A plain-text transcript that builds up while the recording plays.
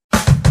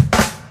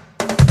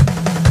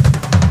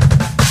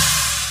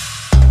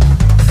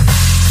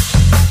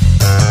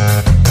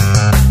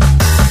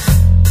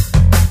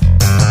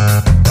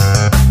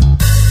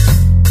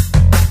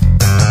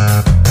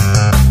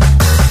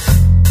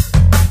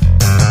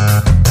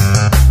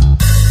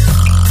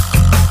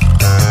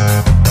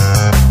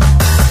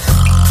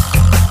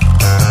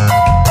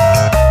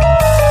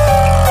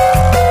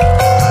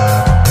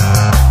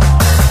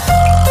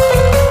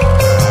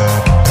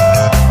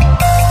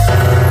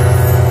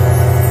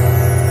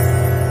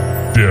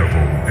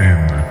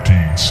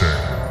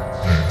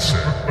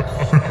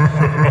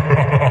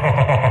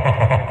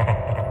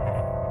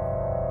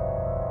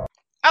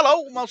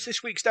welcome to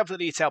this week's Devil in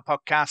the Detail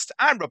podcast.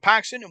 I'm Rob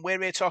Parkinson, and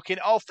we're here talking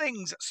all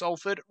things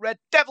Salford Red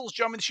Devils.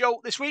 Joining the show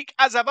this week,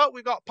 as ever,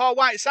 we've got Paul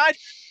Whiteside.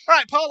 All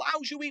right, Paul,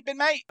 how's your week been,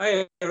 mate?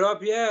 Hey,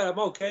 Rob. Yeah, I'm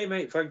okay,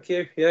 mate. Thank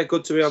you. Yeah,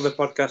 good to be on the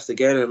podcast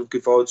again, and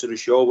looking forward to the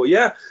show. But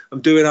yeah, I'm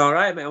doing all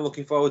right, mate. I'm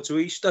looking forward to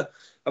Easter.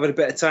 I've had a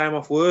bit of time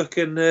off work,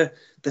 and the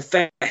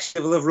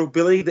festival of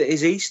rugby league that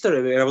is Easter.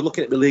 I mean, I was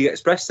looking at the League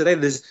Express today.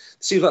 It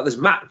seems like there's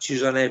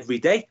matches on every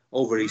day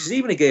over Easter. There's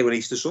even a game on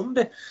Easter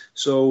Sunday.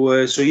 So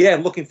yeah,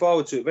 I'm looking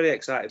forward to it. Very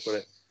excited for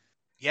it.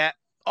 Yeah.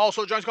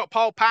 Also, John's got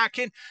Paul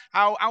Parkin.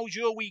 How's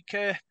your week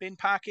been,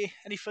 Parky?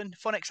 Any fun,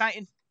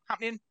 exciting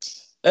happening?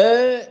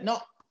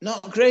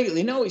 Not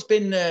greatly. No, it's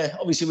been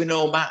obviously with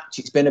no match.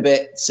 It's been a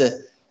bit,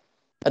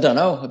 I don't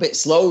know, a bit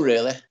slow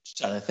really. Just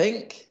trying to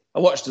think. I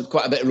watched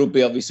quite a bit of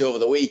rugby obviously over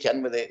the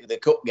weekend with the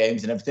cup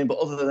games and everything. But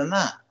other than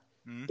that,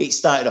 it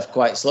started off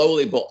quite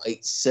slowly. But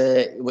it's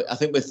I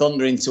think we're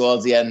thundering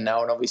towards the end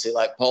now, and obviously,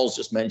 like Paul's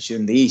just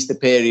mentioned, the Easter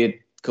period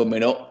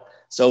coming up.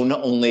 So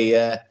not only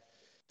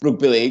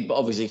rugby league, but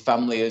obviously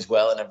family as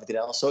well and everything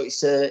else. So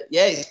it's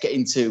it's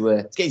getting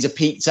to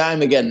peak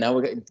time again now.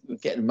 We're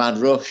getting a mad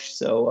rush.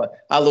 So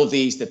I love the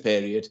Easter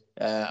period.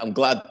 I'm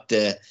glad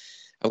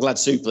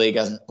Super League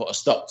hasn't put a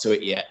stop to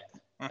it yet.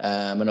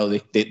 I know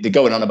they're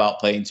going on about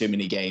playing too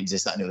many games,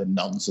 this, that, and the other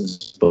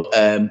nonsense. But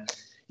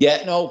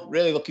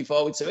really looking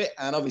forward to it.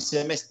 And obviously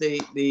I missed the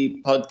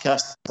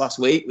podcast last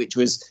week, which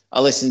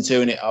I listened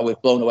to, and I was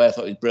blown away. I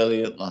thought it was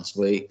brilliant last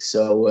week.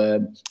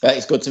 So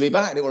it's good to be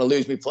back. I didn't want to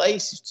lose my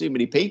place. There's too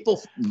many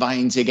people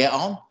vying to get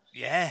on.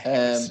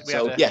 Yeah.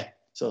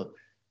 So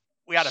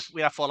we had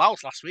a full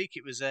house last week.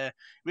 It was a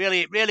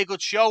really, really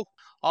good show,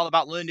 all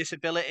about learning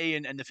disability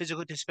and the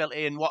physical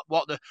disability and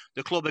what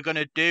the club are going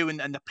to do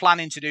and the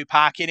planning to do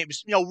parking. It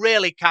was,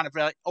 really kind of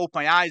really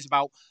opened my eyes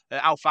about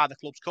how far the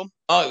club's come.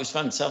 Oh, it was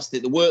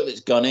fantastic. The work that's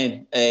gone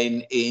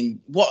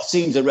in what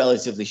seems a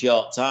relatively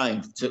short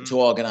time to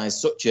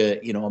organise such a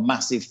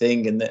massive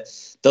thing, and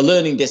the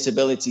learning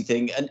disability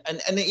thing,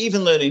 and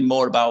even learning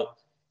more about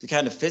the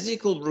kind of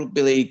physical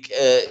rugby league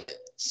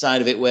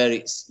side of it, where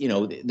it's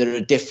there are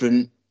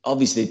different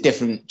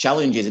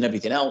challenges and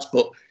everything else,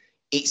 but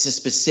it's a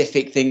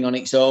specific thing on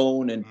its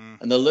own, and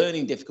the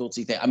learning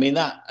difficulty thing. I mean,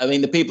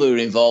 the people who are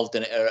involved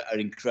in it are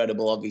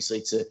incredible,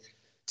 obviously, to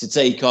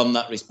take on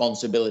that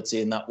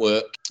responsibility and that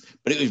work.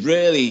 But it was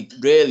really,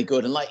 really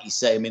good. And like you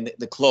say, I mean,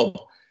 the club,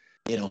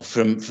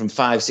 from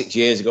 5-6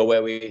 years ago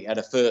where we had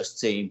a first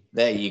team,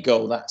 there you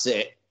go, that's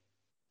it.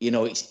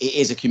 It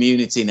is a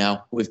community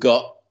now. We've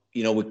got,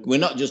 we're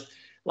not just,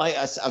 like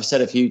I've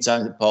said a few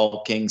times, that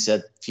Paul King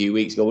said a few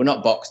weeks ago, we're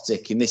not box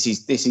ticking. This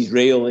is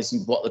real. This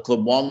is what the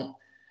club want.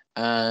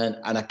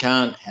 And I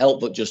can't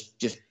help but just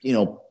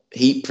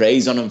heap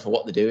praise on them for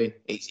what they're doing.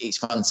 It's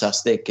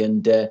fantastic,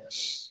 and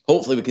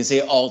hopefully we can see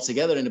it all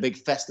together in a big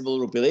festival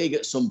rugby league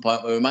at some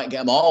point where we might get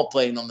them all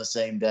playing on the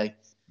same day.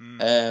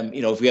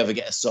 If we ever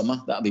get a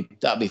summer,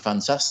 that'd be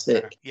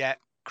fantastic. Yeah.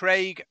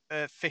 Craig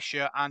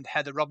Fisher and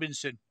Heather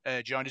Robinson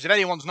joined us. If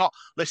anyone's not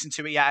listened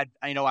to it yet,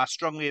 I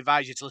strongly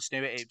advise you to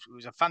listen to it. It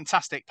was a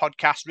fantastic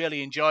podcast.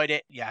 Really enjoyed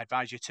it. Yeah, I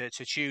advise you to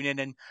tune in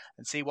and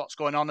see what's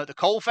going on at the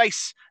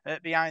coalface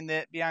behind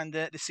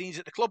the scenes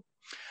at the club.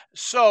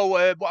 So,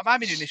 what have I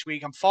been doing this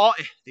week? I'm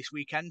 40 this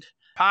weekend,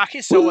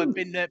 Parky. So I've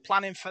been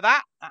planning for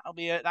that. That'll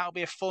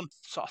be a fun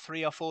sort of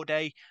 3 or 4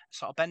 day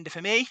sort of bender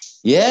for me.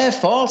 Yeah,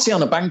 40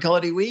 on a bank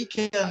holiday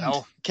weekend. I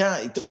know.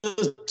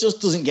 It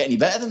just doesn't get any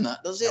better than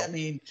that, does it? No. I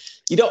mean,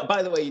 you don't.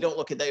 By the way, you don't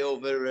look a day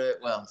over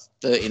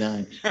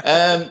 39.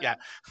 Yeah.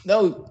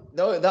 No,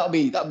 that'll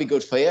be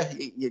good for you.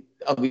 You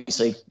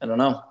obviously, I don't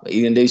know what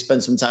you can do.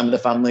 Spend some time with the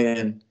family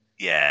and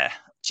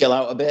chill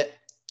out a bit.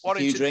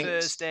 Warrington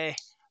Thursday,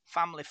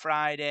 family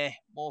Friday,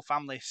 more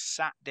family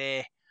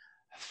Saturday,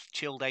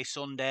 chill day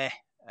Sunday,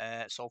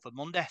 Salford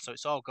Monday. So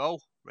it's all go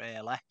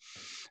really.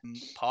 And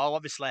Paul,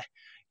 obviously,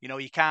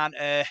 you can't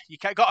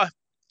got to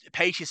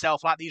pace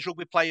yourself like these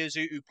rugby players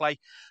who play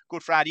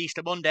Good Friday,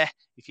 Easter Monday.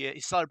 If you're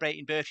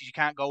celebrating birthdays, you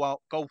can't go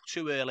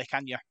too early,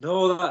 can you?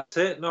 No, that's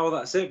it. But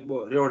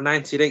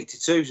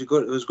 1982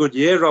 was a good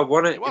year, Rob,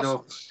 wasn't it? It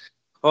was.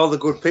 All the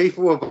good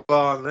people were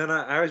born then.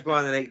 I was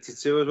born in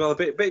 82 as well. A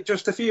bit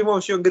just a few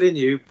months younger than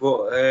you,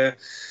 but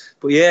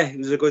yeah, it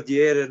was a good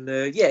year, and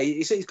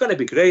it's going to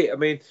be great. I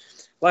mean,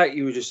 like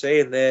you were just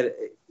saying there,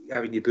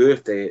 having your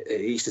birthday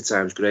at Easter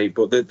time is great,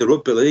 but the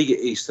rugby league at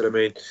Easter, I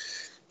mean,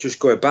 just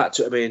going back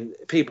to it, I mean,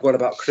 people going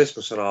about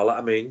Christmas and all that.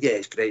 I mean, yeah,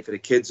 it's great for the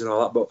kids and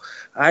all that, but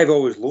I've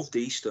always loved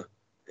Easter.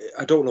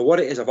 I don't know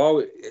what it is.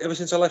 Ever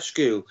since I left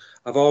school,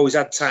 I've always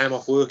had time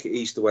off work at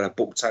Easter when I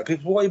booked time.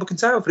 People, what are you booking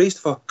time for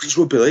Easter for? 'Cause it's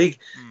rugby league.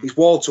 It's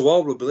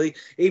wall-to-wall rugby league.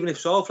 Even if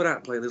Salford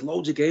aren't playing, there's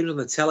loads of games on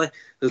the telly.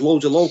 There's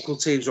loads of local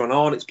teams on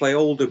Hornets play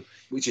Oldham,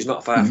 which is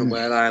not far from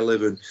where I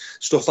live, and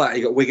stuff like that.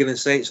 You got Wigan and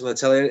Saints on the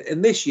telly.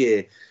 And this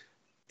year,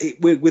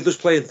 with us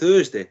playing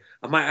Thursday,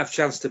 I might have a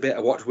chance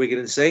to watch Wigan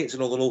and Saints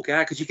and all the local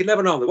guys, because you can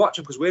never normally watch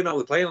them because we're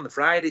normally playing on the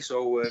Friday.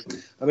 So,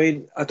 I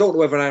mean, I don't know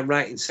whether I'm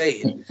right in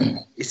saying,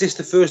 is this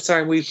the first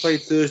time we've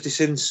played Thursday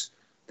since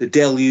the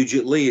deluge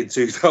at Lee in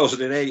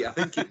 2008. I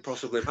think it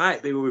possibly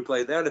might be when we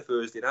played there on a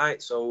Thursday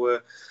night.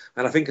 So,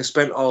 and I think I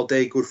spent all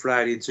day Good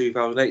Friday in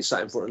 2008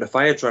 sat in front of the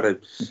fire trying to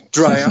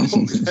dry out.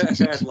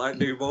 I had like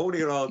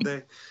pneumonia all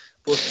day.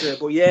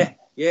 But yeah,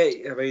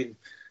 I mean,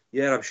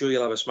 yeah, I'm sure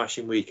you'll have a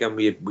smashing weekend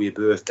with your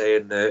birthday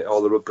and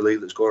all the rugby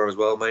league that's going on as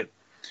well, mate.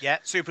 Yeah,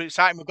 super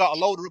exciting. We've got a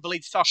load of rugby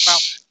league to talk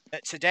about.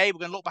 Today, we're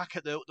going to look back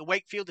at the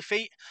Wakefield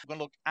defeat. We're going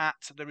to look at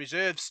the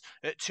reserves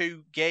at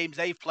 2 games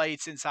they've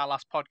played since our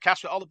last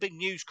podcast, with all the big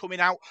news coming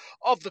out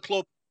of the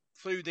club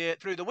through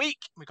the week.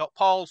 We've got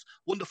Paul's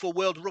wonderful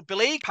World Rugby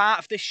League part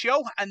of this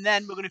show, and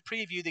then we're going to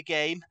preview the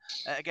game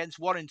against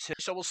Warrington.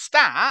 So we'll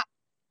start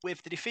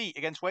with the defeat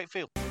against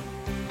Wakefield.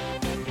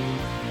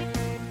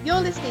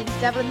 You're listening to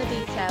Devil in the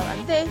Detail,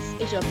 and this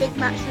is your big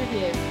match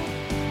review.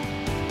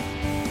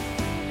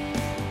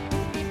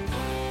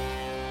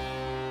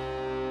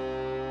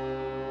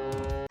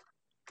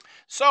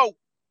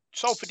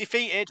 So for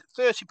defeated,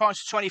 30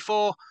 points to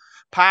 24.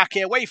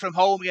 Parky away from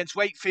home against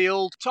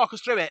Wakefield. Talk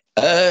us through it.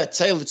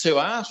 Tale of two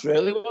halves,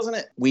 really, wasn't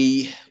it?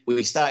 We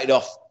started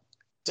off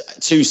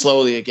too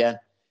slowly again.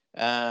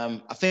 I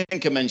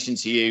think I mentioned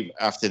to you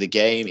after the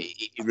game,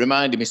 it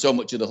reminded me so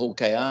much of the Hull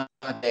KR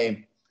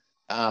game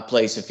at our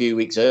place a few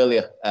weeks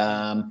earlier.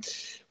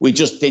 We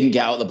just didn't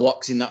get out of the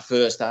blocks in that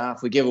first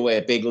half. We give away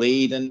a big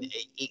lead, and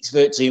it's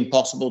virtually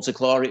impossible to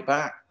claw it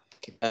back.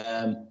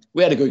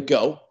 We had a good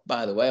go,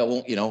 by the way.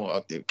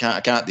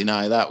 I can't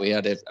deny that. We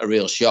had a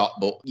real shot,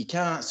 but you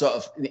can't sort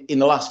of, in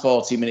the last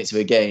 40 minutes of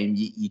a game,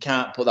 you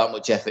can't put that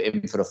much effort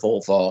in for a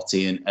full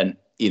 40 and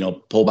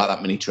pull back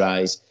that many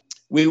tries.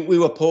 We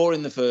were poor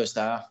in the first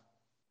half,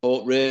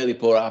 but really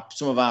poor.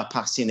 Some of our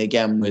passing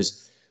again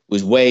was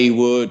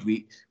wayward.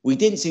 We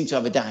didn't seem to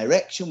have a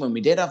direction when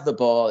we did have the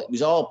ball. It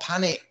was all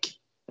panic.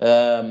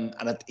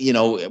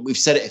 We've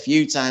said it a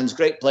few times.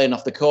 Great playing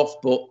off the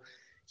cuff, but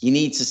you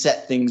need to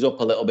set things up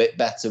a little bit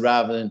better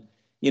rather than,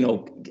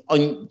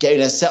 getting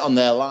a set on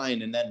their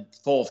line and then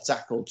fourth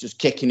tackle, just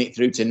kicking it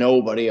through to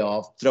nobody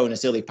or throwing a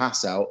silly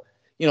pass out.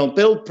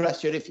 Build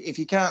pressure. If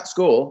you can't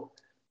score,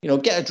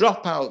 get a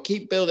drop out,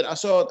 keep building. I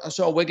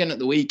saw Wigan at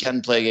the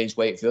weekend play against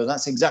Wakefield.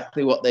 That's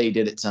exactly what they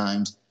did at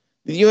times.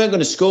 You ain't going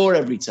to score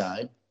every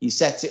time. You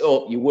set it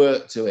up, you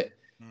work to it.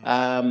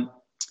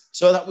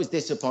 So that was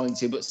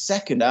disappointing. But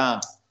second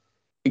half,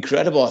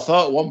 incredible. I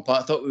thought at one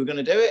point, we were going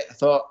to do it. I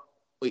thought,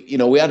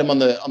 we had them on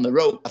the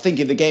rope. I think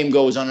if the game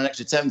goes on an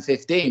extra 10,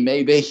 15,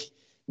 maybe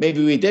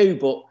we do.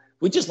 But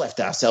we just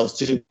left ourselves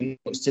too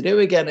much to do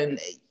again. And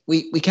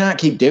we can't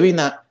keep doing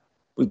that.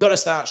 We've got to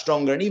start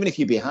stronger. And even if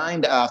you're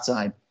behind at half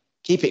time,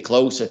 keep it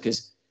closer.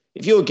 Because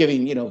if you're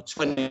giving,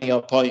 20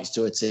 odd points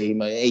to a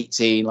team,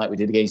 18 like we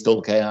did against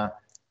Hull KR,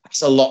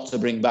 that's a lot to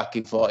bring back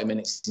in 40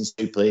 minutes in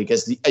Super League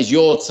as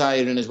you're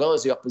tiring as well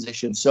as the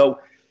opposition. So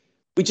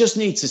we just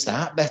need to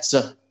start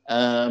better.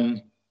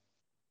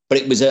 But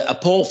it was a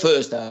poor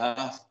first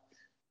half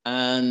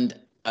and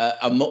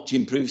a much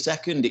improved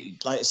second.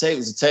 Like I say, it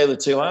was a tale of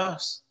two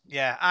halves.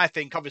 Yeah, I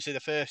think obviously the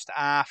first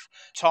half,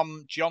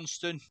 Tom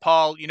Johnston,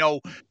 Paul,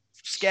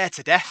 scared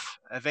to death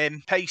of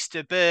him, pace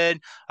to burn.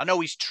 I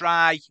know his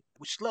try,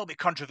 which is a little bit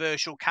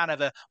controversial, kind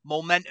of a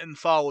momentum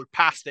forward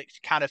pass that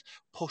kind of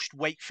pushed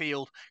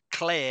Wakefield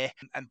clear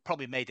and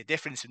probably made a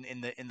difference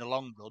in the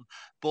long run.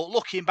 But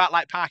looking back,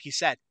 like Parky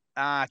said,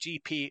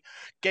 GP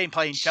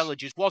gameplay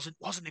intelligence wasn't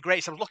the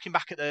greatest. I was looking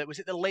back at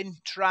the Lynn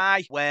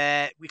try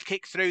where we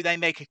kick through, they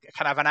make a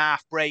kind of an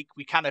half break,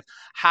 we kind of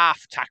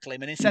half tackle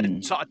him, and instead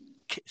of sort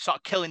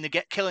of killing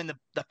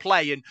the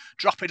play and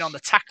dropping on the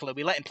tackler,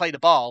 we let him play the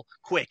ball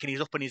quick, and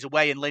he's up and he's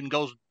away, and Lynn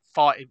goes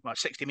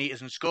 60 metres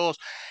and scores.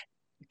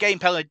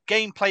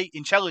 Gameplay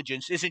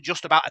intelligence isn't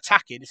just about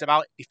attacking, it's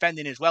about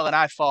defending as well, and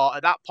I thought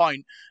at that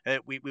point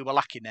we were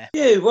lacking there.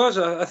 Yeah, it was.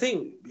 I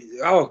think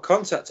our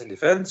contact and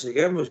defence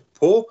again was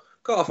poor.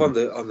 Got off on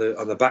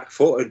the back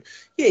foot, and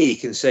yeah, you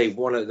can say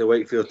one of the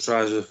Wakefield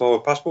tries was a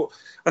forward pass, but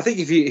I think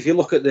if you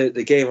look at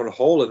the game on a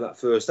whole in that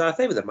first half,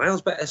 they were the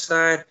miles better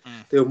side.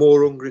 They were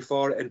more hungry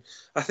for it, and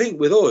I think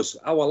with us,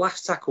 our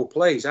last tackle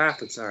plays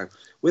half the time,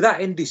 we're that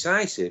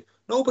indecisive.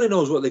 Nobody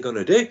knows what they're going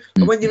to do.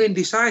 And when you're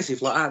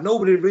indecisive like that,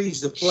 nobody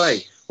reads the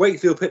play.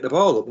 Wakefield picked the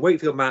ball up, and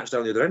Wakefield marched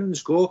down the other end and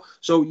scored.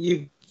 So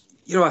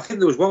I think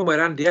there was one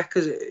where Andy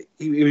Eckers,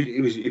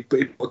 he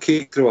put a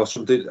kick through or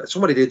something.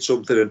 Somebody did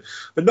something,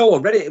 but no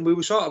one read it, and we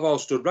were sort of all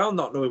stood round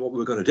not knowing what we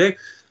were going to do.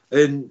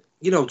 And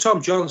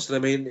Tom Johnston, I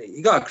mean,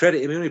 you got to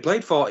credit him. He only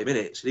played 40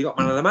 minutes, and he got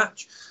man of the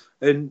match.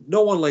 And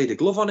no one laid a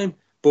glove on him.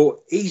 But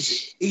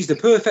he's the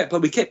perfect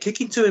player. We kept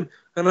kicking to him,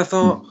 and I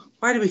thought,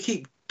 why do we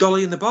keep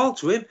dollying the ball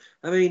to him?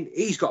 I mean,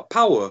 he's got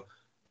power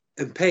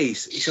and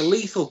pace. It's a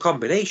lethal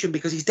combination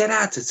because he's dead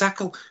hard to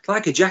tackle,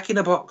 like a jack in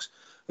a box.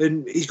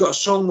 And he's got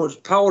so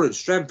much power and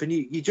strength, and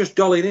you just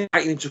dollying him,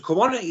 expecting him to come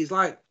on it. He's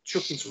like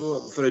chucking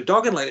for a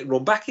dog and letting it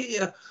run back at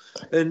you.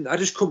 And I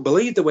just couldn't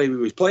believe the way we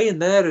was playing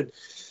there.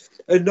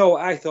 And no,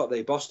 I thought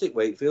they bossed it,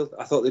 Wakefield.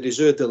 I thought they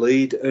deserved the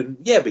lead. And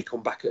yeah, we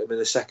come back at them in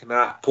the second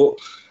half. But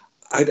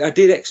I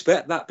did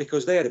expect that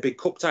because they had a big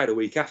cup tie the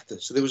week after.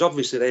 So there was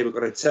obviously they were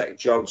going to take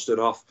Johnston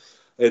off.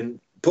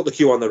 And put the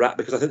cue on the rack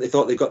because I think they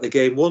thought they got the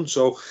game won.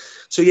 So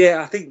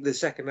yeah, I think the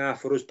second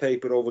half for us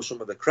papered over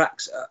some of the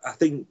cracks. I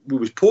think we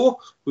was poor.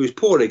 We was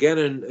poor again,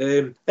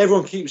 and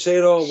everyone keeps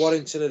saying, "Oh,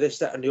 Warrington are this,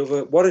 that, and the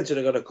other." Warrington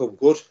are going to come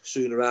good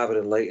sooner rather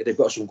than later. They've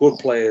got some good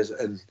players,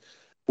 and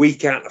we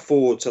can't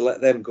afford to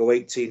let them go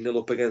 18-0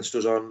 up against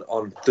us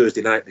on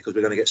Thursday night because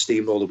we're going to get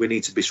steamrolled. We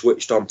need to be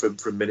switched on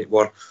from minute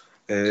one.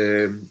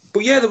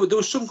 But yeah, there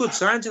was some good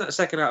signs in that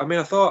second half. I mean,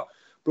 I thought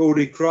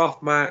Brodie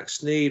Croft, Mark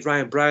Sneyd,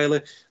 Ryan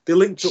Brierley, they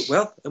linked up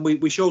well, and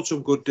we showed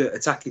some good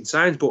attacking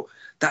signs. But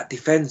that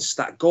defence,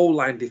 that goal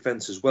line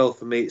defence as well,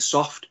 for me, it's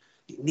soft.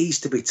 It needs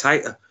to be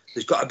tighter.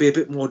 There's got to be a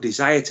bit more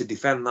desire to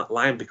defend that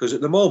line because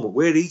at the moment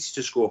we're easy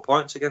to score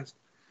points against.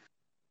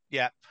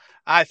 Yeah.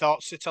 I thought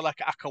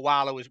Sitaleka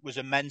Akawala was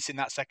immense in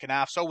that second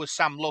half. So was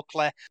Sam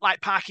Luckley. Like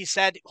Parky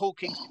said, it was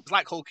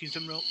like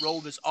Hulkington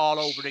Rovers all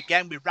over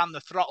again. We ran the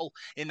throttle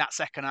in that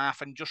second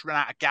half and just ran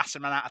out of gas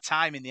and ran out of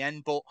time in the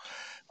end. But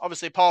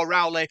obviously Paul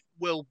Rowley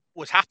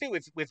was happy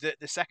with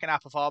the second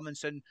half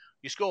performance, and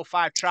you score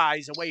 5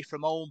 tries away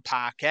from home,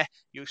 Parky.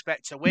 You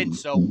expect to win.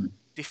 So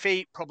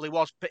defeat probably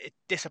was a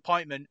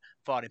disappointment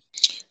for him.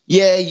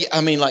 Yeah,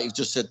 I mean, like you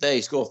just said there,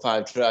 you score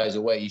 5 tries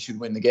away, you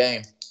should win the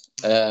game.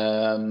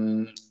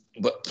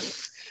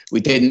 But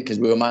we didn't because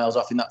we were miles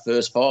off in that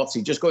first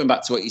 40. Just going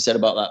back to what you said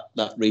about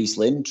that Reece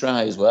Lynn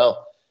try as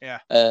well. Yeah.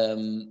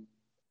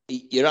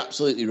 You're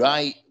absolutely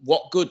right.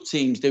 What good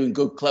teams do and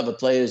good, clever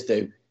players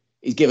do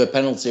is give a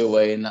penalty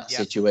away in that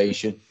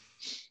situation.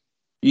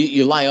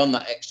 You lie on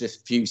that extra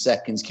few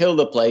seconds, kill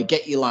the play,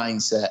 get your line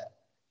set.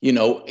 You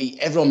know,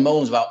 everyone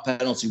moans about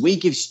penalties. We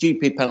give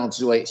stupid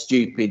penalties away at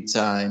stupid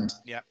times.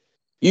 Yeah.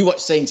 You watch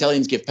St.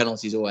 Helens give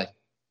penalties away.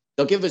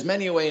 They'll give as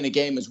many away in a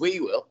game as we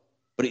will.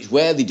 But it's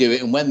where they do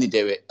it and when they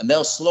do it. And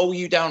they'll slow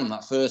you down on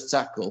that first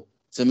tackle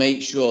to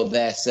make sure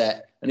they're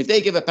set. And if they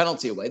give a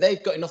penalty away,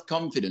 they've got enough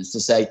confidence to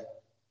say,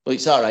 well,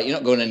 it's all right, you're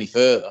not going any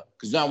further.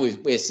 Because now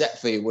we're set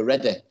for you, we're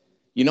ready.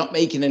 You're not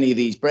making any of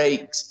these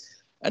breaks.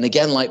 And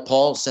again, like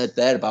Paul said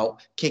there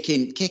about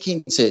kicking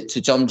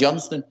to John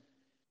Johnston.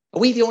 Are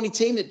we the only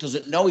team that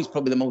doesn't know he's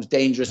probably the most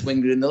dangerous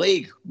winger in the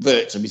league?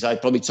 Virtually, besides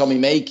probably Tommy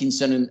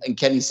Makinson and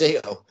Kenny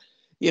Seo.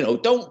 You know,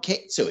 don't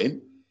kick to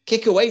him.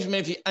 Kick away from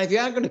him. If you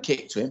are going to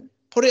kick to him,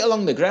 put it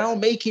along the ground,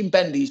 make him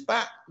bend his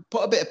back,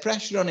 put a bit of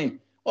pressure on him.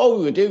 All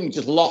we were doing was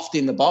just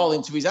lofting the ball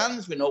into his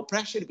hands with no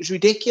pressure. It was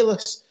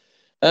ridiculous.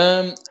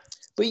 But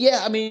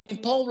yeah, I mean,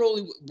 Paul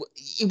Rowley,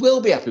 he will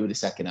be happy with the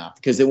second half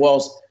because there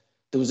was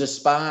a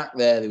spark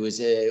there. There was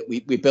we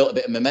built a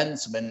bit of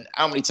momentum. And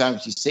how many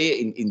times do you see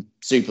it in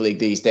Super League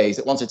these days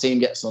that once a team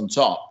gets on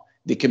top,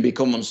 they can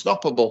become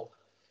unstoppable.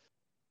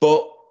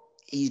 But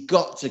he's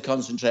got to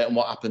concentrate on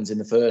what happens in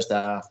the first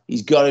half.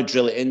 He's got to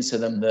drill it into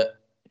them that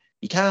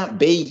you can't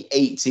be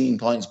 18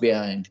 points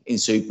behind in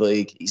Super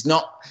League. It's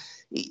not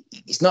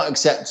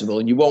acceptable,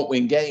 and you won't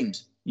win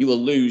games. You will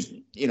lose,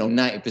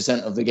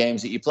 90% of the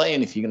games that you're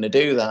playing if you're going to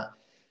do that.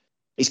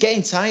 It's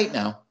getting tight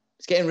now.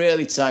 It's getting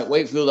really tight.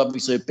 Wakefield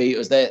obviously beat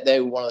us. They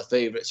were one of the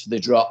favourites for the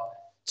drop.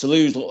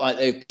 Toulouse look like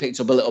they've picked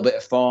up a little bit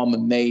of form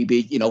and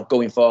maybe,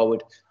 going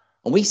forward.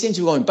 And we seem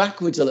to be going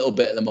backwards a little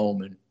bit at the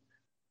moment.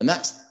 And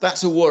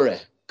that's a worry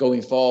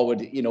going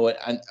forward,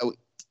 and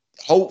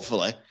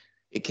hopefully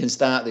it can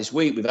start this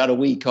week. We've had a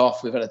week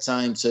off. We've had a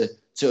time to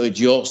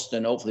adjust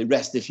and hopefully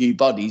rest a few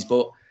bodies.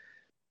 But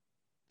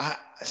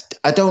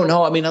I don't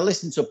know. I mean, I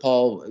listened to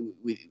Paul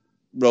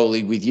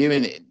Rowley with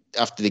you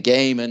after the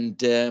game,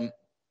 and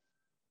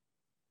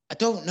I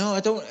don't know.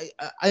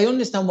 I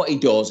understand what he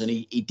does, and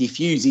he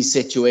diffuses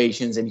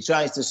situations and he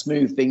tries to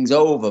smooth things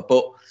over.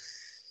 But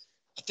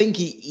I think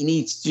he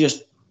needs to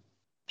just,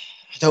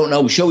 I don't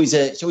know, show his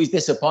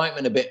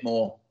disappointment a bit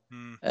more.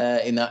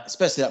 In that,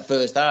 especially that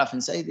first half,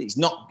 and say that he's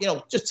not,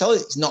 just tell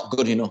us it's not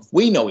good enough.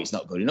 We know it's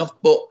not good enough,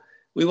 but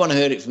we want to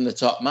hear it from the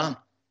top man.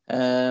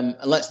 And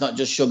let's not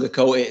just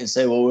sugarcoat it and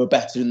say, well, we're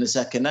better in the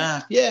second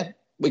half. Yeah,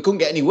 we couldn't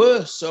get any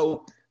worse.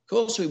 So, of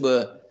course we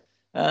were.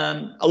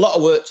 A lot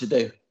of work to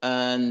do.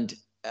 And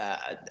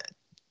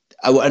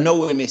I know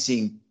we're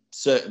missing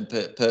certain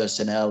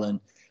personnel and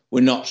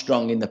we're not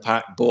strong in the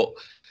pack, but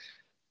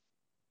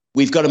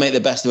we've got to make the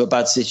best of a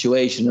bad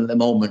situation. At the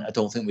moment, I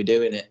don't think we're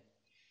doing it.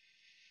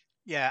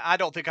 Yeah, I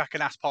don't think I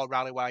can ask Paul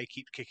Rowley why he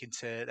keeps kicking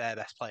to their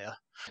best player.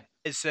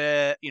 It's,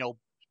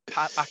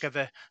 back of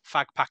a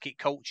fag packet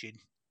coaching.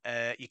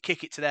 You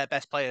kick it to their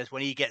best players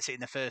when he gets it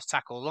in the first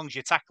tackle. As long as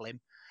you tackle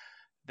him,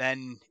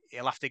 then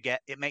he'll have to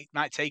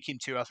might take him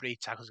 2 or 3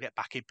 tackles to get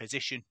back in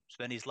position. So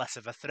then he's less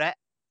of a threat.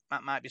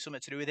 That might be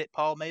something to do with it,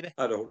 Paul, maybe?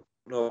 I don't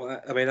know.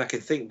 I mean, I can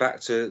think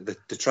back to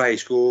the try he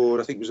scored.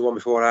 I think it was the one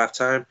before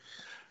half-time.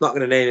 Not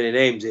going to name any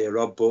names here,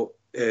 Rob, but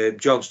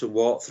Johnston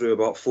walked through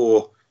about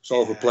 4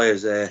 Salford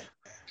players there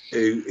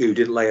who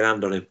didn't lay a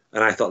hand on him,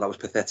 and I thought that was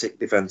pathetic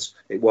defence.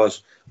 It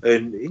was,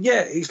 and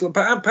yeah,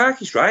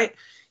 Parky's right.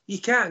 You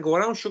can't go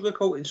around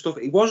sugarcoating stuff.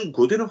 He wasn't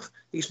good enough.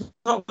 He's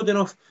not good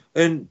enough.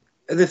 And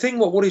the thing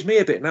what worries me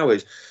a bit now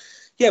is,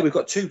 yeah, we've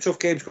got 2 tough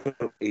games coming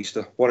up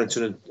Easter,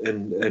 Warrington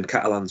and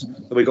Catalans,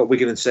 and we've got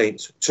Wigan and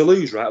Saints.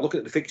 Toulouse, right? Looking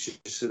at the fixtures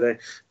today,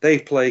 they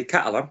play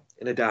Catalan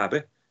in a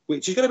derby,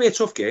 which is going to be a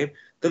tough game.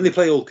 Then they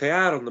play Hull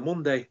KR on the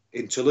Monday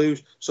in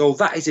Toulouse. So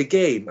that is a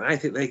game I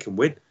think they can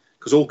win,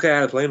 because Hull KR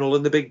are playing Hull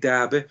in the big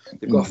derby.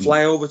 They've got to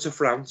fly over to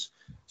France.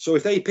 So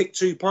if they pick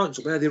 2 points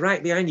up there, they're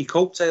right behind your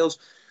coattails.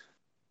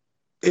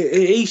 At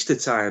Easter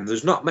time,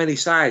 there's not many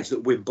sides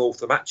that win both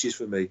the matches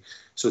for me.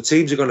 So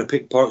teams are going to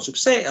pick points up.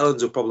 St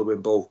Helens will probably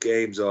win both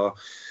games, or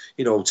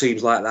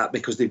teams like that,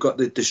 because they've got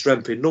the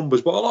strength in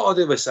numbers. But a lot of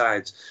the other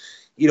sides,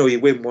 you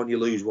win one, you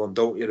lose one,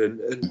 don't you?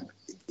 And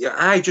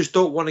I just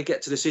don't want to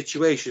get to the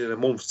situation in a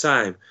month's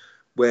time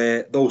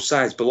where those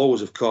sides below us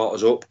have caught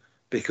us up,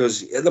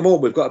 because at the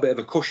moment we've got a bit of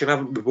a cushion,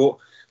 haven't we? But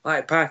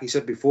like Parky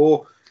said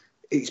before,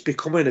 it's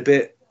becoming a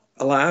bit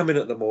alarming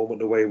at the moment,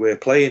 the way we're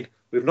playing.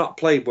 We've not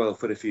played well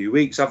for a few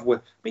weeks, have we? I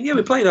mean,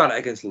 we played hard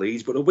against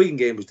Leeds, but the Wigan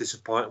game was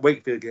disappointing.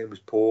 Wakefield game was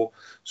poor.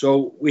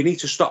 So we need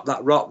to stop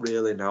that rot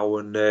really now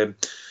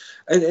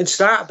and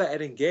start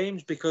better in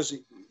games, because,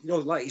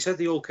 like you said,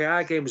 the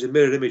OKR game was a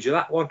mirror image of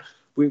that one.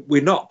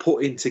 We're not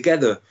putting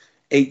together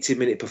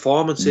 80-minute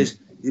performances.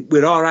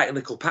 We're all right in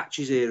little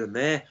patches here and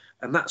there,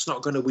 and that's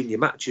not going to win you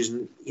matches.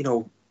 And,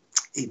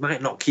 it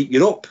might not keep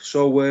you up.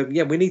 So, we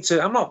need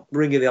to... I'm not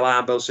ringing the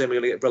alarm bell saying we're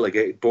going to get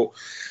relegated, but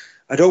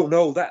I don't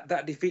know.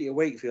 That defeat at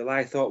Wakefield,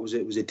 I thought was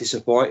a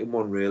disappointing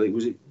one, really.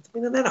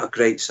 They're not a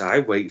great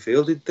side,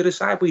 Wakefield. They're a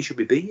side we should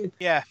be beating.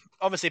 Yeah,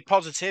 obviously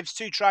positives.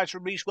 2 tries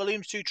from Rhys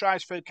Williams, 2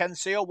 tries for Ken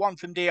Seal, 1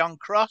 from Dion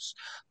Cross.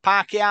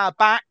 Parky, our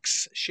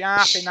backs,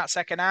 sharp in that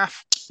second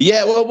half.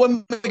 Yeah, well,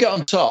 when we get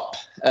on top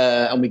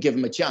and we give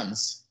them a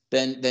chance,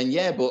 then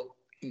yeah, but,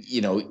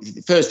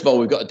 first of all,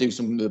 we've got to do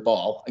something with the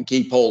ball and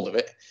keep hold of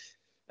it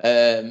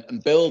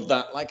and build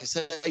that, like I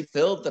said,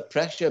 build the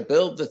pressure,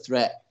 build the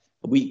threat.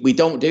 We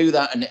don't do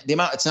that. And the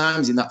amount of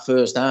times in that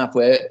first half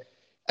where,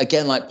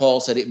 again, like Paul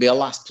said, it'd be a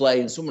last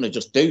play and someone would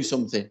just do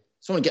something.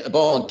 Someone would get the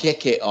ball and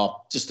kick it,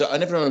 or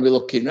and everyone would be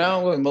looking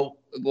around going, well,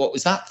 what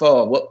was that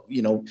for?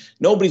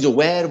 Nobody's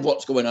aware of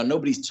what's going on.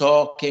 Nobody's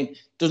talking.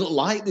 Doesn't look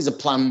like there's a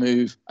planned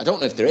move. I don't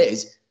know if there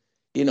is.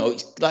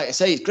 It's, like I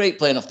say, it's great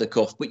playing off the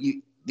cuff, but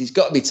there's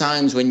got to be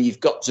times when you've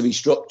got to be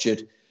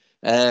structured.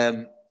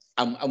 And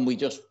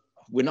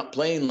we're not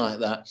playing like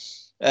that.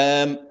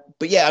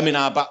 But yeah, I mean,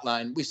 our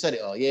backline, we've said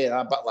it all year,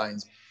 our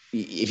backline's,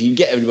 if you can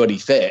get everybody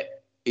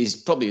fit, is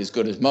probably as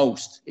good as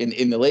most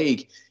in the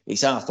league.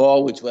 It's our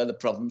forwards where the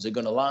problems are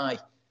going to lie.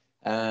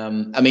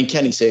 I mean,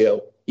 Kenny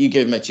Seal, you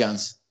give him a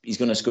chance, he's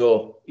going to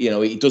score.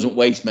 He doesn't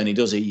waste many,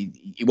 does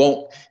he? He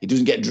won't. He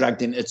doesn't get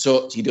dragged into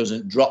touch. He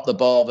doesn't drop the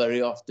ball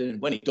very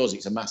often. When he does,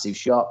 it's a massive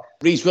shot.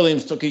 Rhys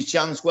Williams took his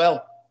chance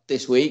well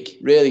this week,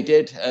 really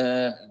did.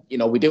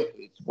 We do.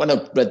 When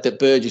I read that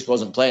Burgess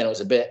wasn't playing, I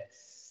was a bit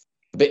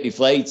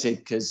deflated,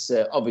 because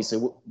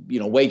obviously,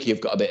 Wakey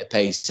have got a bit of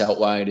pace out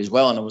wide as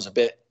well, and I was a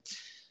bit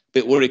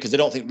worried because I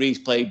don't think Rhys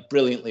played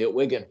brilliantly at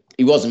Wigan.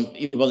 He wasn't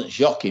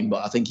shocking,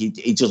 but I think he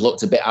just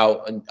looked a bit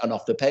out and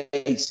off the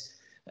pace.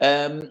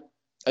 And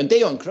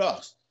Dion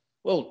Cross,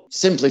 well,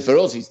 simply for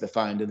us, he's the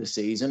find of the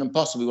season and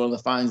possibly one of the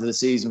finds of the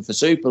season for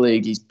Super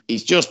League.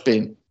 He's just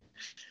been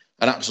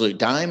an absolute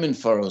diamond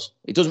for us.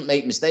 He doesn't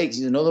make mistakes.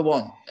 He's another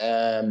one.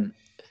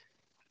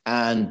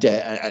 And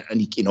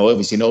he,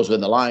 obviously knows where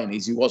the line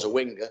is. He was a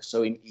winger,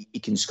 so he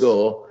can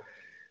score.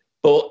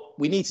 But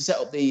we need to set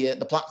up the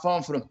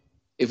platform for him.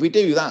 If we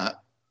do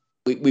that,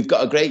 we've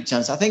got a great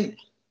chance. I think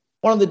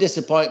one of the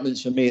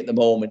disappointments for me at the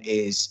moment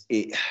is,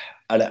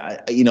 I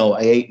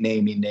hate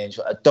naming names,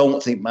 but I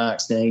don't think Mark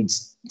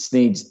Sneed's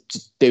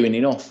doing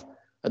enough.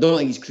 I don't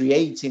think he's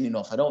creating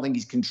enough. I don't think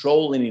he's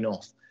controlling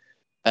enough.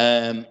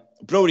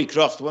 Brodie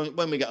Croft,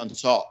 when we get on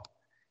top,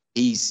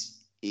 he's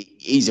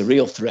a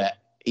real threat.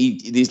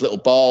 These little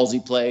balls he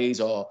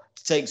plays or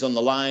takes on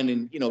the line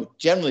and,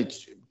 generally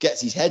gets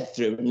his head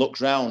through and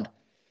looks round.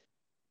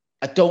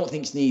 I don't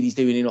think Sneedy's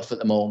doing enough at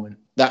the moment.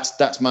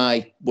 That's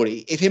my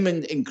worry. If him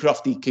and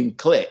Crofty can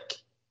click,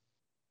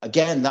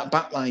 again, that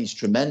backline's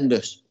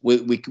tremendous.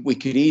 We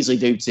could easily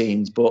do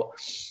teams, but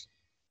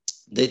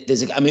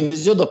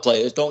there's other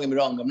players, don't get me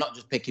wrong, I'm not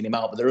just picking him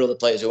out, but there are other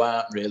players who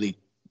aren't really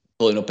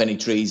pulling up any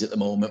trees at the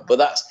moment. But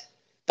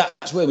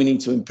that's where we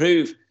need to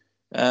improve.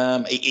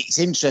 It's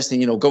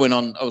interesting, going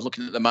on. I was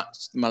looking at the man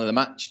of the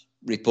match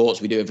reports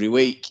we do every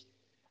week,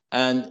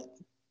 and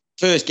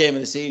first game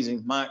of the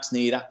season, Mark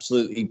Sneed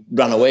absolutely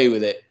ran away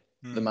with it.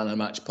 The man of the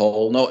match,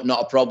 Paul, not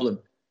a problem.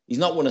 He's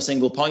not won a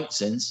single point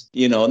since,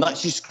 and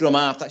that's your scrum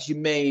half. That's your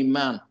main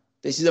man.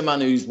 This is a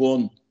man who's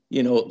won,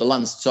 the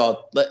Lance Todd.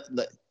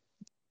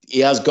 He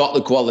has got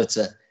the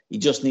quality. He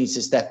just needs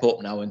to step up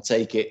now and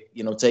take it,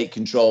 take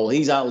control.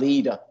 He's our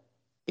leader.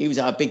 He was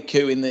our big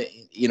coup in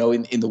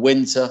the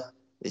winter.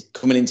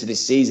 Coming into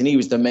this season, he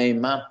was the main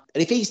man.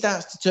 And if he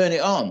starts to turn it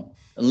on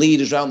and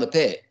lead us around the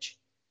pitch,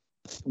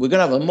 we're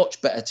going to have a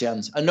much better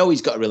chance. I know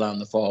he's got to rely on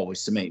the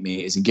forwards to make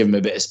meters and give him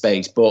a bit of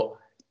space, but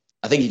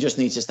I think he just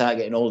needs to start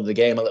getting hold of the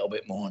game a little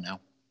bit more now.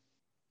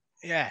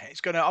 Yeah, it's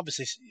going to,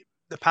 obviously,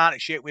 the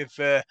partnership with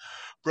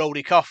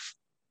Brodie Croft,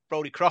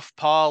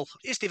 Paul,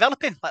 is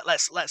developing,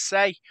 let's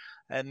say.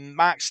 And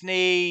Mark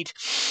Sneed,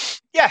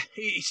 yeah,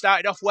 he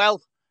started off well.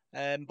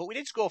 But we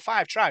did score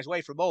 5 tries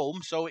away from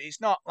home, so it's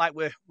not like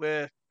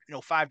we're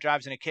 5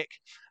 drives and a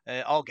kick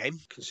all game.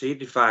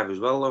 Conceded 5 as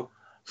well, though.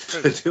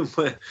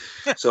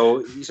 So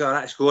you saw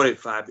that scoring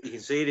 5, but you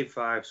conceded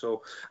 5.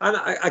 So, and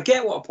I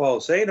get what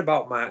Paul's saying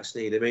about Mark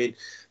Sneyd. I mean,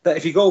 that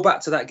if you go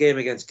back to that game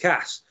against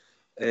Cass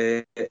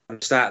at the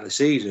start of the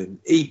season,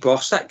 he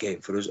bossed that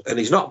game for us, and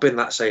he's not been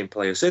that same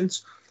player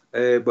since.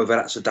 Whether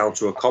that's down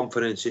to a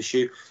confidence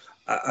issue.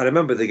 I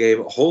remember the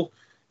game at Hull.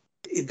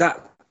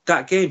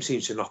 That game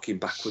seems to knock him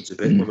backwards a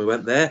bit when we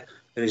went there,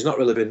 and he's not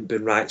really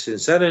been right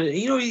since then.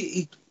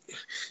 And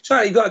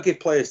sorry, you got to give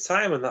players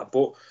time on that,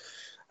 but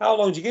how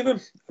long do you give him?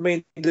 I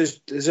mean, there's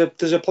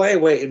a player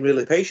waiting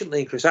really patiently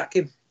in Chris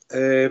Atkin,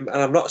 and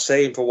I'm not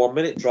saying for 1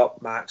 minute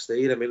drop Mark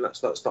Sneyd. I mean,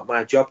 that's not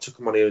my job to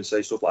come on here and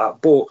say stuff like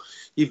that. But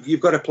you've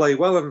got to play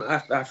well, and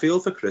I feel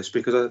for Chris,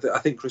 because I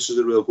think Chris is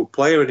a real good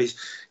player, and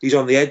he's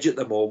on the edge at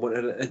the moment.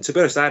 And to be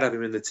honest, I'd have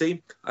him in the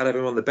team. I'd have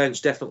him on the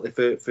bench definitely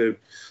for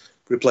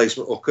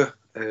replacement Hooker,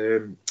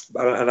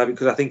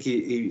 because I think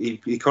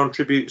he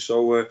contributes.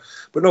 So,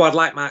 but no, I'd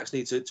like Mark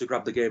Sneyd to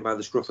grab the game by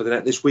the scruff of the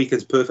neck. This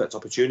weekend's a perfect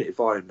opportunity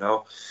for him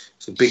now.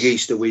 It's a big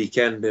Easter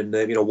weekend, and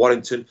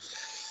Warrington.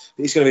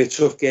 It's going to be a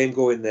tough game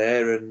going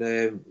there, and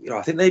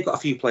I think they've got a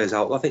few players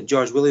out. I think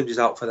George Williams is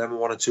out for them and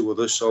 1 or 2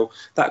 others, so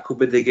that could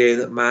be the game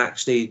that Mark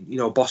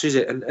Sneyd, bosses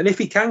it. And if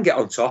he can get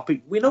on top,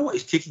 we know what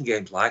his kicking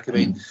game's like. I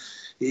mean,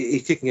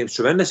 his kicking game's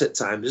tremendous at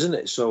times, isn't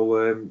it?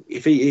 So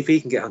if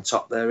he can get on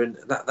top there, and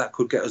that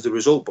could get us the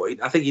result.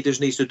 But I think he just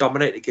needs to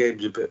dominate the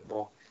games a bit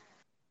more.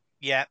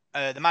 Yeah,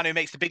 the man who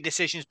makes the big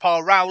decisions,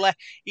 Paul Rowley,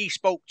 he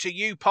spoke to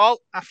you, Paul,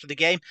 after the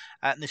game,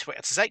 and this is what he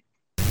had to say.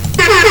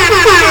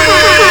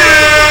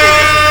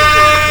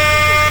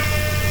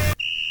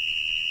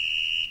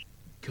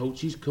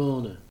 Coach's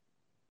Corner.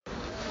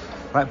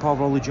 Right, Paul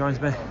Rowley joins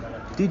me.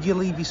 Did you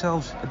leave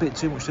yourselves a bit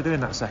too much to do in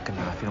that second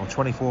half?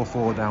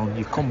 24-4 down,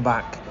 you've come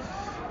back,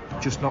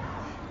 just not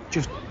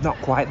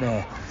quite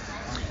there.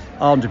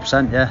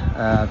 100%,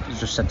 yeah.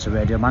 Just said to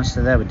Radio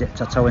Manchester there, we dipped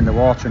our toe in the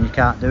water and you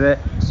can't do it.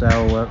 So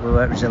we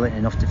weren't resilient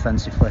enough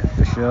defensively,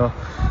 for sure.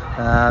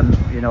 And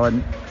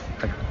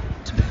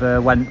to be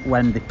fair,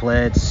 when they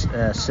played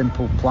a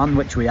simple plan,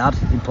 which we had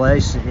in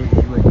place, it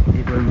was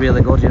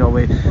really good.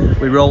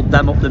 We rolled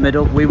them up the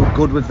middle. We were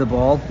good with the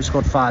ball. We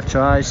scored 5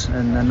 tries,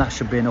 and that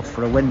should be enough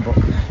for a win. But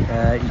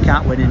you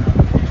can't win in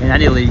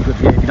any league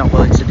if you're not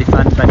willing to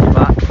defend, bend your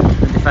back,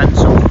 and defend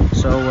tough.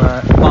 So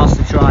whilst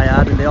they try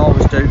hard, and they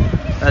always do,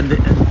 and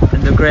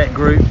the great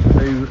group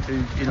who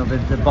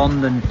the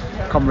bond and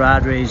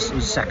camaraderie is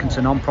second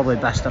to none, probably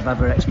the best I've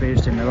ever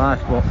experienced in my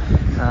life. But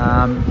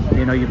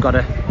you've got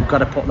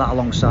to put that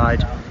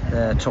alongside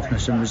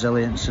toughness and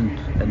resilience, and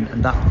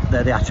that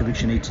they're the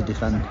attributes you need to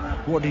defend.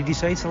 What did you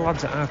say to the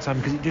lads at half time?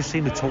 Because it just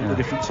seemed a totally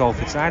different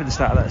Salford side at the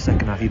start of that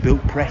second half. You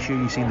built pressure,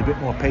 you seemed a bit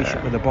more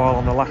patient with the ball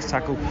on the last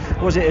tackle.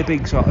 Was it a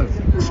big sort of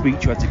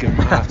speech you had to give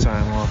them at half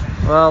time?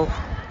 Well,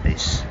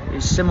 it's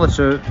similar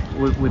to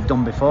what we've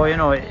done before.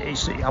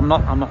 I'm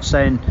not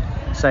saying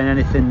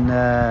anything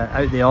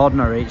out of the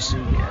ordinary.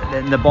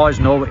 The boys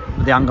know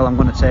the angle I'm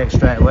going to take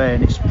straight away,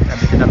 and it's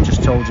everything I've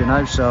just told you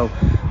now. So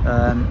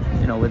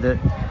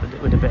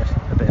with a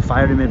bit of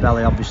fire in my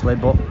belly, obviously,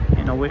 but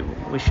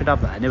we should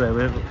have that anyway.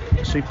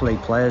 We're Super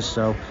League players,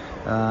 so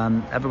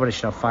everybody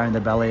should have fire in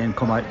their belly and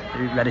come out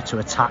ready to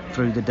attack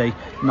through the D,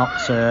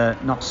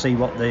 not see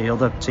what the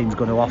other team's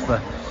going to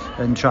offer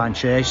and try and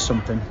chase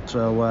something.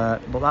 So,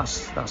 but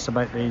that's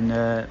about being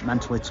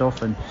mentally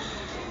tough, and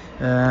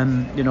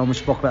we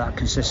spoke about that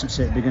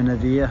consistency at the beginning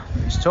of the year.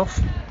 It's tough.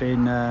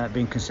 Being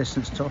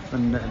consistent's tough,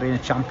 and being a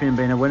champion,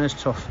 being a winner's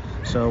tough.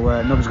 So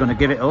nobody's going to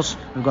give it us.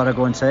 We've got to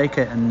go and take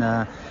it,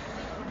 and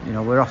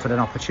we're offered an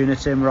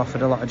opportunity, and we're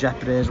offered a lot of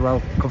jeopardy as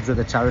well. Comes with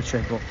the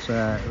territory, but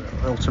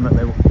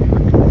ultimately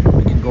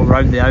we can go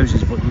round the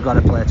houses, but you've got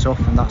to play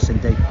tough, and that's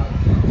indeed.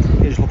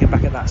 Just looking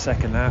back at that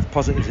second half,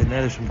 positives in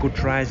there. There's some good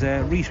tries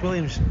there. Reece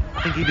Williams,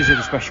 I think he deserves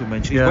a special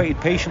mention. He's waited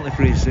patiently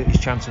for his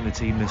chance in the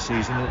team this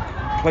season.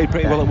 Played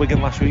pretty well at Wigan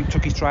last week.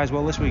 Took his tries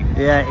well this week.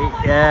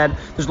 Yeah.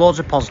 There's loads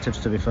of positives,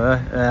 to be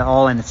fair.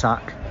 All in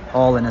attack.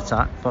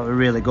 Thought were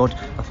really good.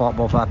 I thought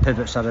both our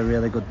pivots had a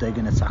really good dig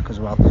in attack as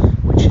well,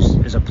 which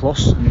is a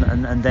plus,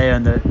 and they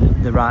earn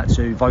the right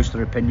to voice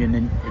their opinion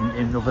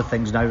in other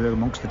things now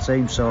amongst the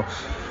team. So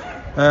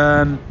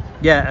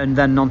and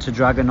then on to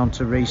Dragon, on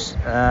to Reece.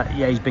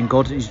 He's been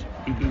good.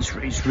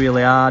 He's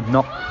really hard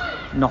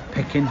not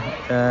picking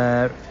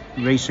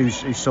Reece,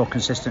 who's so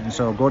consistent and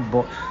so good.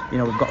 But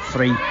we've got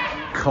 3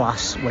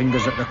 class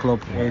wingers at the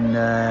club in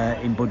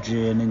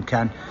Budgie and in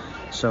Ken.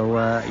 So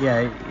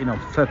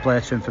fair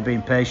play to him for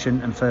being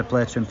patient, and fair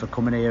play to him for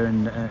coming here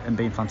and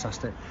being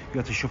fantastic. You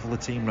had to shuffle the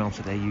team round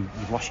today.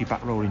 You've lost your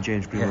back row in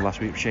James Greenwood last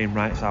week. Shane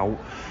Wright's out.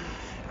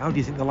 How do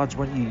you think the lads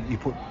went? You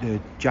put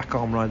Jack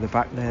Ormer at the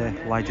back there,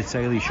 Elijah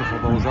Taylor, you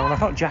shuffled those round. I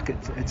thought Jack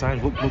at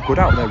times looked good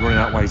out there running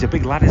that way. He's a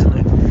big lad,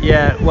 isn't he?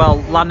 Yeah,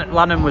 well,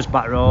 Lanham was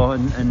back row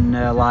and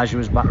Elijah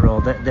was back row.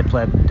 They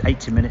played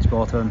 80 minutes,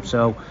 both of them.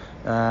 So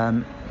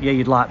Yeah,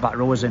 you'd like back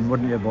rowers in,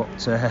 wouldn't you?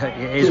 But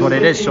it is what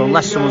it is. So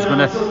unless someone's going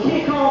to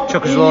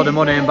chuck us a load of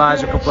money and buy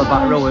us a couple of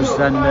back rowers,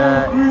 then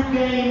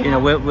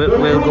we'll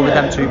go with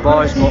them 2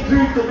 boys. But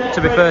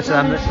to be fair to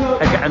them,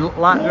 and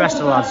like the rest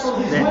of the lads,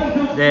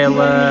 they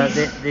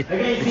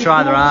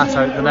try their heart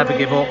out. They never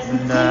give up,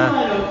 and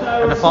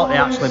I thought they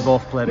actually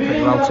both played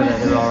pretty well today.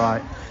 They were all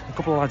right. A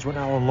couple of lads went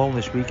out on loan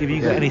this week. Have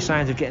you got any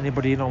signs of getting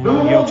anybody in on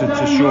loan,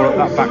 to shore up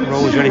that back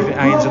row? Is there anything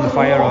irons in the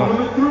fire? Or?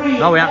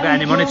 No, we haven't got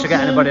any money to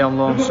get anybody on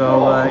loan,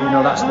 so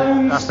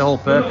that's the whole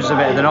purpose of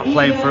it. They're not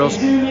playing for us.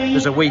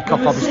 There's a week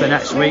off obviously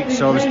next week,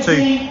 so there's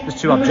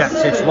two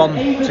objectives. One,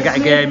 to get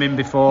a game in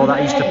before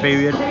that Easter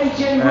period,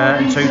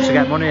 and 2, to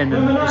get money in,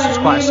 and it's just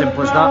quite as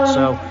simple as that.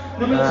 So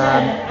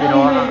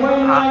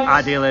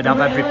ideally I'd have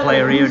every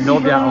player here and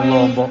nobody out on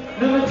loan, but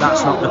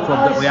that's not the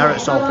club that we are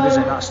at Salford, is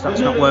it? That's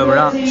not where we're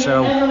at.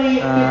 So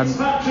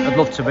I'd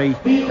love to be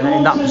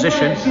in that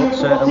position,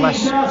 but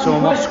unless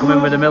someone wants to come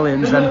in with the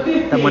millions,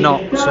 then we're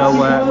not. So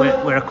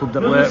we're a club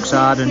that works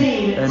hard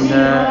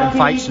and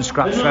fights and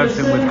scraps for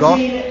everything we've got,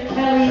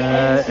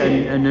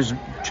 and has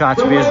tried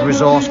to be as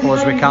resourceful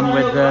as we can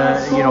with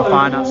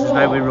finances and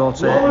how we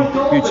rotate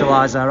and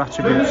utilise our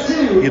attributes.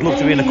 You'd love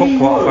to be in the cup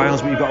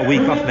quarter-finals, but you've got a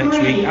week off next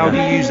week. How do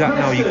you use that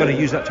now? You've got to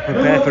use that to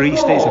prepare for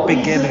Easter. It's a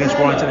big game against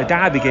Warrington, a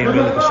derby game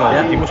really for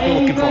Salford. Yeah. You must be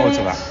looking forward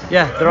to that.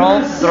 Yeah, they're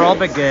all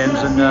big games,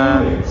 and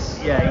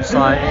it's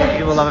like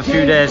we'll have a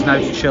few days now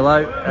to chill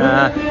out.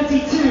 I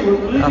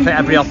think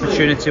every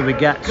opportunity we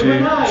get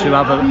to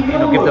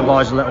have give the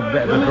boys a little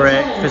bit of a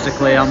break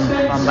physically and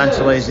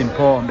mentally is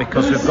important,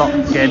 because we've got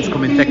games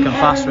coming thick and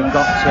fast. We've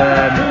got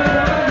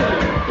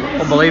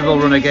unbelievable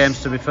run of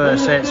games, to be fair.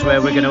 It's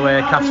where we're going to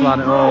Catalan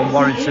at home,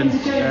 Warrington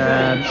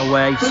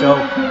away, so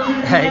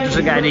it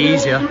doesn't get any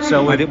easier.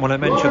 So I didn't want to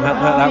mention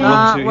that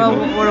run too. Well,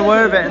 we're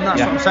aware of it, and that's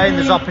what I'm saying.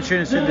 There's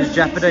opportunity, there's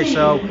jeopardy.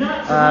 So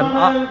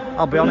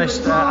I'll be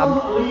honest,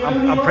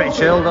 I'm pretty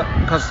chilled,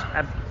 because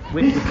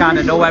we kind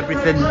of know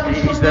everything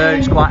is there.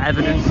 It's quite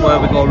evident where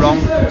we go wrong.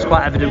 It's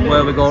quite evident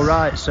where we go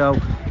right. So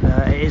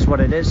it is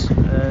what it is,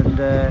 and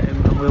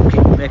we'll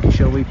keep making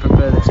sure we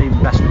prepare the team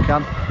the best we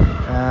can.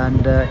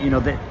 And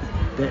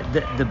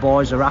the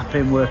boys are happy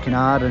and working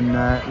hard, and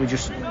we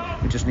just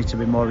need to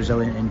be more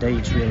resilient indeed.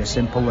 It's really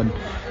simple and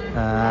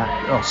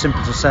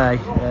simple to say.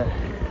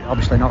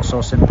 Obviously not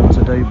so simple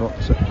to do, but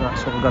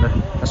that's what we've got to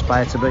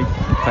aspire to be.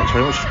 Thanks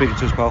very much for speaking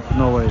to us, Paul.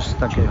 No worries.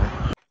 Thank you.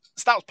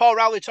 So that was Paul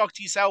Rowley talking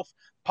to yourself.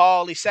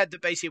 Paul, he said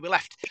that basically we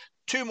left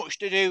too much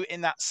to do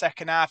in that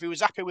second half. He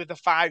was happy with the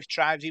 5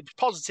 tries. He was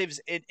positives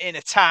in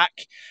attack,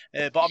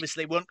 but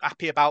obviously weren't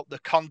happy about the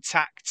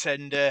contact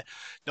and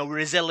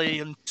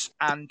resilience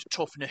and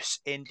toughness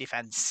in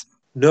defence.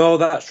 No,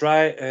 that's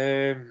right.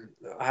 I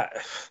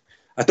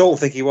don't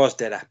think he was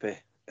dead happy.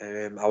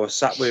 I was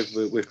sat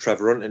with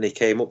Trevor Hunt, and he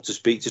came up to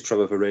speak to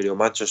Trevor for Radio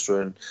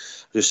Manchester, and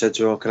just said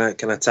to him,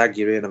 "Can I tag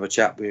you in and have a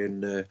chat with you?"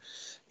 And I'm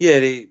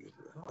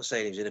not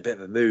saying he was in a bit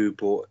of a mood,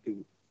 but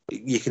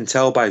you can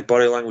tell by his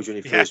body language when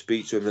you first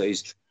speak to him that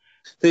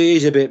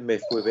he's a bit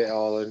miffed with it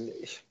all, and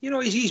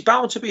he's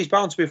bound to be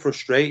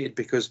frustrated,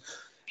 because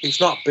it's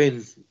not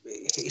been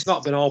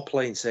all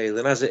plain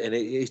sailing, has it? And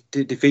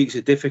defeats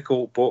are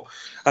difficult, but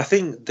I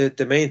think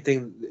the main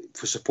thing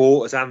for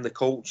supporters and the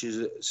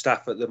coaches,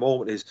 staff at the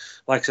moment is,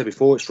 like I said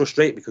before, it's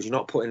frustrating because you're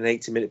not putting an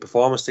 80-minute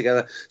performance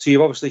together. So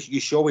you're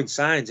showing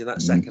signs in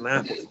that second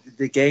half, but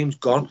the game's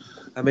gone.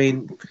 I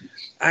mean,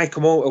 I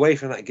come away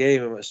from that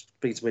game and I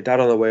speak to my dad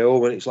on the way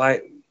home, and it's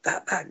like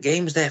that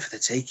game's there for the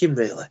taking,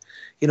 really.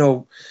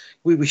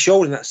 We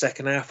showed in that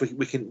second half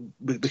we can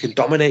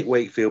dominate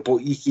Wakefield, but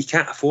you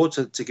can't afford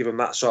to give them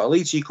that sort of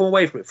lead. So you come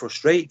away from it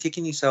frustrated,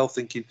 kicking yourself,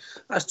 thinking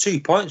that's 2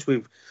 points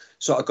we've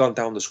sort of gone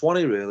down the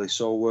Swanee, really.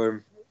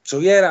 So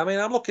yeah, I mean,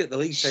 I'm looking at the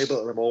league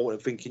table at the moment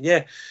and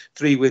thinking,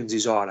 3 wins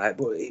is all right,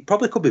 but it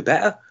probably could be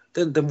better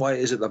than what it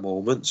is at the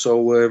moment.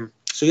 So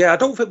yeah, I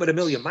don't think we're a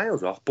million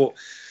miles off, but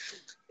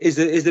is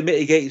the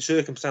mitigating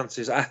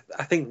circumstances? I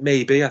think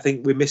maybe. I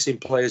think we're missing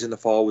players in the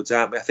forwards,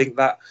 aren't we? I think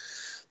that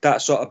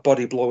sort of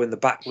body blow in the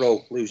back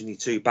row, losing your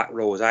 2 back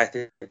rowers, I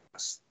think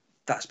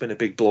that's been a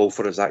big blow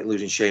for us, like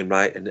losing Shane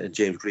Wright and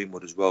James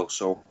Greenwood as well.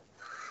 So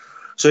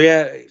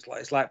yeah,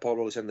 it's like Paul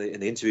Rowley said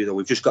in the interview, though,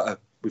 we've just got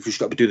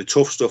to do the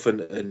tough stuff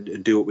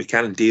and do what we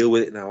can and deal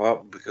with it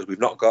now, because we've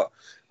not got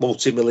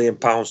multi-million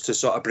pounds to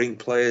sort of bring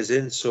players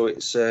in. So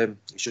it's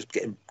just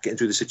getting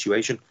through the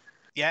situation.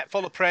 Yeah,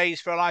 full of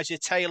praise for Elijah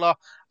Taylor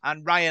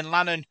and Ryan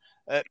Lannon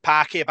at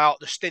Parky about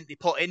the stint they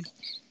put in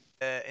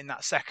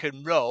that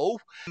second row.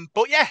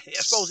 But yeah, I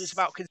suppose it's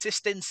about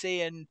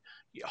consistency and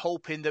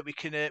hoping that we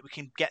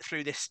can get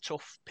through this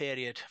tough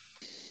period.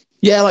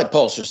 Yeah, like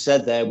Paul just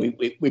said there, we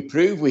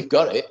prove we've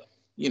got it.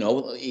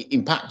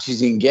 In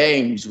patches in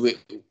games, we're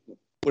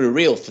a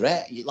real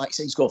threat. Like I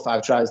said, you scored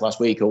 5 tries last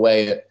week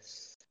away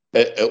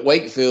at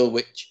Wakefield,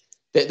 which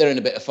they're in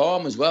a bit of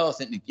form as well. I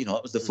think it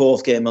was the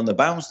 4th game on the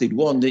bounce they'd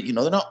won.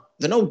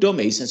 They're no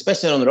dummies,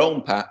 especially on their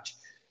own patch.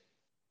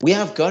 We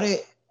have got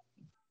it.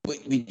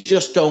 We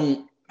just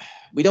don't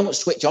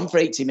switch on for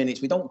 80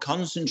 minutes. We don't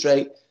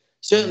concentrate.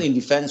 Certainly in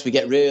defence, we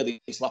get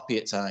really sloppy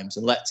at times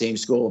and let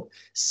teams score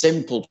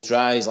simple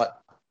tries, like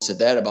I said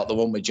there about the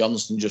one with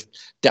Johnston, just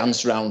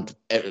dance around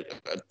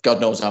God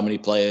knows how many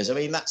players. I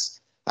mean, that's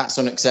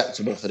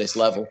unacceptable for this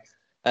level.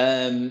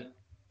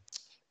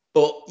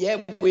 But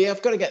yeah, we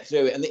have got to get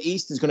through it. And the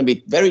East is going to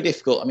be very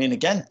difficult. I mean,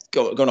 again,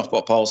 going off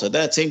what Paul said,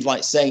 there teams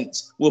like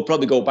Saints will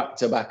probably go back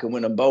to back and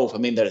win them both. I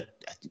mean, they're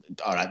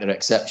all right, they're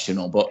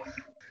exceptional, but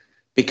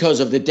because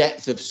of the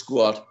depth of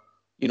squad,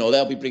 you know,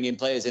 they'll be bringing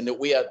players in that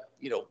we had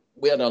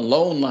on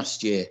loan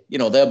last year. You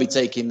know, they'll be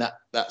taking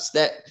that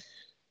step.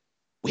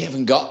 We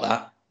haven't got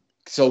that.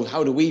 So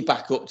how do we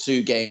back up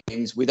 2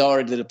 games with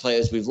already the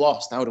players we've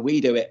lost? How do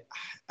we do it?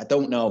 I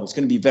don't know. It's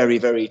going to be very,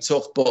 very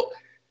tough. But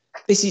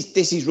this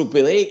is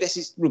rugby league. This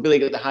is rugby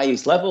league at the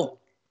highest level.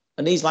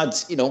 And these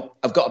lads, you know,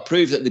 have got to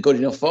prove that they're good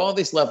enough for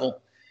this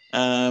level.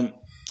 And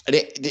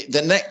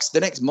the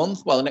next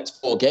month, well, the next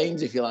 4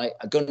 games, if you like,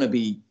 are going to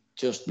be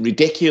just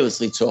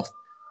ridiculously tough.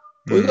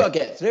 But we've got to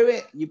get through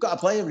it. You've got to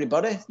play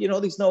everybody. You know,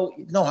 there's no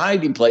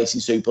hiding place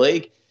in Super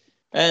League.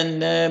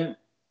 And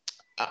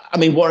I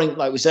mean, Warrington,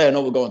 like we say, I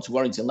know we'll go on to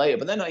Warrington later,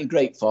 but they're not in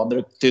great form.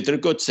 They're a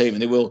good team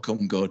and they will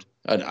come good.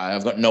 And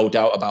I've got no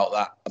doubt about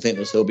that. I think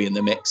they'll still be in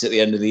the mix at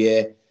the end of the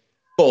year.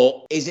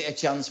 But is it a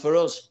chance for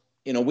us?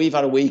 You know, we've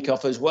had a week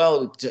off as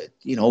well.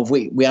 You know,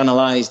 we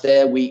analyse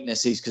their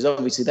weaknesses because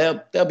obviously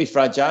they'll be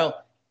fragile.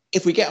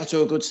 If we get off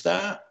to a good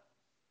start,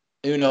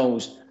 who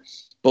knows?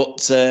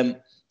 But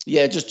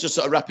yeah, just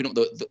sort of wrapping up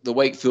the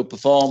Wakefield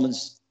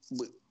performance.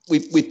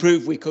 We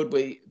proved we could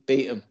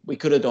beat them. We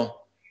could have done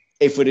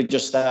if we'd have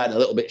just started a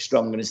little bit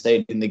stronger and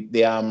stayed in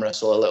the arm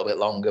wrestle a little bit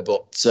longer.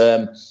 But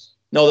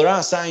no, there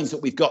are signs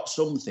that we've got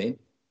something,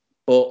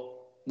 but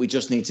we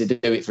just need to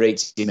do it for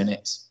 80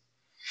 minutes.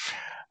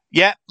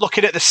 Yeah,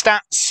 looking at the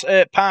stats,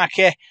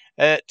 Parky,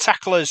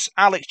 tacklers,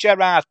 Alex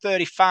Gerrard,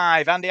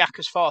 35, Andy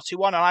Ackers,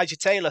 41, Elijah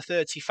Taylor,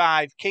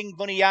 35, King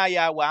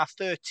Vuniyayawa,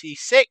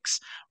 36,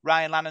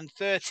 Ryan Lannon,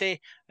 30,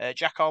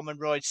 Jack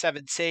Ormonroyd,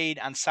 17,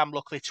 and Sam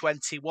Luckley,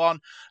 21.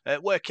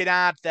 Working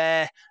hard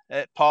there,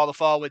 Paul, the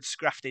forwards,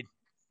 Grafton.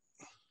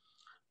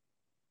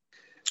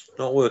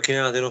 Not working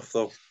hard enough,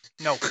 though.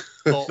 No.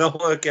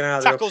 Not working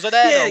hard tackles enough. Are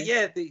there,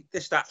 Yeah, the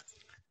stats.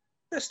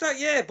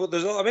 Yeah, but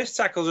there's a lot of missed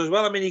tackles as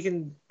well. I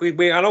mean,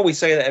 I know we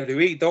say that every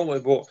week, don't we?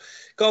 But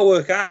got to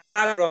work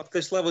harder. At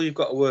this level, you've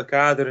got to work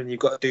harder and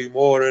you've got to do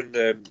more. And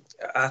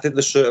I think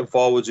there's certain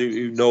forwards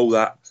who know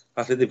that.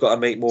 I think they've got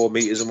to make more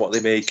meters than what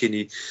they make.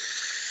 And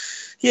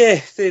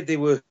they're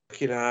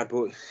working hard,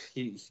 but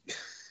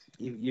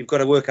you've got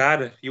to work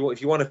harder.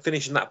 If you want to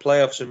finish in that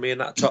playoffs and be in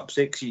that top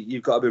 6,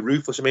 you've got to be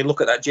ruthless. I mean,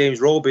 look at that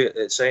James Roby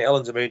at St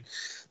Helens. I mean,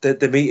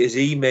 the meters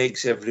he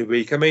makes every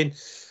week. I mean,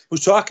 I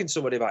was talking to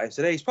somebody about him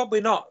today. He's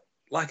probably not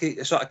like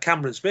a sort of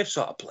Cameron Smith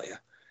sort of player.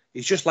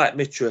 He's just like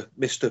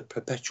Mr.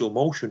 Perpetual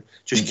Motion.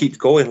 Just keeps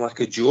going like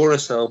a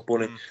Duracell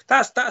bunny.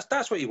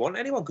 That's what you want.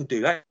 Anyone can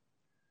do that.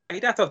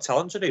 You'd have to have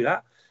talent to do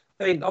that.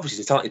 I mean, obviously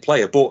he's a talented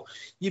player, but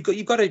you've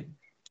got to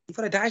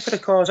die for the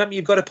cause. I mean,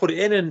 you've got to put it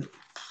in, and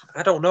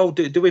I don't know.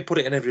 Do we put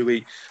it in every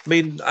week? I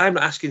mean, I'm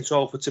not asking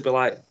Salford to be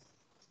like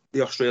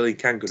the Australian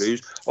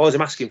Kangaroos. All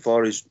I'm asking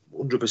for is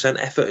 100%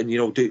 effort, and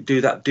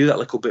do that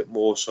little bit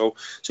more. So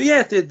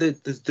yeah,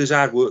 there's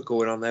hard work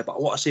going on there, but I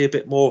want to see a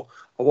bit more.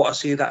 I want to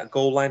see that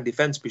goal line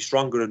defence be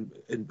stronger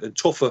and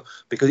tougher,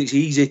 because it's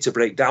easy to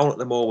break down at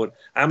the moment.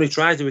 How many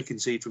tries do we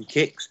concede from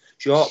kicks,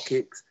 short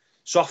kicks,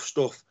 soft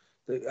stuff?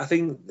 I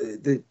think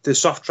the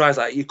soft tries,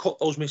 like, you cut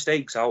those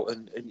mistakes out,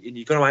 and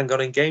you're going to hang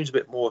on in games a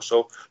bit more.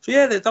 So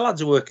yeah, the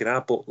lads are working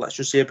hard, but let's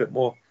just see a bit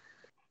more.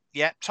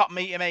 Yeah, top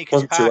meter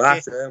makers,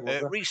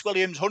 Rhys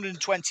Williams,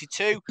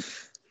 122.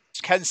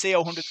 Ken Seo,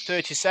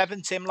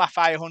 137. Tim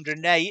Laffey,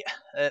 108.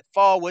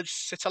 Forwards,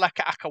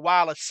 Sitaleka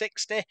Akawala,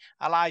 60.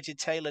 Elijah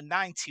Taylor,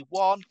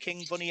 91.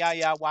 King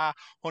Vuniyayawa,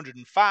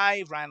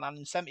 105. Ryan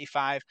Lannon,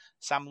 75.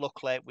 Sam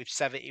Luckley with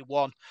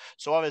 71.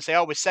 So obviously I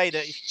always say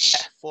that if you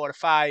get 4 or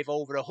 5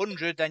 over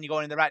 100, then you're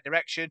going in the right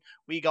direction.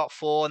 We got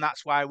 4, and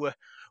that's why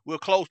we're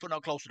close, but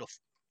not close enough.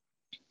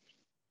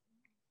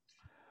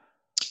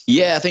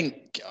 Yeah, I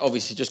think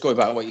obviously just going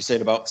back to what you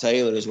said about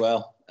Taylor as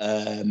well.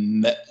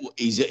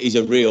 He's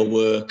a real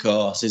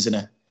workhorse, isn't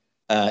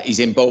he? He's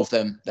in both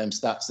them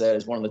stats there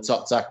as one of the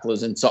top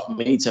tacklers and top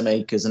meter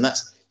makers, and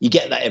you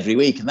get that every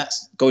week. And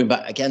that's going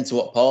back again to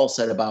what Paul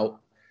said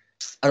about,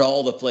 are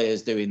all the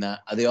players doing that?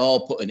 Are they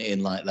all putting it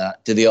in like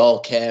that? Do they all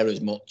care as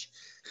much?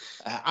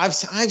 I've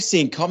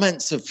seen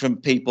comments from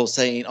people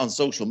saying on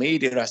social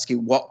media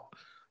asking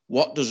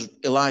what does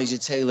Elijah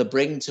Taylor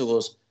bring to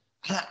us?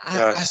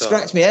 I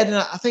scratched my head, and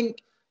I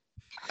think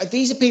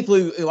these are people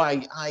who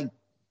I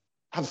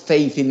have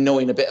faith in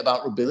knowing a bit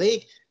about rugby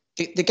league.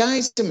 The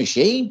guy's a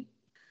machine,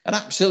 an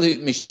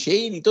absolute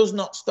machine. He does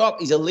not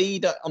stop. He's a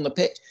leader on the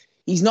pitch.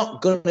 He's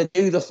not going to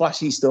do the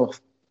flashy stuff.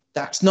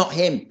 That's not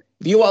him.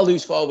 If you are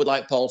loose forward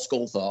like Paul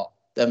Sculthorpe,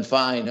 then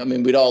fine. I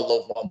mean, we'd all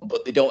love one,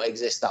 but they don't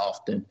exist that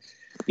often.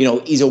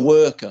 He's a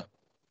worker.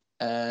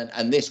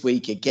 And this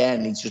week,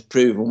 again, he's just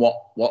proven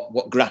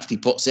what graft he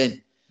puts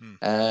in.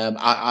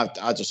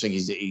 I just think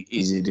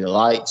he's a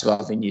delight to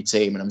have in your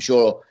team, and I'm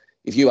sure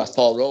if you ask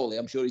Paul Rowley,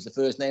 I'm sure he's the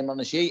first name on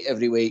the sheet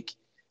every week.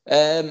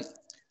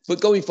 But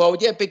going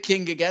forward, yeah, Big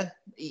King again.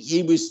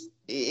 He was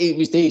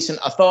decent.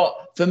 I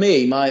thought, for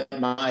me, my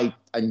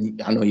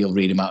and I know you'll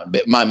read him out a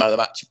bit. My man of the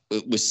match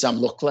was Sam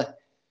Luckley.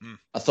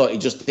 I thought he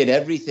just did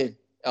everything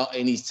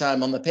in his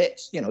time on the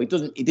pitch. You know,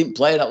 he didn't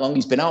play that long.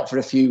 He's been out for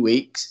a few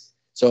weeks,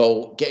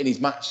 so getting his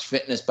match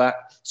fitness back.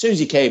 As soon as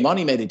he came on,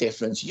 he made a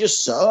difference. You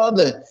just saw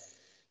the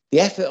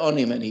effort on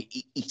him, and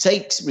he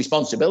takes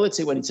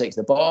responsibility when he takes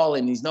the ball,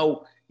 and he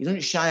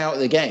doesn't shy out of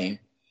the game.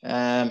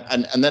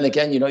 And then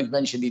again, you know, you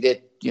mentioned he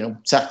did, you know,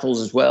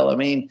 tackles as well. I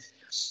mean,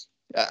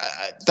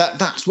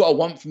 that's what I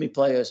want from my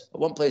players. I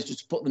want players just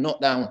to put the nut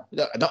down.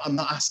 I'm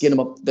not asking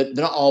them. They're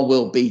not all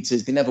world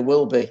beaters. They never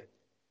will be.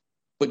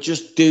 But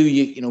just do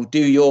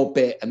your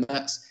bit. And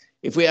that's,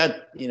 if we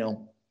had, you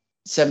know,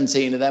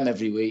 17 of them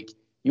every week,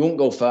 you won't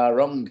go far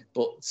wrong.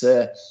 But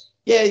the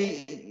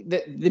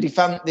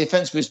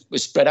defense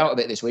was spread out a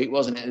bit this week,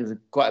 wasn't it? It was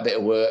quite a bit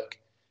of work.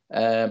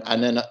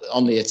 And then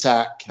on the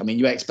attack, I mean,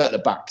 you expect the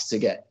backs to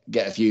get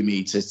a few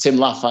meters. Tim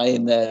Laffey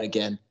in there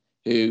again,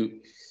 who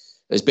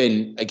has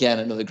been, again,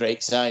 another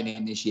great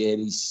signing this year.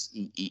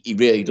 He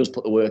really does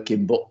put the work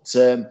in. But,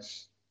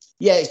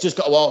 it's just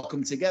got to all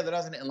come together,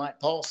 hasn't it? And like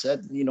Paul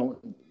said, you know,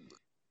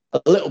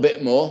 a little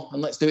bit more, and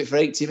let's do it for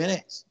 80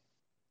 minutes.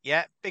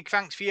 Yeah, big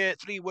thanks for your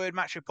 3-word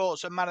match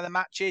reports on man of the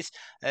matches.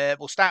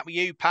 We'll start with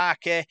you,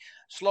 Parky.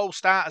 Slow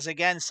starters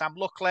again, Sam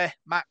Luckley,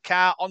 Matt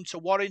Carr, on to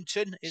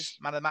Warrington. His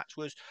man of the match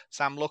was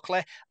Sam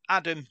Luckley.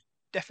 Adam,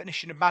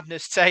 definition of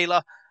madness,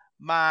 Taylor.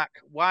 Mark,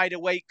 Wide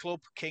Awake Club,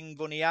 King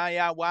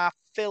Vuniyayawa.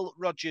 Phil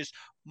Rogers,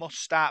 must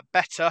start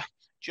better.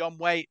 John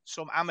Waite,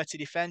 some amateur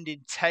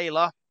defending,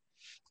 Taylor.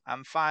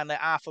 And finally,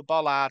 Arthur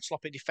Bollard,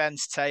 sloppy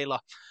defence, Taylor.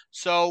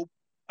 So,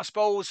 I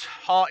suppose,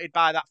 haunted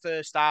by that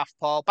first half,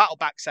 Paul. Battle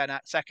back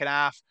second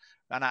half,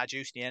 ran out of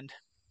juice in the end.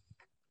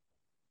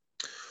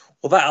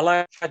 Well, that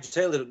Elijah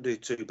Taylor didn't do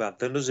too bad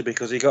then, does he?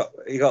 Because he got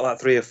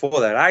like 3 or 4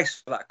 there. I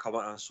saw that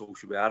comment on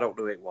social media. I don't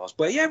know who it was.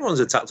 But yeah, everyone's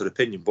entitled to an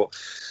opinion. But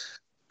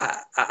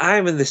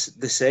I'm in the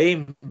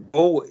same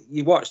boat.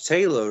 You watch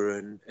Taylor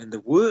and the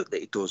work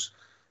that he does.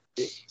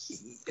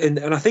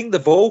 And I think the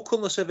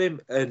vocalness of him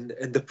and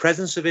the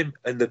presence of him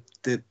and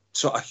the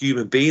sort of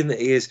human being that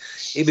he is,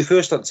 he'd be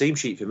first on the team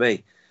sheet for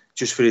me,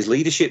 just for his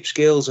leadership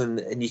skills,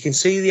 and you can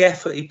see the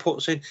effort he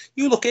puts in.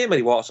 You look at him when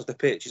he walks off the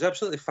pitch, he's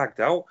absolutely fagged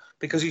out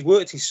because he's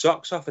worked his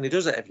socks off, and he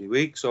does it every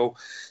week. So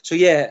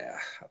yeah,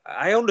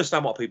 I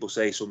understand what people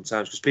say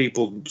sometimes, because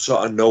people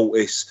sort of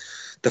notice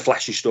the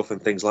flashy stuff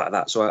and things like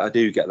that. So I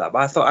do get that.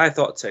 But I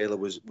thought Taylor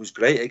was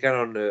great again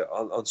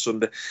on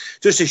Sunday.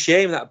 Just a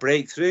shame that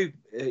breakthrough.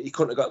 He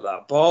couldn't have got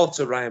that ball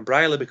to Ryan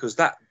Brierley, because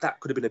that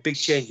could have been a big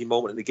changing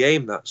moment in the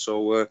game.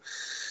 So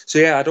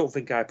yeah, I don't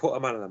think I put a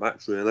man of the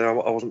match really. I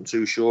wasn't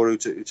too sure who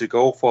to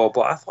go for,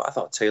 but I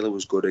thought Taylor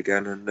was good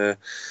again, and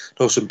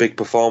those some big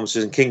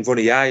performances. And King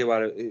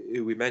Vuniyayawa,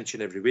 who we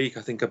mention every week,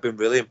 I think I've been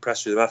really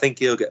impressed with him. I think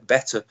he'll get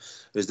better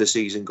as the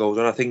season goes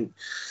on. I think,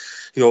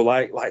 you know,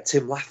 like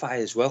Tim Laffey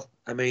as well.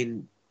 I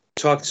mean,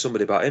 talking to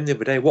somebody about him the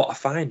other day, what a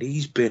find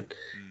he's been.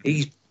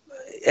 He's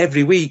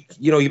every week.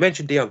 You know, you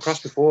mentioned Dion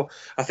Cross before.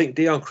 I think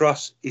Dion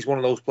Cross is one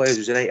of those players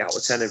who's an 8 out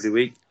of 10 every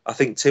week. I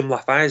think Tim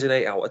Laffey is an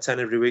 8 out of 10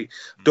 every week.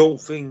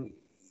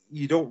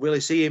 You don't really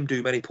see him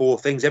do many poor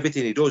things.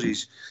 Everything he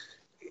does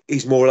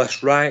is more or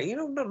less right. You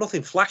know,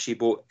 nothing flashy,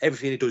 but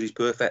everything he does is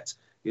perfect.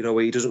 You know,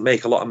 he doesn't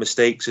make a lot of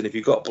mistakes. And if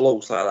you've got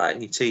blokes like that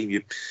in your team,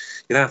 you're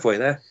halfway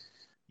there.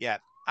 Yeah.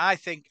 I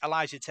think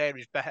Elijah Taylor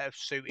is better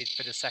suited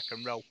for the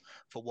second row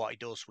for what he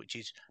does, which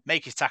is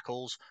make his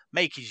tackles,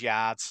 make his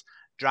yards,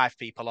 drive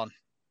people on.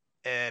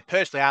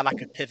 Personally, I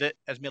like a pivot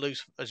as my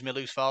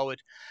loose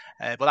forward,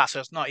 but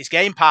that's not his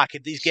game. Parker,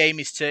 his game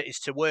is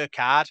to work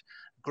hard,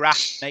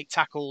 grasp, make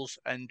tackles,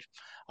 and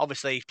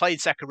obviously he's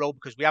played second row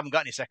because we haven't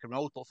got any second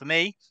rows. But for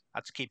me, I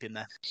had to keep him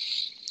there.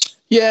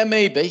 Yeah,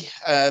 maybe.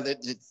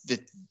 The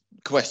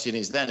question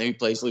is then who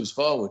plays loose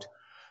forward.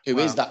 Who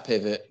is that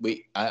pivot?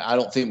 I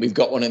don't think we've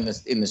got one in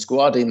the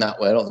squad in that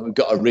way. I don't think we've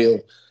got a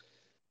real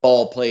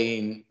ball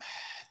playing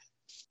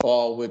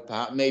forward.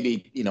 Perhaps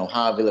maybe, you know,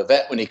 Harvey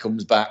Levette when he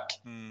comes back,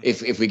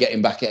 if we get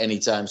him back at any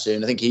time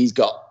soon. I think he's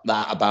got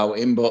that about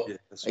him. But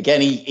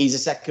again, he's a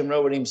second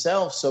rower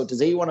himself. So does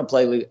he want to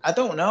play? I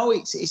don't know.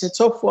 It's a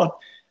tough one.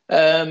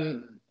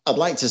 I'd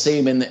like to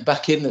see him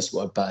back in the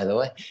squad, by the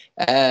way.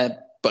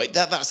 But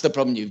that's the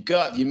problem you've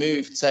got. If you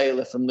move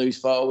Taylor from loose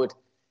forward,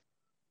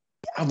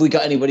 have we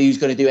got anybody who's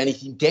going to do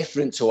anything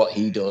different to what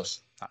he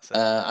does?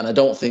 And I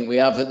don't think we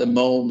have at the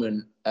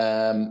moment.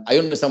 I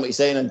understand what you're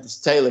saying, and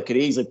Taylor could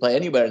easily play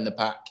anywhere in the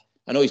pack.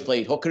 I know he's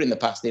played hooker in the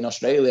past in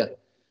Australia.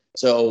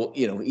 So,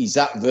 you know, he's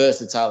that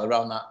versatile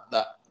around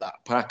that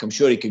pack. I'm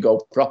sure he could go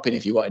propping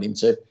if you wanted him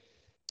to.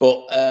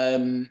 But,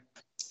 the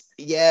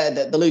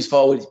loose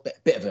forward is a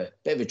bit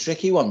of a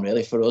tricky one,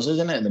 really, for us,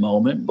 isn't it, at the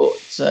moment? But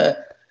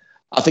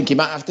I think he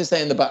might have to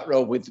stay in the back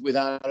row with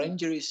our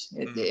injuries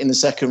in the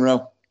second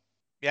row.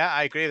 Yeah,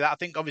 I agree with that. I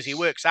think obviously he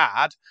works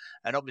hard,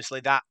 and obviously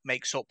that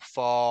makes up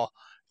for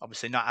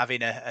obviously not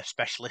having a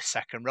specialist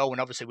second row,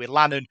 and obviously with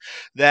Lannon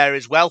there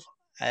as well.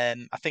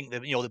 I think they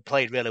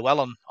played really well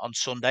on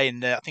Sunday,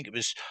 and I think it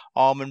was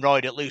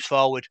Armonroyd at loose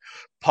forward.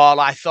 Paul,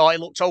 I thought he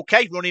looked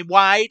okay, running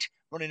wide,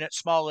 running at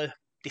smaller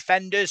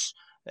defenders.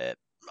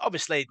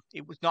 Obviously,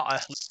 it was not a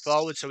loose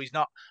forward, so he's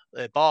not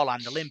ball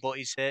handling, but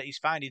he's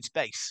finding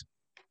space.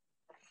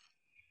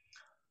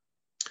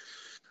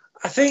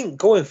 I think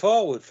going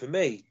forward for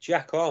me,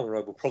 Jack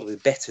Armonroyd will probably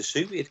be better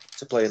suited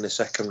to play in the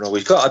second row.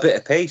 He's got a bit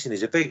of pace and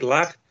he's a big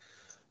lad.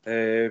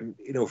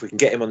 If we can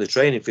get him on the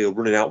training field,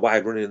 running out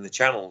wide, running in the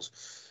channels,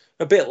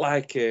 a bit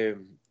like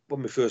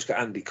when we first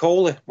got Andy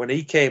Coley when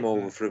he came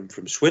over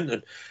from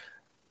Swinton.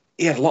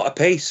 He had a lot of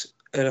pace,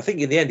 and I think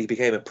in the end he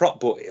became a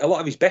prop. But a lot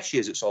of his best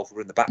years at Salford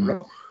were in the back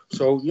row.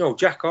 So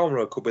Jack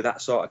Armonroyd could be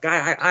that sort of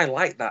guy. I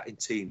like that in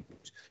teams,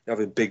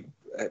 having big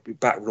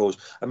back rows.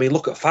 I mean,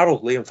 look at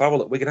Liam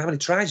Farrell at Wigan. How many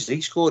tries has he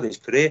scored in his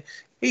career?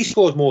 He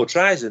scores more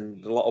tries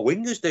than a lot of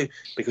wingers do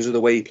because of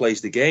the way he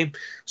plays the game.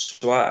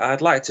 So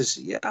I'd like to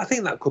see. I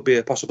think that could be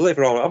a possibility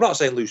for all. I'm not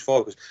saying loose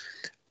forward, because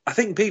I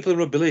think people in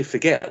rugby league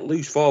forget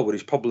loose forward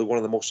is probably one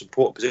of the most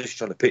important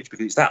positions on the pitch,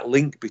 because it's that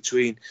link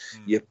between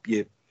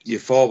your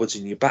forwards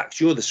and your backs.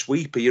 You're the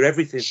sweeper. You're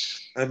everything.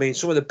 I mean,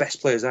 some of the best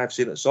players I've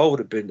seen at Salford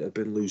have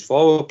been loose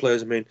forward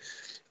players. I mean,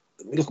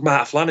 look,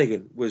 Mark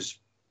Flanagan was.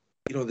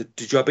 The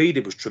job he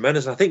did was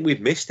tremendous. And I think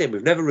we've missed him.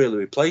 We've never really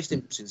replaced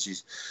him since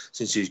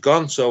he's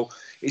gone. So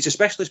it's a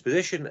specialist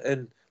position.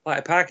 And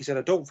like Parky said,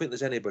 I don't think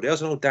there's anybody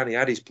else. I know Danny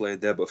Addy's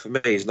played there, but for me,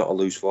 he's not a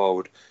loose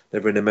forward.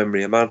 Never in the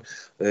memory of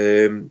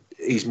man.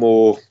 He's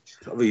more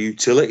of a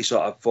utility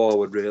sort of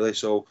forward, really.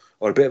 So,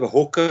 or a bit of a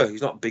hooker.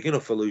 He's not big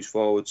enough for loose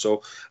forward.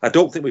 So I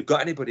don't think we've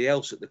got anybody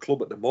else at the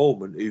club at the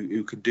moment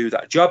who can do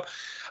that job.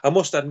 I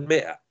must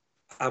admit,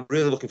 I'm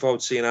really looking forward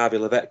to seeing Harvey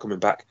Levett coming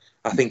back.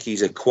 I think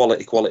he's a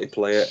quality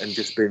player, and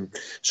just been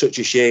such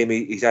a shame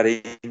he's had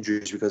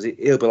injuries, because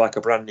he'll be like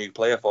a brand new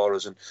player for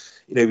us. And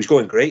he was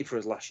going great for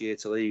us last year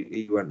till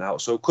he went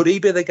out. So could he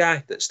be the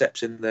guy that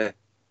steps in there,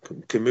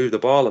 can move the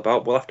ball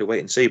about? We'll have to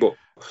wait and see. But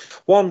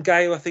one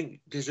guy who I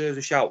think deserves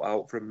a shout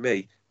out from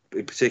me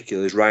in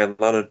particular is Ryan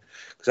Lannon,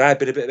 because I've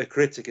been a bit of a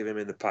critic of him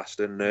in the past.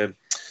 And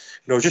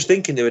just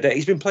thinking the other day,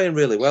 he's been playing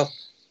really well.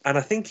 And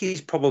I think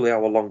he's probably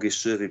our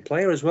longest serving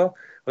player as well.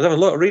 I was having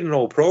a look, reading an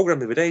old programme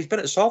the other day. He's been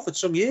at Salford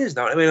some years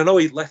now. I mean, I know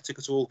he left to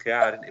go to Hull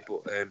KR, didn't he?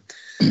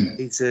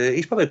 But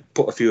he's probably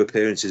put a few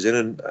appearances in,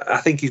 and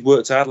I think he's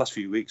worked hard last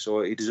few weeks,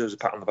 so he deserves a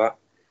pat on the back.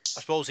 I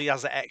suppose he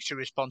has that extra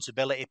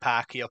responsibility,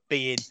 Parky, of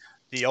being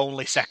the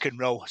only second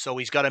row. So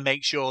he's got to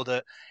make sure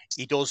that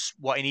he does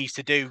what he needs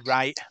to do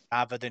right,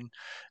 rather than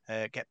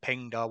get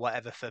pinged or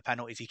whatever for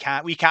penalties. We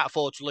can't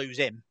afford to lose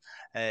him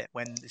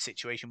when the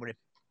situation with him.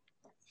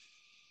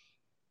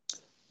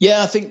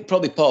 Yeah, I think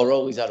probably Paul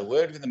Rowley's had a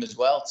word with him as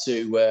well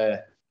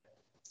to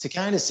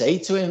kind of say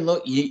to him,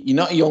 look, you're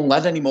not a young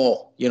lad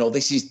anymore.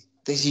 This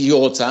is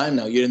your time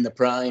now. You're in the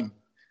prime.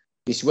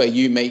 This is where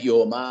you make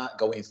your mark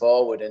going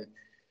forward. And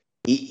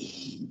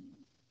he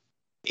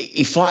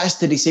flatters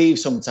to deceive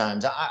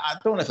sometimes. I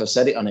don't know if I've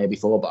said it on here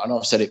before, but I know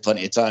I've said it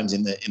plenty of times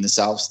in the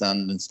South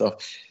Stand and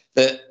stuff.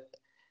 That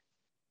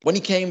when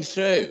he came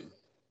through,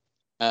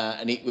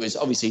 and it was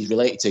obviously he's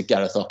related to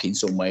Gareth Hock in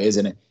some way,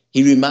 isn't it?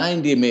 He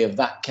reminded me of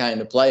that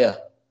kind of player.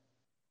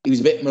 He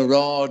was a bit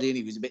marauding.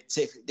 He was a bit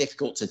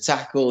difficult to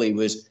tackle. He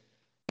was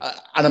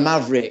a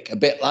maverick, a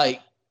bit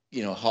like,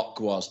 Hock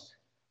was.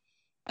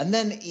 And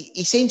then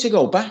he seemed to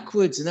go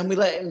backwards, and then we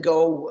let him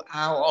go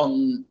out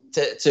on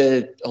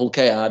to Hull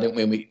KR, didn't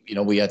we?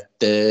 We had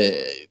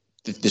the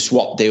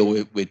swap deal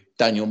with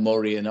Daniel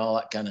Murray and all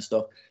that kind of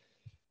stuff.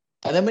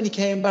 And then when he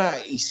came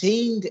back, he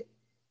seemed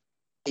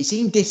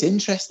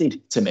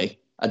disinterested to me.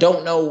 I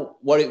don't know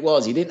what it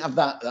was. He didn't have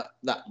that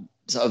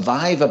sort of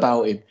vibe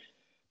about him.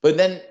 But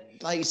then,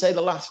 like you say,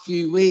 the last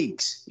few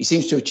weeks, he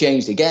seems to have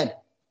changed again.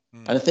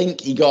 And I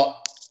think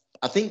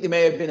there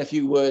may have been a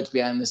few words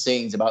behind the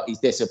scenes about his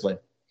discipline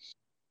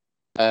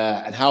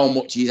and how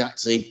much he's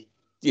actually,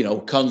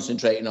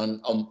 concentrating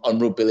on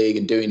rugby league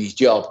and doing his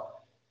job.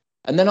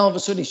 And then all of a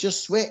sudden he's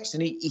just switched,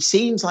 and he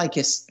seems like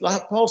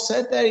Paul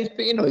said there, he's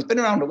been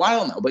around a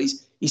while now, but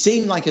he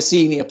seemed like a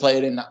senior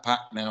player in that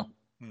pack now.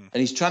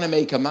 And he's trying to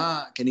make a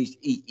mark, and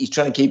he's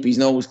trying to keep his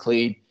nose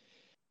clean.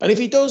 And if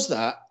he does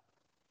that,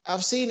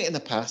 I've seen it in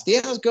the past. He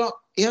has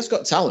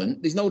got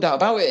talent. There's no doubt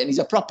about it, and he's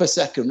a proper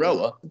second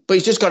rower. But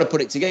he's just got to put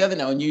it together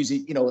now and use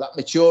it, that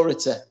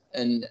maturity,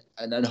 and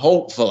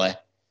hopefully,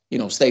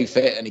 stay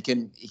fit, and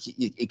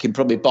he can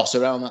probably boss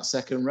around that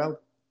second row.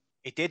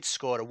 He did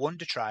score a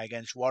wonder try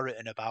against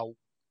Warrington about,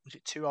 was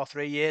it 2 or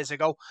 3 years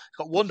ago? He's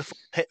got wonderful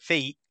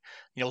feet.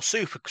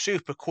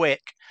 Super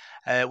quick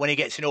when he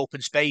gets in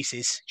open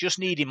spaces. Just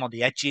need him on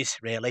the edges,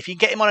 really. If you can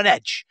get him on an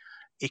edge,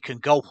 he can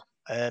go.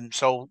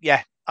 So,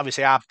 yeah,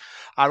 obviously our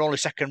only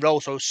second row,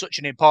 so such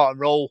an important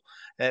role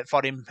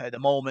for him at the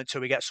moment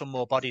till we get some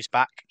more bodies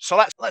back.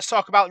 So let's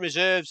talk about the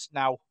reserves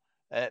now,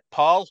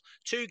 Paul,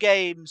 2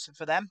 games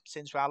for them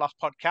since our last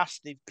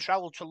podcast. They've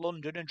travelled to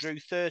London and drew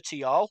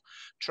 30 all.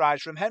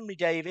 Tries from Henry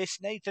Davis,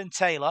 Nathan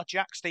Taylor,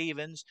 Jack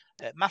Stevens,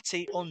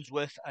 Matty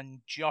Unsworth and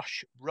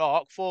Josh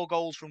Rourke. 4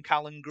 goals from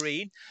Callum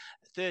Green.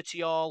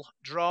 30 all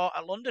draw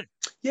at London.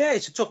 Yeah,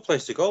 it's a tough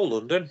place to go,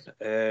 London.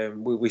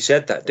 We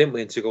said that, didn't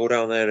we? And to go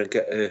down there and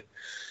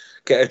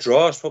get a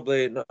draw is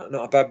probably not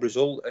a bad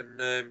result.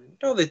 And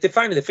no, they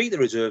finally defeat the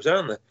reserves,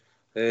 aren't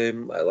they?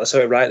 Let's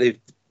have it right.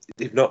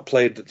 They've not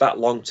played that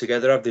long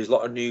together. There's a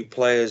lot of new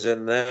players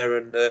in there,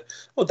 and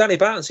Danny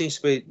Barton seems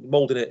to be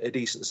moulding a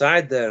decent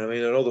side there. I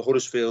mean, I know the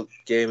Huddersfield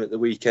game at the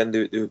weekend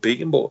they were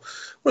beaten, but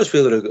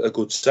Huddersfield are a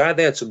good side.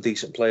 They had some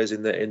decent players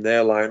in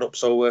their lineup,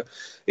 so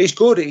it's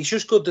good. It's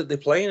just good that they're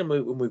playing, and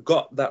we've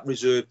got that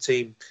reserve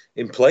team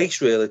in place,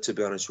 really, to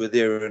be honest with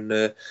you.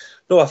 And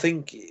no, I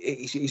think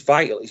it's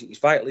vital. It's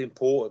vitally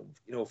important,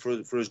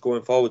 for us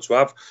going forward to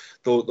have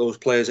those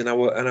players in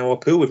our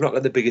pool. We've not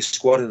got the biggest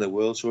squad in the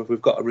world, so if we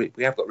have got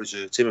a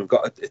reserve team. We've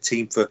got a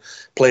team for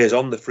players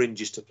on the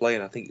fringes to play,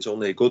 and I think it's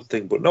only a good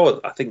thing. But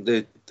no, I think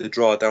the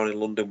draw down in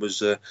London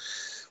was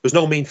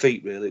no mean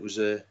feat, really. It was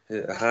a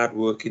hard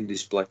working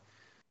display.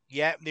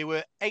 Yeah, they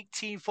were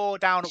 18-4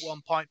 down at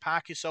one point,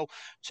 Parker. So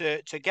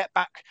to get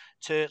back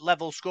to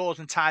level scores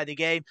and tie the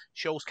game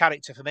shows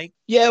character for me.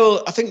 Yeah,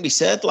 well, I think we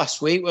said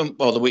last week,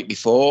 the week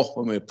before,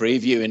 when we were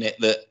previewing it,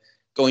 that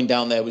going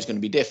down there was going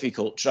to be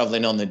difficult,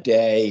 travelling on the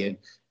day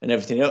and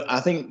everything. I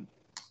think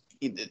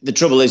the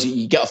trouble is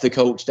you get off the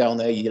coach down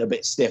there, you get a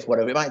bit stiff,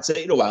 whatever. It might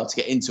take you a while to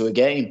get into a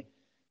game.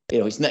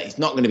 It's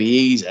not going to be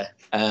easy.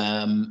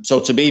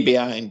 So to be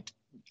behind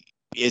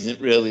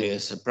isn't really a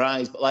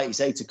surprise, but like you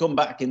say, to come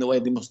back in the way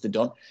they must have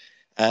done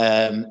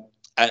and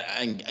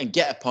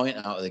get a point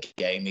out of the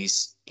game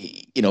is,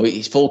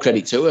 it's full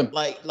credit to them.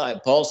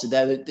 Like Paul said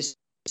there, they're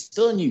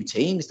still a new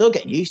team. They're still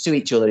getting used to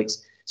each other.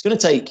 It's going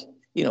to take,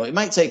 it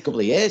might take a couple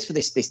of years for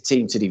this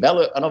team to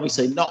develop, and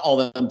obviously not all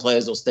them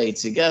players will stay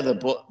together,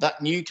 but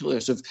that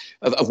nucleus of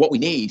what we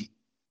need,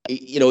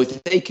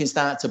 if they can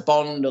start to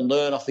bond and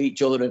learn off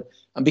each other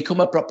and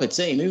become a proper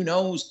team, who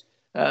knows?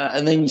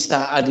 And then you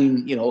start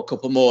adding, a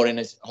couple more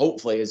in,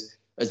 hopefully as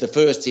the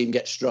first team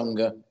gets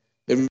stronger,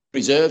 the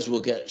reserves will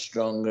get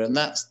stronger, and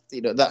that's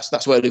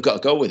where they've got to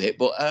go with it.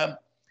 But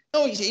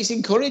no, it's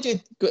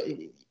encouraging.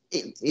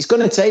 It's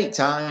going to take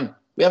time.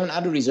 We haven't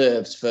had a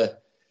reserves for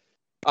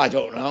I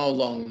don't know how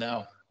long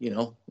now.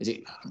 Is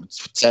it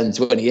 10,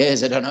 20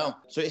 years? I don't know.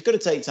 So it's going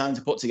to take time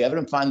to put together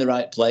and find the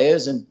right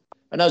players, and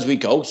as we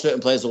go, certain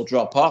players will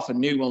drop off and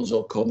new ones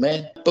will come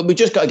in. But we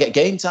just got to get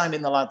game time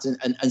in the lads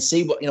and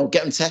see what,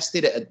 get them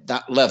tested at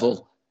that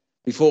level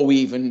before we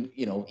even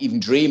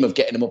dream of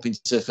getting them up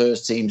into the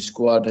first team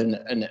squad.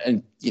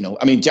 And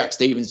Jack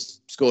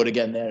Stevens scored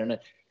again there. And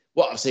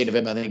what I've seen of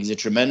him, I think he's a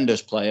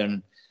tremendous player,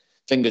 and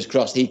fingers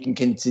crossed he can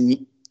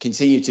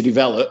continue to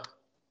develop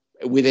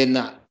within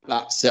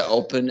that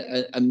setup and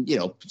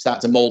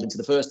start to mould into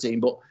the first team.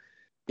 But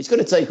it's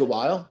going to take a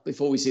while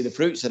before we see the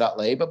fruits of that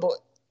labour. But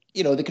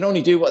they can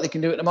only do what they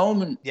can do at the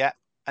moment. Yeah.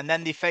 And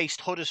then they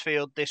faced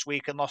Huddersfield this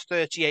week and lost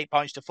 38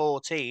 points to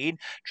 14.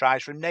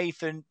 Tries from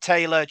Nathan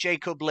Taylor,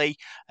 Jacob Lee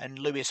and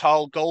Lewis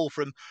Hall. Goal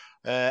from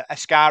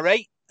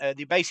Escare. They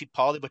were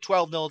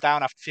 12-0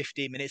 down after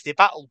 15 minutes. They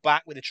battled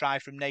back with a try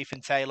from Nathan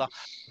Taylor.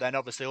 Then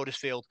obviously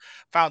Huddersfield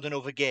found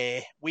another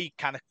gear. We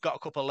kind of got a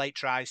couple of late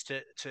tries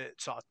to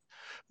sort of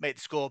make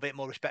the score a bit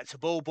more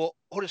respectable. But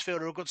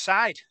Huddersfield are a good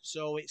side.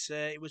 So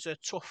it was a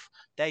tough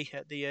day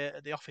at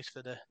the office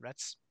for the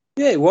Reds.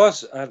 Yeah, it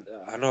was.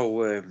 I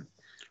know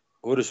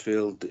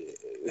Huddersfield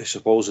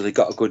supposedly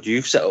got a good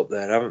youth set up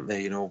there, haven't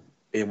they?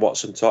 Ian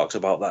Watson talks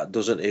about that,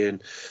 doesn't he?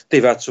 And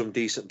they've had some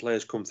decent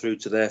players come through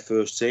to their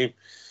first team.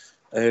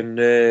 And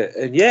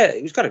yeah,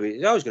 it was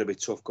always going to be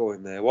tough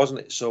going there, wasn't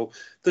it? So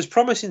there's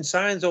promising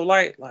signs, though.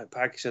 Like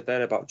Paggy said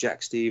there about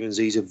Jack Stevens,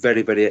 he's a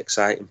very, very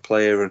exciting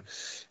player, and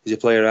he's a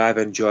player I've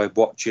enjoyed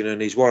watching, and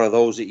he's one of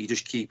those that you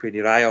just keep in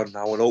your eye on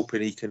now and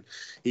hoping he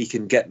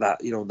can get that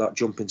that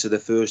jump into the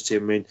first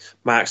team. I mean,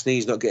 Mark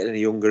Sneed's not getting any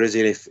younger, is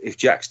he? And if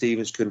Jack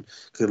Stevens can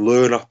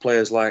learn off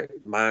players like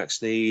Mark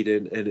Sneed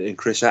and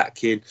Chris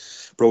Atkin,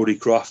 Brodie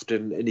Croft,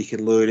 and he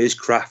can learn his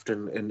craft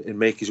and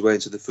make his way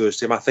into the first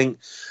team, I think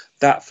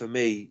that for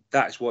me,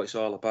 that's what it's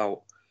all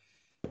about.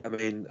 I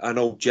mean, I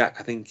know Jack.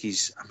 I'm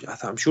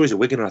sure he's a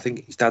Wiganer. I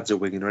think his dad's a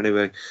Wiganer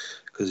anyway,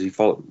 because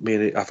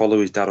I follow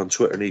his dad on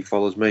Twitter and he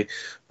follows me.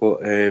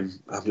 But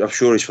I'm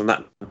sure he's from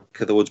that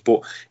neck of the woods.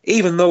 But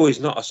even though he's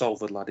not a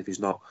Salford lad, if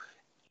he's not,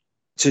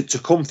 to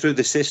come through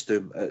the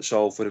system at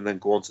Salford and then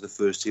go on to the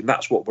first team,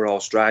 that's what we're all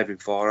striving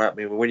for. Right? I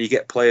mean, when you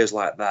get players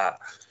like that,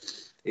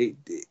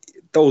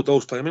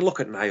 those players. I mean,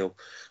 look at Niall.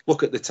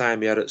 Look at the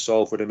time he had at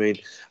Salford. I mean,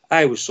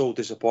 I was so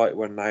disappointed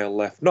when Niall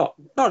left. Not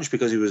just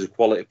because he was a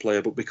quality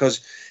player, but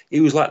because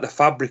he was like the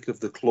fabric of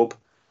the club.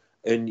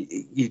 And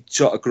you'd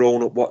sort of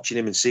grown up watching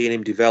him and seeing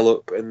him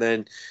develop. And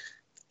then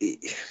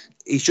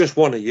he's just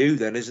one of you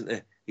then, isn't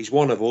he? He's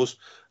one of us.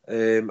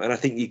 And I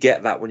think you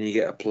get that when you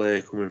get a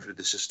player coming through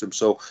the system.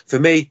 So for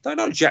me,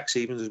 not Jack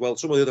Stevens as well,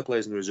 some of the other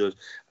players in the reserves,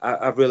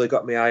 I've really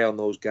got my eye on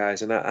those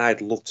guys, and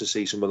I'd love to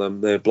see some of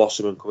them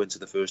blossom and come into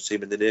the first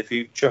team in the near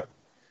future.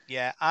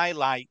 Yeah, I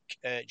like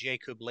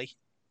Jacob Lee.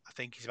 I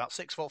think he's about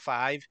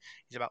 6'5".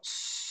 He's about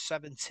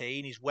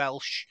 17. He's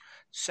Welsh,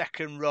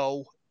 second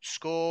row.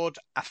 Scored,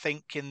 I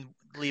think, in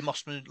Lee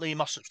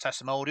Mossop's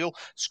testimonial.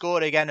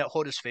 Scored again at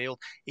Huddersfield.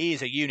 He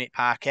is a unit,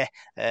 Parker,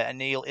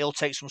 and he'll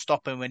take some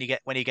stopping when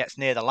he gets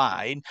near the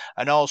line.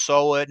 And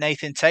also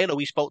Nathan Taylor.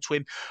 We spoke to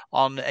him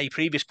on a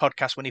previous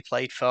podcast when he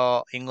played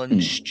for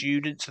England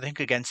students, I think,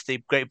 against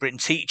the Great Britain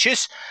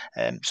teachers.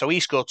 So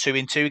he scored 2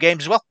 in 2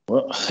 games as well.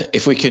 Well,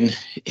 if we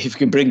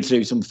can bring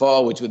through some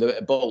forwards with a bit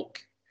of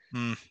bulk.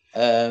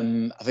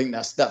 I think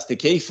that's the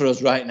key for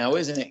us right now,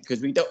 isn't it?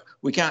 Because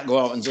we can't go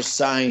out and just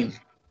sign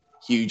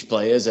huge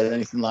players or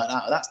anything like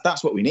that.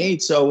 That's what we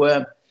need.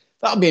 So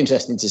that'll be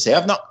interesting to see.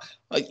 I've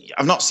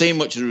not seen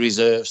much of the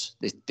reserves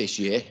this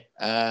year.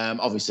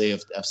 Obviously,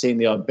 I've seen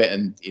the odd bit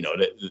and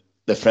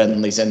the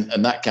friendlies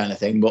and that kind of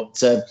thing. But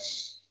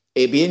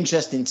it'd be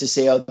interesting to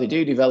see how they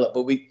do develop.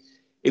 But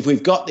if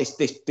we've got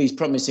these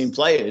promising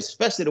players,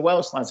 especially the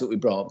Welsh lads that we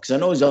brought, because I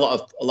know there's a lot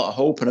of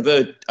hope, and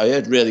I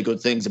heard really good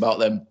things about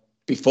them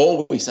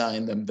before we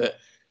signed them, that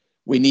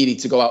we needed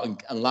to go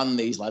out and land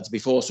these lads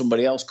before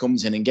somebody else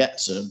comes in and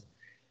gets them.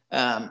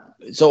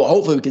 So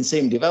hopefully we can see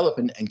them develop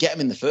and get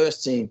them in the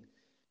first team.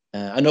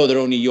 I know they're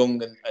only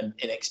young and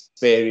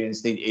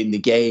inexperienced in the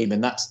game,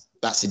 and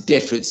that's a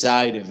different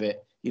side of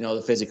it,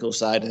 the physical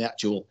side and the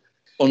actual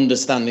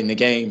understanding the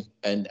game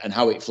and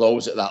how it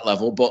flows at that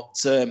level. But,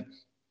 in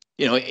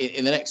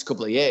the next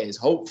couple of years,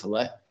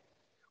 hopefully,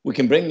 we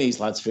can bring these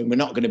lads through. We're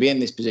not going to be in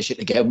this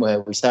position again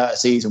where we start a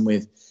season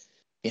with,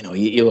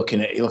 you're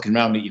looking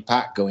around at your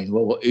pack going,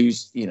 well,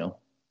 who's,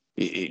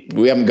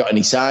 we haven't got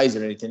any size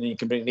or anything, and you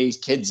can bring these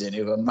kids in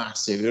who are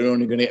massive, who are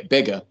only going to get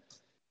bigger.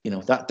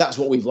 That's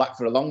what we've lacked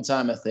for a long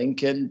time, I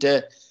think. And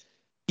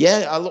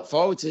I look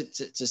forward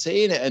to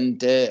seeing it,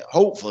 and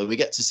hopefully we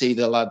get to see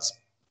the lads,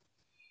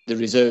 the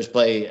reserves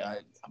play,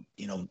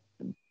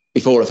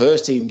 before a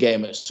first team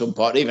game at some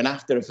point, even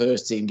after a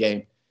first team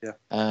game. Yeah.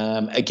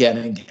 Again,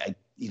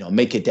 and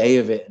make a day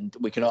of it, and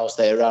we can all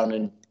stay around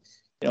and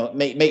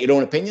make your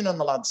own opinion on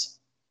the lads.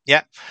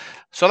 Yeah.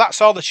 So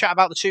that's all the chat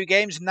about the 2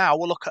 games. Now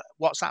we'll look at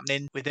what's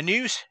happening with the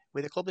news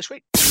with the club this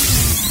week.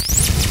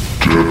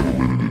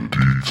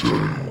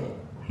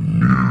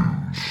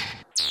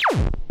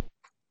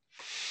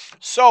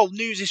 So,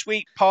 news this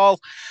week, Paul.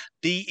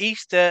 The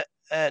Easter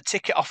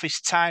ticket office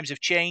times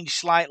have changed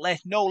slightly.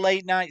 No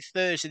late night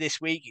Thursday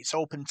this week. It's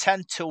open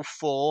 10 till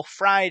 4,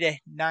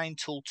 Friday 9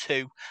 till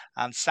 2,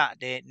 and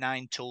Saturday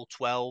 9 till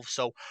 12.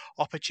 So,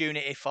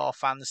 opportunity for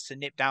fans to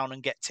nip down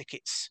and get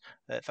tickets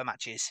for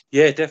matches.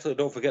 Yeah, definitely.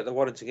 Don't forget the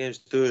Warrington game's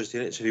Thursday,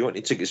 innit? So if you want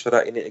your tickets for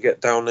that, you need to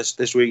get down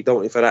this week,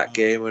 don't you, for that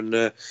game?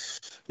 And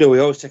we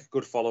always take a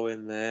good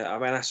following there. I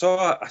mean, I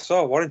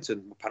saw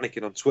Warrington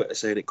panicking on Twitter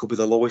saying it could be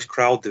the lowest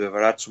crowd they've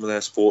ever had. Some of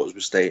their supporters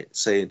were saying,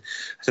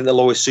 I think the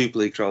lowest Super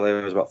League crowd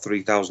there was about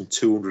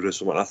 3,200 or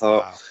something. I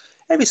thought, wow.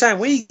 Every time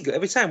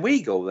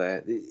we go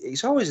there,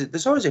 there's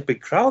always a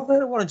big crowd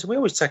there at Warrington. We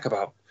always take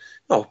about,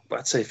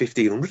 I'd say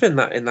 1,500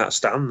 in that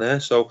stand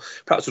there. So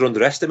perhaps we're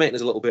underestimating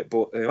us a little bit,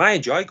 but I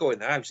enjoy going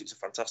there. It's a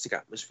fantastic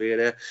atmosphere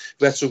there.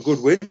 We had some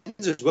good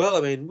wins as well.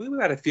 I mean, we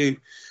had a few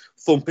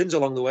thumpings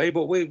along the way,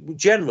 but we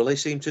generally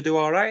seem to do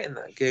all right in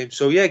that game.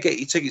 So yeah, get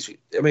your tickets.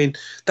 I mean,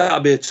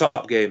 that'll be a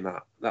top game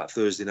that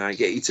Thursday night.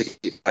 Get your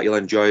ticket, you'll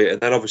enjoy it. And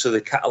then obviously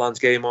the Catalans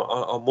game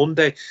on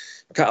Monday.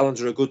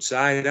 Catalans are a good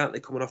side, aren't they?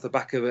 Coming off the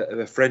back of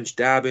a French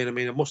derby. And I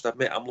mean, I must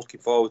admit, I'm looking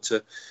forward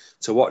to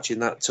watching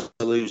that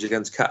Toulouse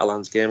against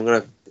Catalans game. I'm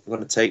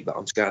going to take that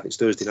on Sky. It's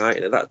Thursday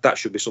night, and that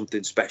should be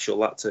something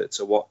special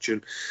to watch.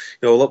 And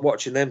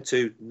watching them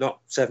two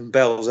knock 7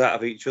 bells out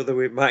of each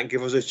other, it might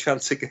give us a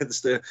chance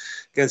against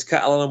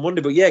Catalan on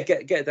Monday. But yeah,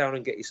 get down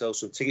and get yourself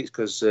some tickets,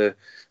 because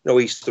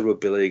Easter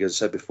Rugby League, as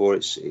I said before,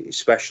 it's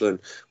special, and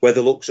weather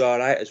looks all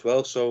right as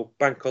well. So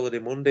bank holiday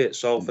Monday at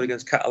Salford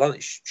against Catalan,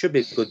 it should be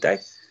a good day.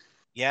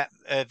 Yeah,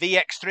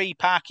 VX3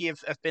 Parky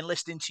have been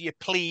listening to you,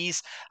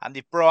 please, and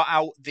they've brought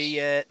out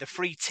the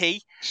free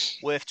tee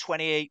worth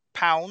 £28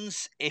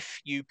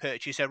 if you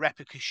purchase a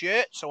replica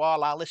shirt. So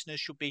all our listeners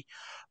should be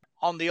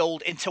on the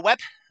old interweb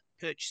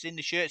purchasing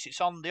the shirts.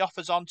 The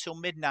offer's on till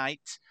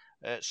midnight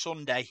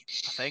Sunday,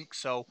 I think.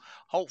 So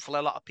hopefully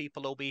a lot of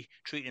people will be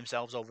treating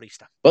themselves over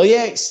Easter. Well,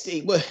 yeah,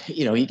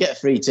 you get a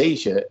free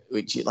T-shirt,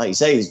 which, like you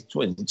say, is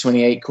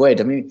 28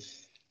 quid. I mean,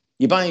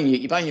 You're buying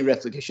your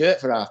replica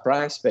shirt for half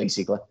price,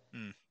 basically.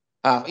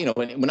 We're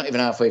not even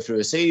halfway through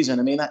a season.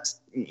 I mean,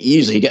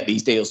 usually you get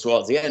these deals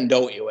towards the end,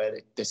 don't you, where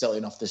they're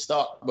selling off the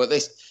stock. But they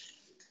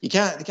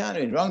can't do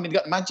anything wrong. They've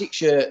got the Magic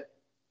shirt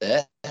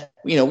there.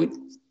 We're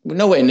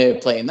nowhere near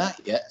playing that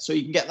yet, so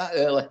you can get that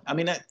early. I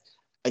mean,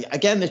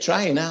 again, they're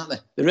trying, aren't they?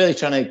 They're really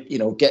trying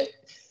to, get.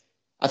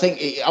 I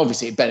think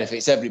obviously it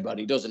benefits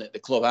everybody, doesn't it? The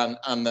club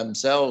and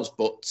themselves.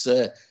 But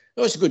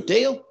it's a good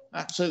deal.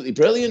 Absolutely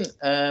brilliant.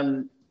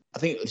 I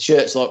think the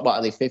shirts, what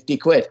are they, 50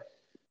 quid?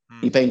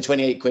 You're paying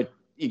 28 quid.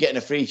 You're getting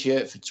a free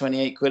shirt for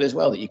 28 quid as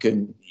well that you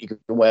can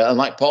wear. And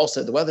like Paul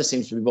said, the weather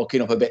seems to be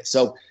bucking up a bit.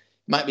 So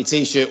might be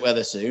T-shirt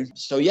weather soon.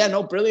 So yeah,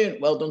 no,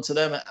 brilliant. Well done to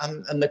them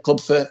and the club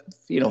for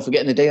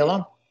getting the deal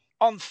on.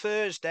 On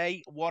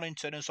Thursday,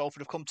 Warrington and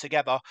Salford have come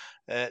together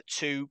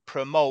to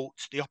promote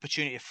the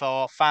opportunity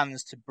for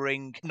fans to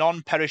bring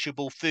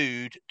non-perishable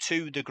food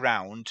to the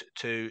ground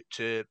to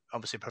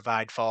obviously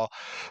provide for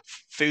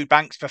food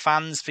banks for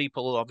fans.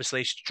 People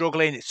obviously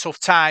struggling. It's tough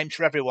times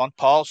for everyone,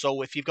 Paul.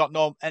 So if you've got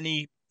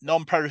any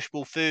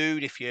non-perishable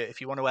food, if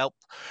you want to help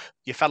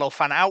your fellow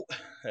fan out,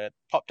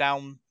 pop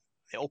down.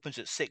 It opens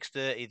at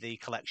 6:30, the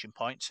collection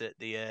points at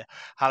the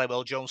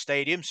Halliwell Jones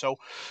Stadium. So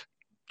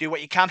do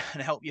what you can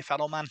and help your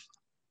fellow man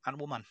and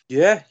woman.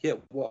 Yeah.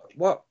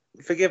 What?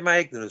 Forgive my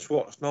ignorance.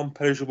 What's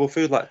non-perishable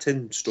food like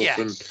tin stuff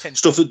and tin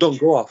stuff that don't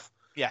go off?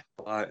 Yeah.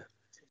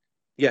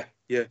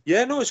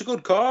 Yeah. No, it's a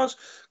good cause.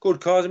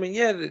 I mean,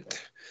 yeah,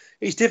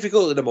 it's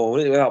difficult at the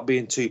moment without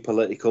being too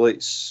political.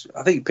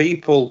 I think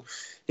people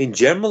in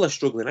general are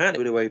struggling, aren't they,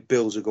 with the way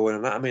bills are going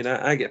and that. I mean,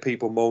 I get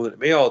people moaning at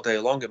me all day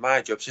long at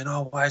my job saying,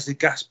 "Oh, why is the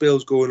gas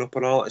bills going up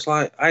and all?" It's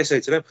like I say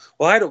to them,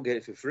 "Well, I don't get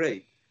it for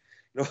free.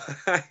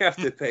 I have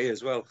to pay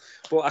as well."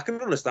 But I can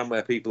understand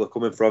where people are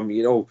coming from.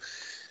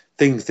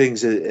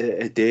 Things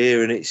are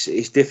dear and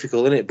it's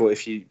difficult, isn't it? But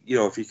if you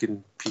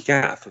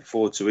can't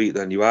afford to eat,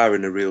 then you are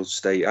in a real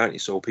state, aren't you?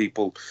 So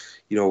people,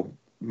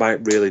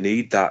 might really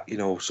need that.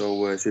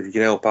 So if you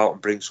can help out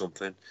and bring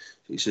something,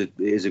 it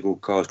is a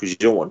good cause because you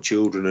don't want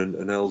children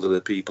and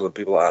elderly people and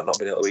people like that not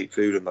being able to eat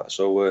food and that.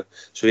 So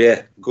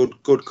yeah,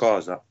 good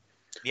cause that.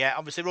 Yeah,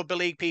 obviously rugby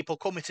league people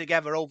coming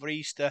together over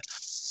Easter.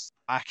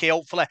 Okay,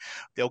 hopefully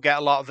they'll get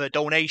a lot of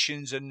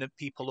donations and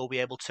people will be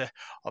able to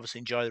obviously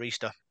enjoy their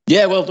Easter.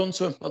 Yeah, well done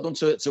to him. Well done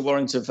to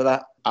Warrington for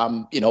that.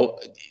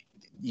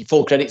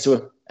 Full credit to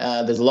him.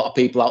 There's a lot of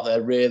people out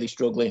there really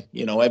struggling.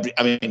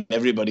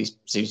 Everybody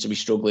seems to be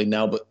struggling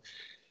now, but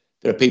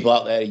there are people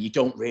out there you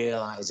don't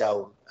realise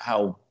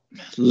how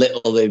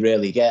little they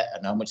really get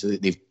and how much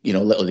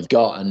little they've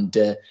got.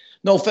 And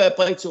no, fair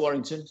play to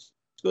Warrington. It's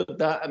good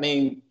that. I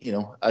mean,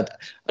 I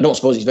don't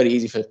suppose it's very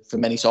easy for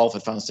many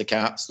Salford fans to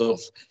cart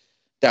stuff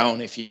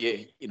down if you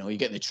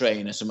get the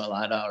train or something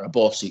like that or a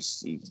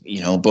bus.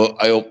 But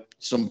I hope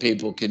some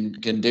people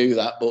can do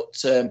that.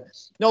 But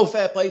no,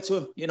 fair play to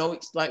them.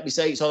 It's like we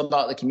say, it's all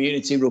about the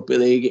community. Rugby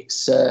league.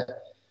 It's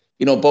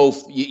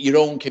both your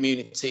own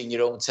community and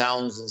your own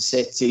towns and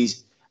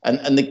cities,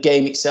 and the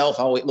game itself,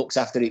 how it looks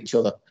after each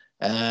other.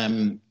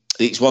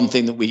 It's one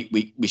thing that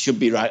we should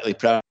be rightly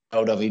proud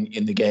of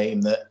in the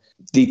game, that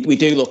we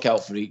do look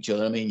out for each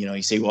other. I mean,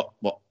 you see what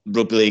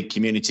rugby league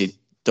community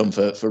done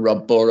for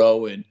Rob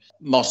Burrow and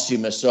Mossy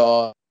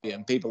Massaw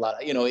and people like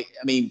that.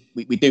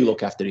 We do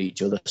look after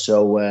each other.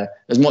 So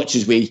as much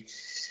as we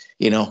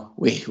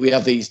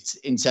have these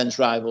intense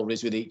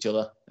rivalries with each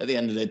other, at the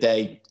end of the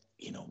day,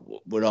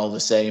 we're all the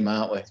same,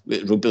 aren't we?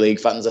 With rugby league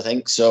fans, I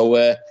think.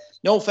 So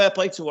no, fair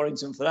play to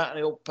Warrington for that, and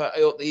I hope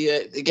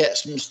they get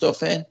some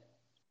stuff in.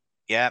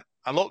 Yeah,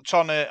 I looked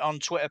on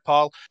Twitter,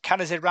 Paul.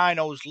 Canazid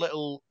Rhino's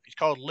he's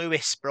called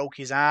Lewis, broke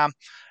his arm.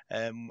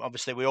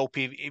 Obviously, we hope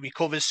he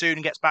recovers soon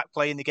and gets back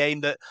playing the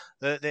game that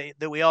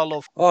we all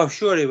love. Oh, I'm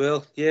sure he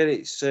will. Yeah,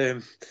 it's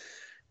a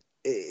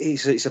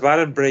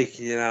bad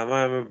breaking. I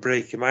remember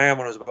breaking my arm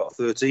when I was about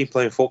 13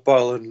 playing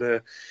football,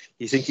 and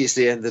you think it's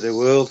the end of the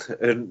world,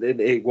 and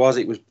it was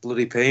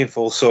bloody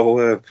painful.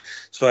 So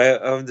I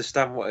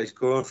understand what he's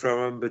going from.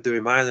 I remember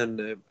doing mine,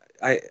 and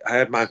I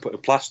had mine put in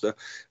plaster,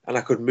 and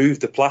I could move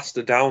the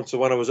plaster down. So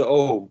when I was at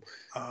home,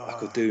 I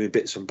could do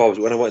bits and bobs.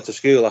 When I went to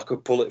school, I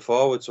could pull it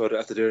forward, so I didn't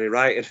have to do any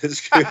writing at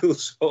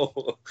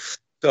school.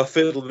 So I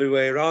fiddled my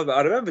way around. But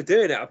I remember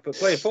doing it. I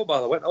playing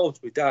football. I went home to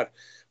my dad.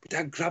 My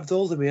dad grabbed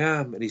hold of my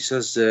arm, and he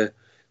says,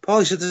 "Paul,"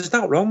 he said, "there's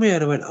nothing wrong with you."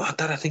 And I went, "Oh,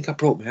 Dad, I think I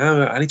broke my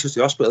arm. I need to go to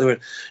the hospital." He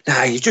went,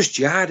 "Nah, you just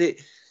jarred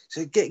it."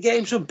 So get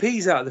him some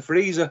peas out of the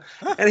freezer.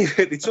 Anyway,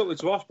 they took me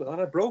to hospital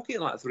and I broke it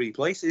in like 3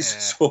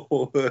 places.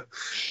 Yeah.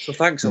 So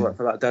thanks a lot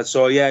for that, Dad.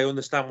 So yeah, I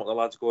understand what the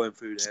lad's going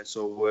through there.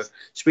 So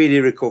speedy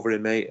recovery,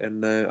 mate,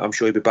 and I'm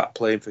sure he'll be back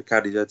playing for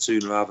Caddy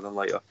sooner rather than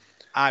later.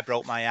 I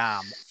broke my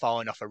arm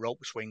falling off a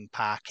rope swing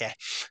parquet,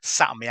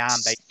 sat on my arm,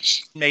 they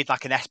made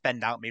like an S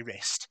bend out my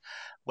wrist.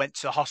 Went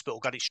to the hospital,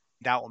 got it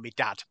straightened out on my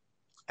dad,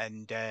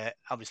 and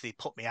obviously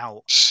put me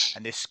out.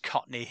 And this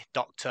Cockney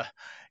doctor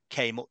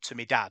came up to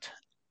my dad.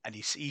 And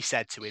he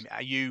said to him,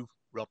 "Are you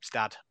Rob's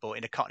dad?" But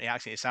in a Cockney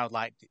accent, it sounded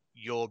like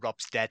 "You're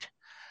Rob's dead,"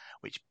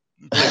 which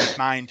blew his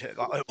mind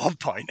at one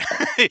point.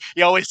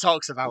 He always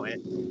talks about it.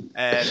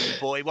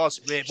 But it was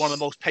one of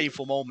the most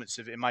painful moments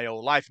in my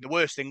whole life. And the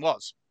worst thing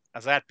was,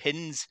 as I had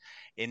pins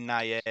in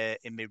my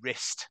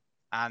wrist,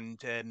 and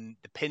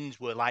the pins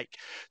were like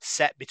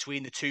set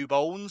between the two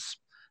bones.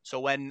 So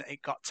when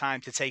it got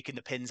time to taking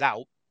the pins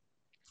out,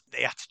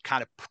 they had to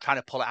kind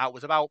of pull it out. It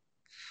was about,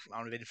 I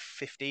would have been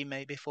 15,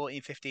 maybe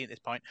 14, 15 at this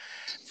point.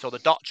 So the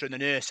doctor and the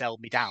nurse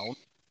held me down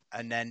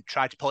and then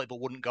tried to pull it but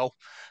wouldn't go.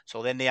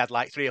 So then they had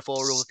like 3 or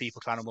 4 other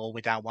people trying to hold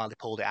me down while they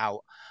pulled it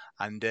out.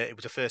 And it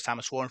was the first time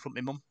I swore in front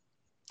of my mum.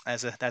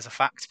 There's a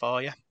fact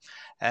for you,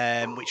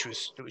 which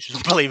was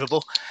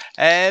unbelievable.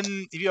 Have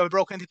you ever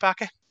broken anything,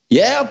 Parker?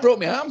 Yeah, I broke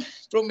my arm,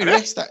 broke my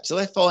wrist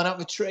actually, falling out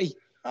of a tree.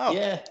 Oh.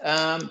 Yeah,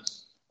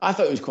 I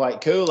thought it was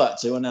quite cool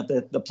actually when I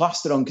had the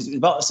plaster on, because it was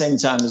about the same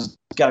time as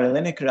Gary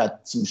Lineker had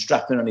some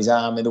strapping on his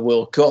arm in the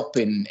World Cup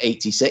in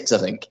 '86, I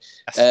think.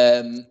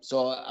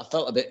 So I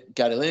felt a bit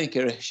Gary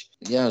Lineker-ish.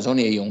 Yeah, I was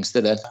only a youngster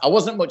then. I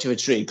wasn't much of a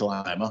tree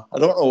climber. I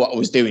don't know what I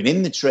was doing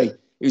in the tree.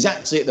 It was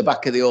actually at the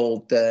back of the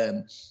old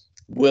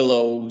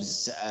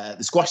Willows,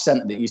 the squash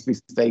centre that used to be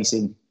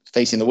facing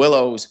the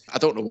Willows. I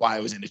don't know why I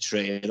was in a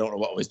tree. I don't know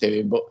what I was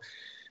doing, but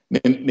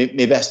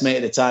my best mate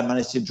at the time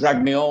managed to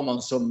drag me home on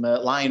some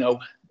lino.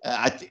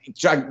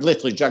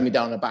 Literally dragged me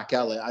down the back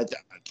alley.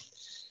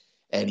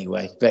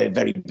 Anyway, very,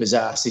 very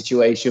bizarre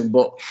situation.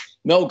 But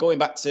no, going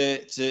back to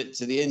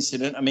the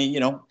incident, I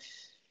mean,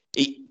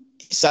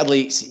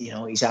 sadly,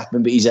 it's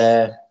happened, but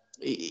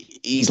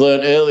he's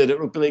learned earlier that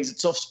rugby league's a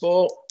tough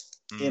sport,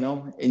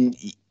 and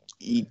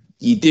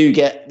you do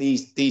get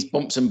these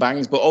bumps and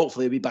bangs, but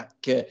hopefully he'll be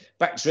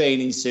back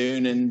training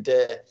soon and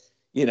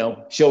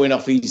showing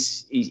off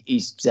his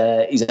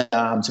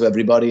arm to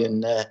everybody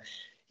and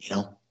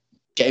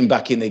getting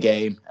back in the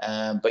game.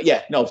 But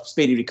yeah, no,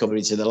 speedy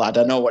recovery to the lad.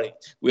 I know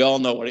we all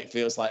know what it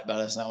feels like by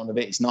the sound of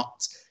it. It's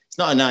not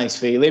a nice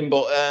feeling,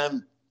 but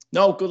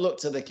no, good luck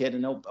to the kid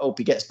and hope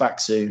he gets back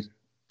soon.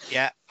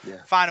 Yeah.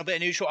 Final bit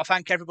of news. I want to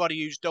thank everybody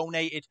who's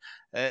donated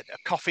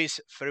coffees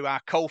through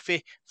our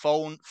Ko-fi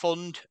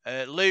fund.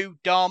 Lou,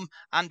 Dom,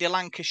 Andy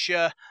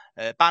Lancashire,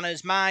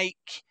 Banners,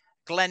 Mike,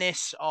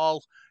 Glennis,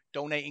 all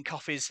donating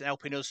coffees and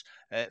helping us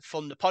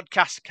fund the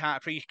podcast.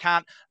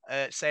 Can't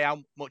say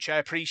how much I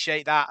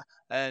appreciate that.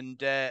 And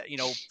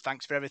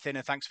thanks for everything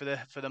and thanks for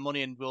the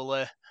money, and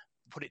we'll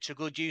put it to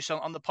good use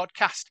on the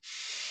podcast.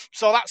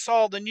 So that's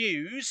all the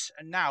news,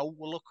 and now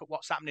we'll look at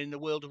what's happening in the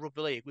world of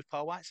rugby league with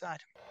Paul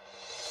Whiteside.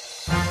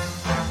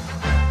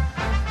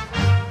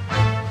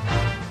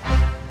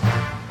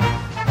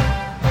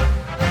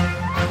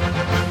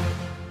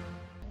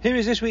 Here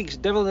is this week's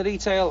Devil in the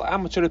Detail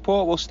amateur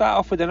report. We'll start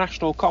off with the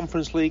National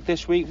Conference League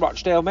this week.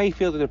 Rochdale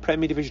Mayfield in the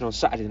Premier Division on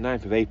Saturday the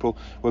 9th of April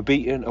were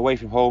beaten away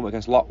from home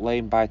against Lock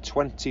Lane by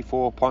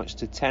 24 points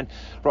to 10.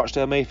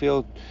 Rochdale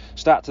Mayfield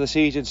start to the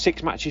season,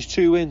 6 matches,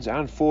 2 wins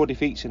and 4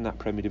 defeats in that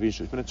Premier Division.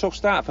 So it's been a tough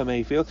start for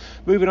Mayfield.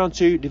 Moving on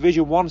to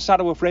Division 1,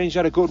 Saddleworth Rangers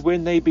had a good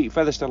win. They beat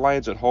Featherstone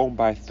Lions at home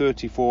by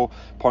 34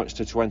 points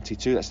to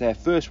 22. That's their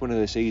first win of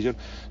the season,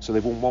 so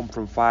they've won 1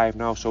 from 5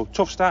 now. So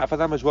tough start for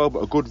them as well,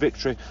 but a good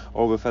victory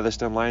over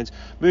Featherstone Lions.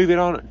 Moving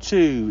on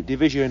to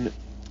Division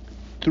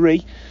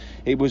 3,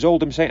 it was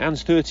Oldham St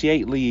Anne's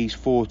 38, Lees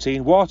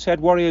 14. Waterhead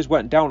Warriors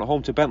went down at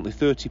home to Bentley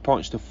 30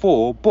 points to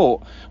 4, but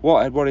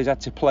Waterhead Warriors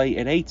had to play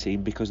an A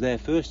team because their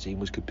first team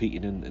was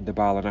competing in the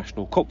Barla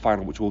National Cup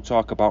final, which we'll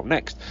talk about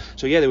next.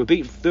 So yeah, they were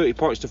beaten 30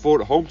 points to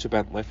 4 at home to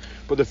Bentley,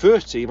 but the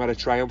first team had a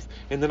triumph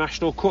in the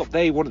National Cup.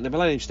 They won at the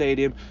Millennium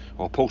Stadium,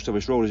 or Post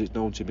Office Road as it's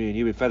known to me and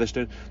you, in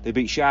Featherstone. They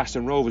beat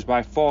Sharston Rovers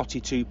by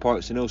 42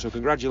 points to 0. So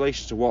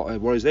congratulations to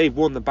Waterhead Warriors. They've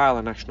won the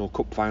Barla National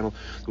Cup final.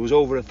 There was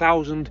over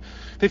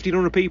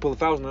 1,500 people,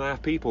 1,500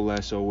 people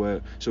there, so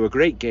a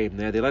great game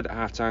there. They led at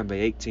half time by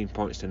 18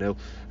 points to 0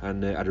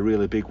 and had a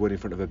really big win in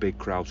front of a big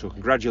crowd. So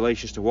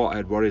congratulations to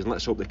Waterhead Warriors, and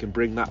let's hope they can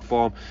bring that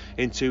form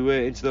into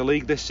the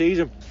league this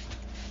season.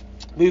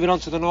 Moving on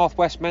to the North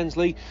West Men's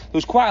League, there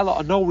was quite a lot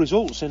of no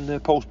results in the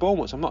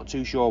postponements. I'm not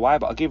too sure why,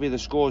 but I'll give you the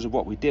scores of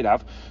what we did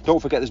have. Don't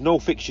forget there's no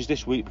fixtures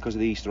this week because of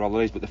the Easter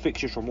holidays, but the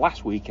fixtures from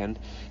last weekend,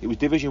 it was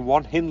Division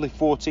 1, Hindley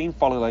 14,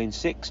 Folly Lane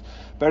 6,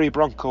 Bury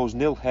Broncos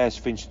 0, Hares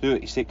Finch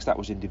 36, that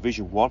was in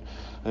Division 1.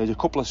 There's a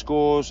couple of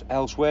scores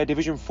elsewhere.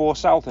 Division 4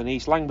 South and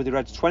East, Langworthy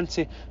Reds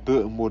 20,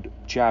 Burton Wood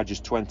Chargers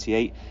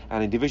 28,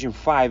 and in Division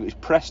 5 it was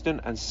Preston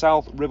and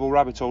South Ribble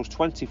Rabbitohs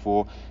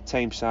 24,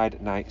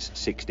 Tameside Knights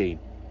 16.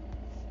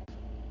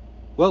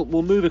 Well,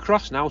 we'll move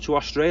across now to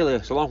Australia.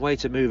 It's a long way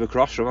to move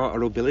across from out of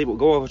rugby league. We'll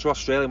go over to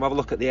Australia and have a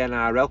look at the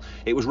NRL.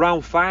 It was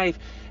round 5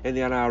 in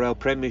the NRL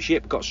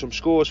Premiership. Got some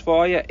scores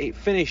for you. It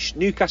finished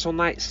Newcastle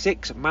Knights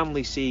 6,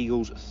 Manly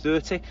Seagulls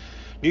 30.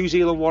 New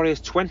Zealand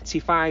Warriors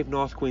 25,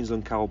 North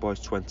Queensland Cowboys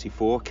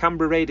 24.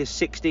 Canberra Raiders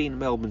 16,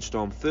 Melbourne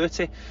Storm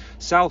 30.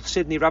 South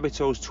Sydney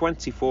Rabbitohs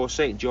 24,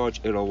 St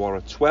George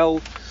Illawarra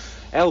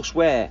 12.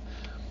 Elsewhere,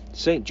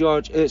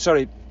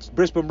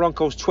 Brisbane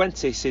Broncos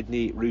 20,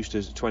 Sydney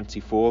Roosters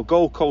 24,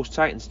 Gold Coast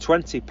Titans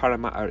 20,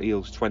 Parramatta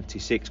Eels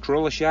 26,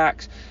 Cronulla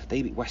Sharks,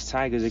 they beat West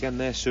Tigers again.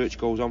 Their search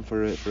goes on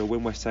for a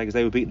win. West Tigers,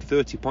 they were beaten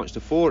 30 points to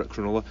 4 at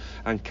Cronulla,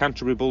 and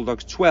Canterbury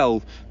Bulldogs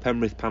 12,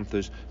 Penrith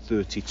Panthers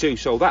 32.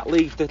 So that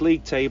leaves the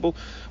league table.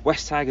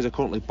 West Tigers are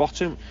currently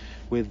bottom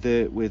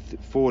with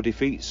 4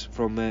 defeats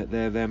from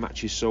their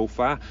matches so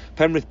far.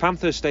 Penrith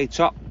Panthers stay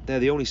top. They're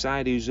the only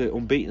side who's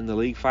unbeaten in the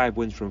league, 5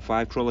 wins from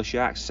 5. Cronulla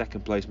Sharks,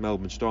 second place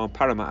Melbourne Storm,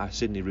 Parramatta,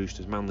 Sydney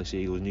Roosters, Manly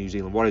Seagulls, New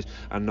Zealand Warriors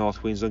and North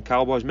Queensland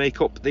Cowboys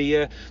make up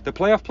the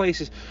playoff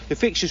places. The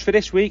fixtures for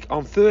this week: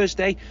 on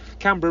Thursday,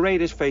 Canberra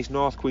Raiders face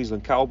North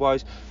Queensland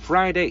Cowboys.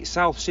 Friday,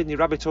 South Sydney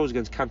Rabbitohs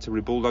against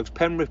Canterbury Bulldogs.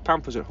 Penrith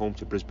Panthers at home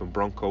to Brisbane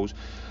Broncos.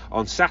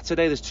 On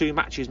Saturday, there's 2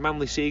 matches.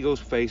 Manly Seagulls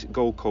face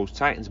Gold Coast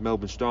Titans.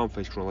 Melbourne Storm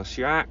face Cronulla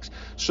Sharks.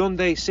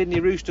 Sunday, Sydney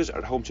Roosters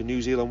at home to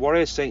New Zealand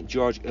Warriors. St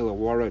George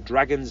Illawarra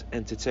Dragons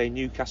entertain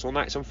Newcastle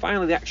Knights. And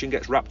finally, the action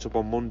gets wrapped up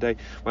on Monday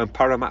when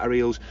Parramatta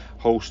Eels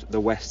host the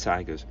West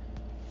Tigers.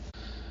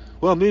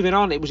 Well, moving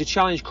on, it was a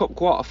Challenge Cup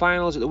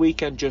quarter-finals at the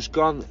weekend just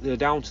gone. They're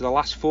down to the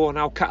last 4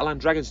 now. Catalan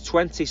Dragons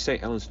 20,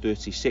 St Helens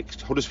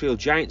 36. Huddersfield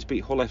Giants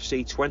beat Hull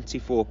FC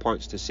 24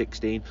 points to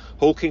 16.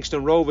 Hull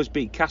Kingston Rovers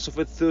beat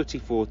Castleford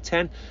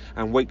 34-10.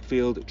 And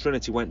Wakefield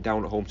Trinity went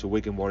down at home to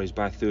Wigan Warriors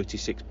by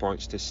 36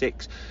 points to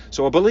 6.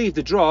 So I believe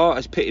the draw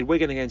has pitted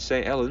Wigan against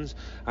St Helens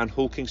and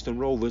Hull Kingston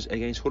Rovers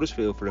against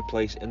Huddersfield for a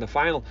place in the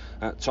final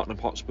at Tottenham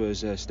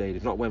Hotspur's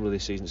stadium. Not Wembley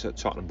this season, it's at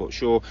Tottenham, but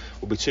sure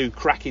will be 2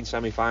 cracking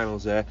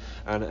semi-finals there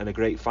and a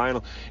great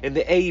final. In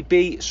the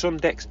AB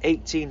Sundex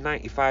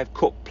 1895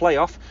 Cup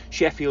playoff,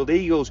 Sheffield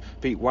Eagles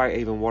beat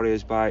Whitehaven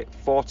Warriors by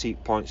 40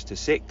 points to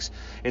 6.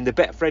 In the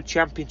Betfred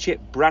Championship,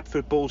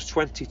 Bradford Bulls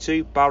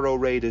 22, Barrow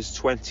Raiders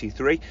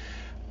 23.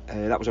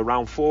 That was a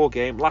round 4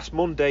 game. Last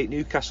Monday,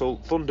 Newcastle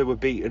Thunder were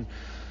beaten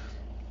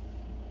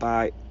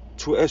by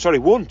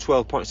won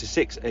 12 points to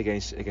 6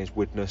 against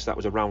Widnes. That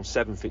was a round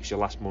 7 fixture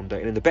last Monday.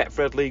 And in the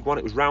Betfred League 1,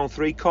 it was round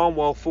 3.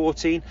 Cornwall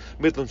 14,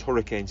 Midlands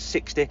Hurricanes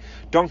 60,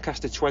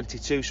 Doncaster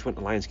 22.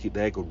 Swinton Lions keep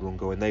their good run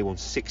going. They won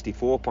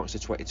 64 points to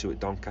 22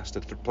 at Doncaster.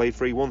 Played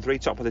 3-1-3,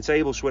 top of the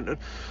table, Swinton.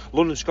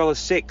 London Scholars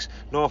 6,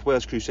 North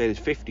Wales Crusaders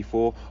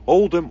 54,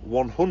 Oldham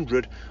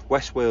 100,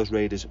 West Wales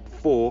Raiders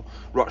 4,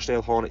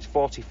 Rochdale Hornets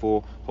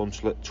 44,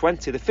 Hunslet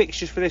 20. The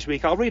fixtures for this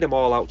week, I'll read them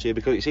all out to you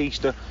because it's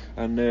Easter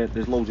and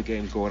there's loads of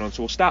games going on.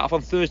 So we'll start off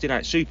on Thursday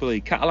night. Super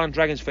League, Catalan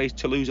Dragons face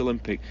Toulouse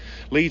Olympic.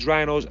 Leeds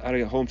Rhinos are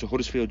at home to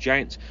Huddersfield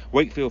Giants.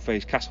 Wakefield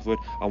face Castleford,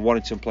 and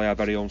Warrington play our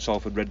very own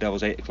Salford Red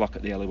Devils 8 o'clock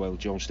at the Ellie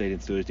Jones Stadium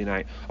Thursday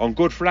night. On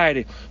Good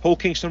Friday, Hull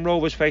Kingston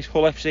Rovers face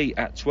Hull FC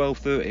at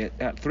 12:30.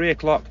 At 3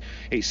 o'clock,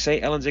 it's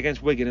St Helens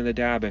against Wigan in the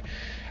derby.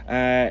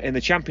 In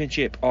the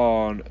Championship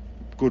on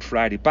Good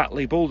Friday,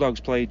 Batley Bulldogs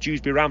play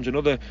Dewsbury Rams,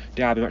 another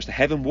derby match, the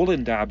Heaven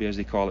Woolen derby as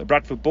they call it.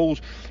 Bradford Bulls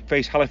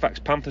face Halifax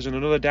Panthers in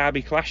another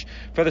derby clash.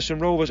 Featherstone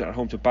Rovers at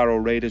home to Barrow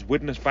Raiders.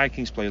 Widnes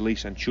Vikings play Leigh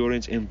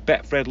Centurions. In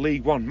Betfred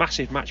League 1,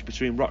 massive match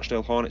between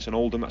Rochdale Hornets and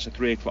Oldham. That's a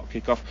 3 o'clock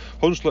kick-off.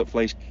 Hunslet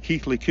plays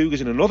Keighley Cougars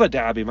in another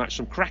derby match.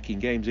 Some cracking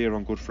games here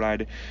on Good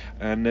Friday.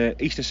 And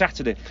Easter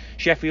Saturday,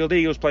 Sheffield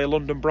Eagles play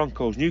London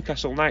Broncos.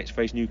 Newcastle Knights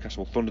face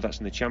Newcastle Thunder. That's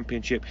in the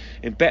Championship.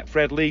 In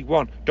Betfred League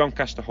 1,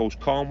 Doncaster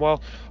hosts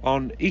Cornwall.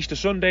 On Easter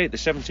Sunday, the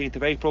 17th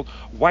of April,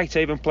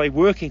 Whitehaven play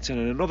Workington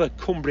in another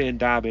Cumbrian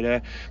derby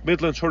there.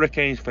 Midlands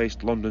Hurricanes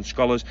faced London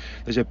Scholars.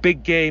 There's a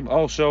big game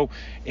also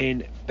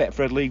in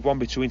Betfred League 1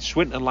 between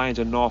Swinton Lions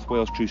and North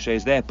Wales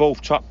Crusaders. They're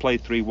both top,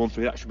 played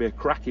 3-1-3. That should be a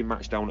cracking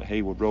match down at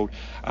Haywood Road.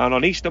 And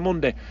on Easter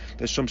Monday,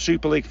 there's some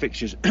Super League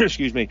fixtures.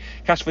 Excuse me.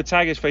 Castleford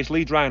Tigers face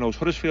Leeds Rhinos.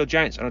 Huddersfield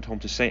Giants are at home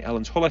to St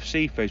Helens. Hull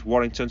FC face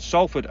Warrington.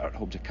 Salford are at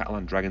home to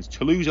Catalan Dragons.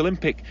 Toulouse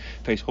Olympic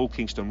face Hull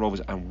Kingston Rovers,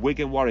 and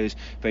Wigan Warriors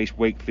face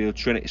Wakefield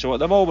Trinity. So at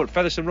the moment,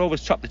 Featherstone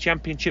Rovers top the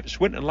Championship,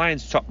 Swinton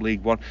Lions top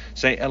League 1,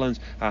 St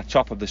Helens are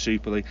top of the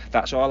Super League.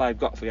 That's all I've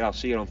got for you. I'll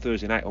see you on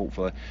Thursday night,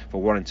 hopefully,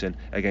 for Warrington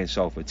against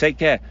Salford. Take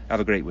care.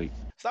 Have a great week.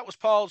 So that was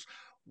Paul's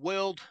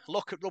world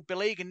look at rugby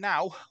league, and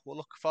now we'll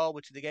look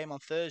forward to the game on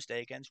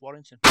Thursday against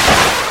Warrington.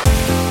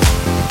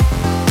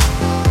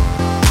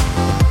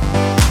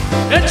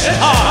 It's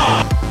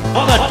time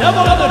for the Devil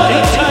of the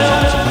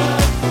Details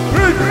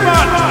Big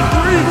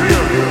Match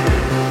Review.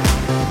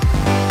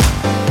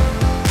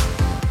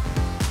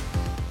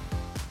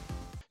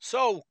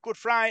 So, good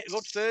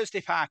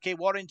Thursday, Parky.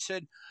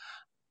 Warrington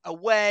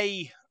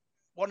away.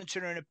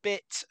 Warrington are in a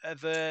bit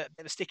of a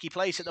sticky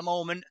place at the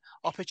moment.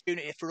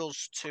 Opportunity for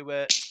us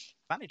to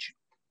manage.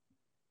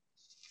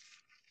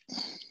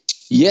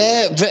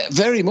 Yeah,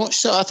 very much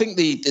so. I think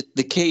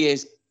the key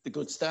is the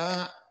good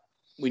start.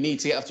 We need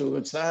to get off to a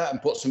good start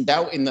and put some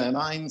doubt in their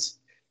minds,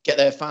 get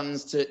their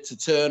fans to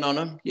turn on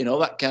them,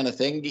 that kind of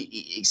thing.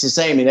 It's the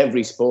same in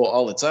every sport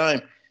all the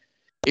time.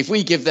 If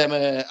we give them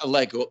a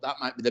leg up, that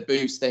might be the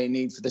boost they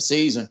need for the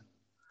season.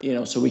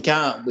 So we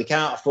can't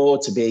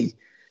afford to be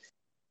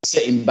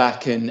sitting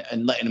back and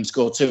letting them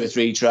score 2 or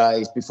 3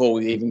 tries before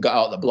we even got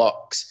out the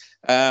blocks.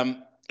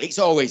 It's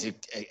always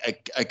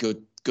a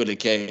good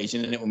occasion,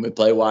 isn't it, when we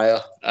play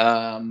Wire?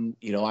 I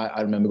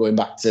remember going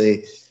back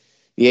to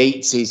the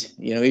 80s.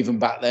 Even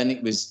back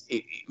then,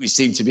 it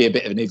seemed to be a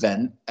bit of an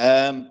event.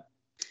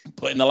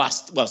 But in the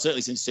last,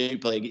 certainly since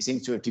Super League, it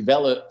seems to have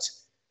developed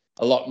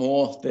a lot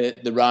more,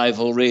 the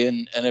rivalry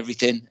and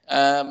everything.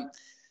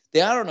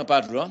 They are on a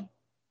bad run,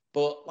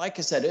 but like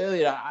I said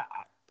earlier,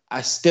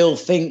 I still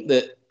think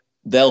that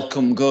they'll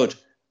come good.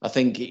 I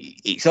think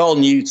it's all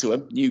new to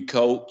him, new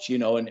coach,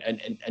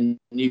 and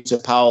new to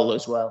Powell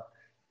as well.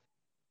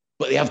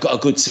 But they have got a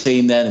good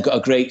team there. They've got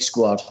a great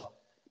squad,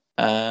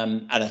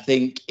 and I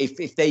think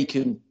if they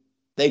can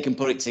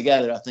put it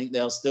together, I think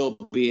they'll still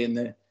be in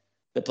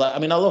the play. I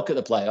mean, I look at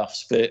the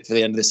playoffs for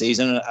the end of the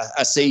season, and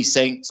I see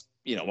Saints,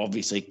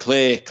 obviously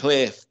clear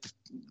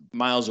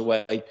miles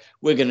away.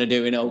 We're going to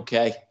do it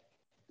okay.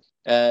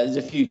 There's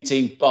a few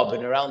teams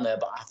bobbing around there,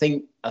 but I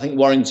think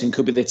Warrington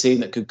could be the team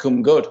that could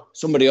come good.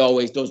 Somebody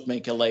always does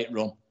make a late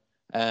run,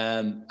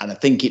 and I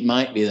think it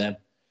might be them.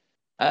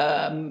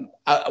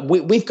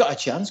 We've got a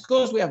chance,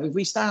 because if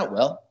we start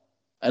well,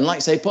 and like I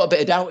say, put a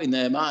bit of doubt in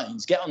their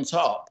minds, get on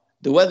top.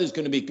 The weather's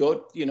going to be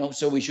good,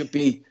 so we should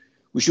be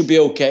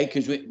okay,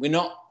 because we're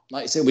not,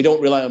 like I said, we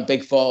don't rely on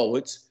big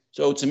forwards.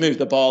 So to move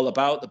the ball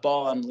about, the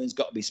ball handling's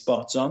got to be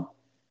spot on.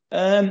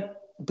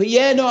 But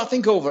yeah, no, I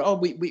think overall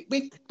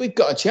we've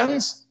got a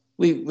chance.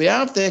 We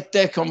have.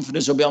 Their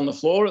confidence will be on the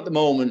floor at the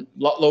moment,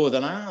 a lot lower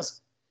than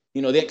ours.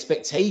 The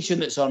expectation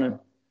that's on them,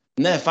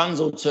 and their fans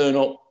will turn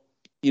up,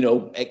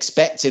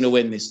 expecting a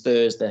win this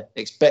Thursday,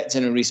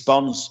 expecting a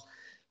response.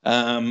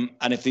 And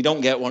if they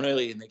don't get one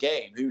early in the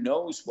game, who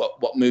knows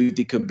what mood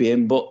they could be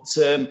in. But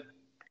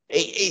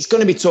it's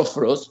going to be tough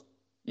for us.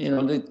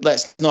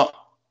 Let's not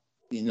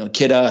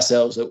kid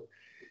ourselves that.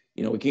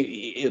 It'll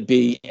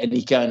be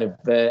any kind of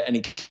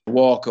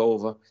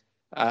walkover.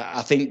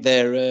 I think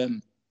their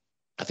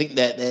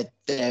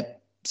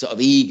sort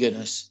of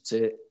eagerness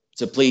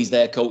to please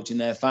their coach and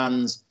their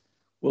fans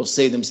will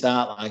see them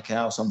start like a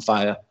house on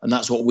fire, and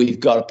that's what we've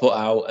got to put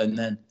out. And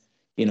then,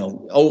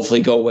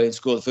 hopefully go away and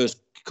score the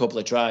first couple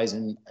of tries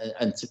and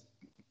to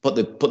put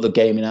the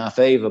game in our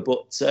favour.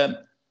 But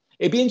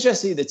it'd be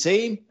interesting, the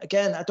team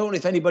again. I don't know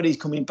if anybody's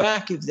coming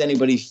back, if there's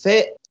anybody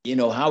fit.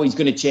 How he's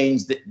going to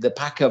change the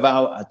pack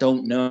about, I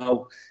don't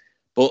know.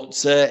 But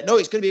no,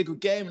 it's going to be a good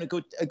game and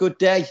a good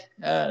day,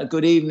 a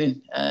good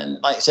evening. And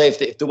like I say,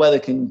 if the weather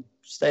can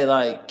stay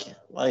like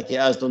it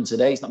has done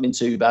today, it's not been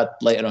too bad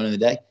later on in the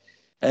day.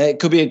 It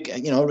could be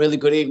a really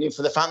good evening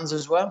for the fans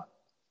as well.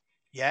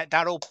 Yeah,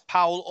 Daryl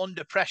Powell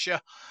under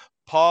pressure.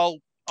 Paul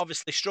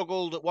obviously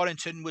struggled at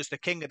Warrington, was the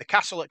king of the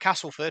castle at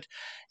Castleford.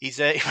 He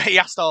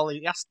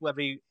asked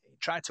whether he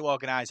tried to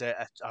organise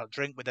a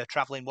drink with the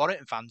travelling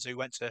Warrington fans who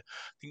went to, I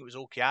think it was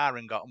Ulquiar,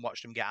 and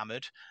watched them get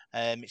hammered.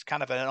 It's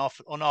kind of an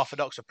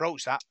unorthodox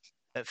approach, that,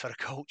 for a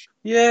coach.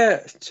 Yeah,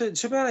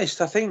 to be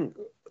honest, I think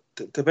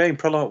the main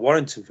problem at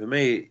Warrington for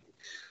me,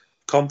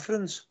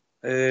 confidence.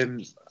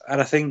 And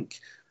I think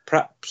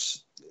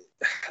perhaps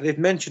they've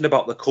mentioned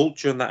about the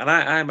culture and that, and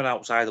I'm an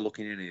outsider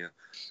looking in here.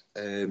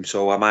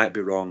 So I might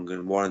be wrong,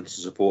 and Warrington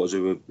supporters,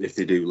 who, if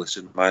they do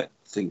listen, might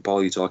think,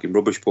 Paul, you're talking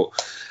rubbish. But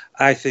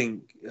I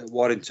think at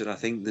Warrington, I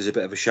think there's a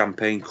bit of a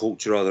champagne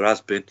culture, or there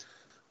has been.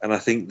 And I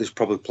think there's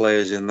probably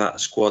players in that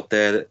squad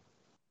there that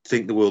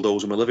think the world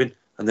owes them a living,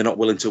 and they're not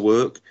willing to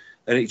work.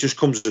 And it just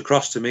comes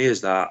across to me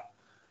as that.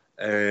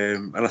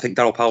 And I think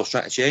Daryl Powell's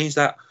trying to change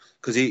that,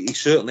 because he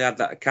certainly had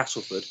that at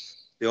Castleford.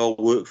 They all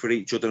worked for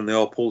each other and they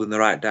all pulled in the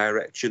right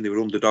direction. They were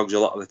underdogs a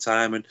lot of the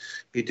time, and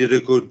he did a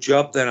good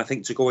job then. I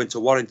think to go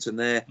into Warrington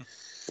there,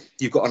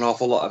 you've got an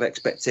awful lot of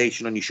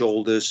expectation on your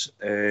shoulders.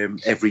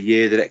 Every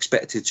year they're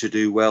expected to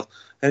do well.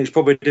 And it's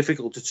probably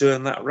difficult to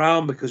turn that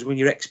around, because when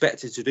you're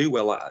expected to do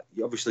well,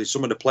 obviously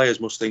some of the players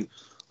must think,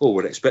 oh,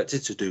 we're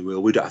expected to do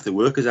well. We don't have to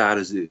work as hard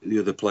as the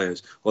other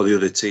players or the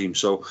other team.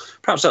 So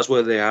perhaps that's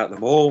where they are at the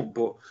moment.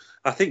 But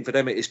I think for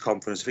them it is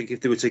confidence. I think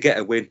if they were to get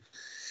a win,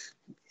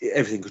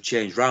 everything could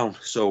change round.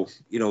 So,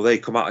 they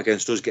come out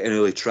against us, get an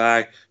early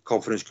try,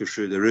 confidence goes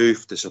through the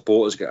roof, the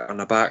supporters get on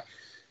the back.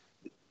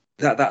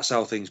 That's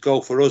how things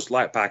go. For us,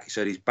 like Parky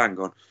said, he's bang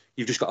on.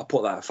 You've just got to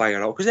put that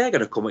fire out, because they're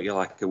going to come at you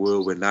like a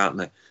whirlwind, aren't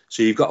they?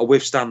 So you've got to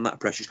withstand that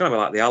pressure. It's going to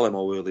be like the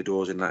Alamo early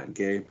doors in that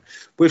game.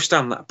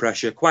 Withstand that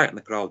pressure, quieten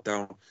the crowd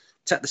down,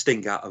 take the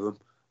sting out of them.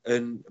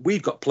 And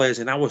we've got players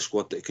in our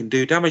squad that can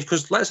do damage,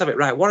 because let's have it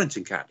right,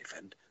 Warrington can't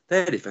defend.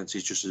 Their defence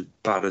is just as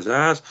bad as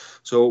ours.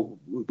 So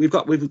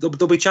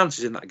there'll be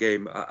chances in that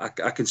game. I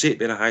can see it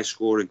being a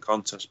high-scoring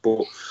contest,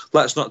 but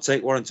let's not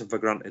take Warrington for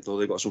granted, though.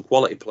 They've got some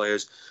quality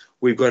players.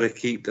 We've got to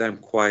keep them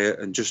quiet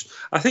and just...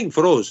 I think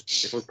for us,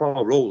 if I was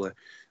Paul Rowley,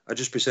 I'd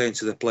just be saying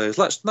to the players,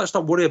 let's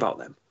not worry about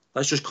them.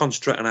 Let's just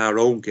concentrate on our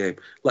own game.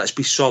 Let's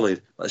be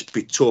solid. Let's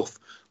be tough.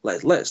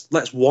 Let's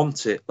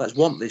want it. Let's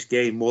want this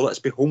game more. Let's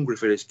be hungry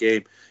for this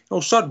game.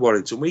 Sod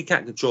Warrington, we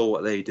can't control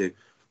what they do.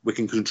 We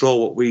can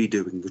control what we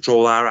do. We can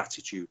control our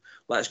attitude.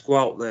 Let's go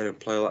out there and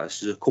play like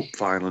this is a cup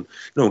final,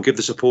 and give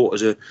the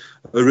supporters a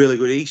really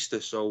good Easter.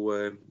 So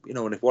and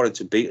if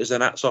Warrington beat us, then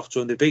hats off to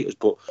them, they beat us.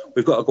 But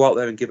we've got to go out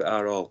there and give it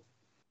our all.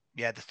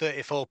 Yeah, the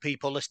 34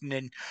 people listening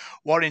in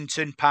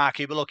Warrington Park,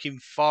 we're looking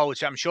forward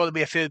to it. I'm sure there'll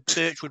be a few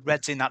Birchwood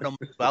Reds in that number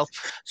as well.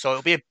 So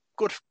it'll be a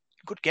good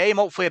game.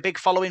 Hopefully a big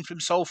following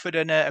from Salford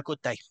and a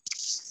good day.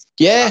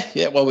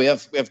 Yeah. Well, we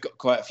have got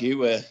quite a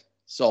few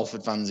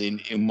Salford fans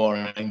in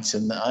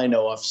Warrington that I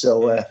know of.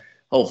 So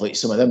hopefully it's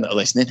some of them that are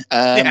listening.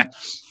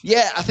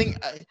 Yeah, I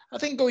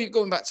think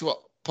going back to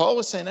what Paul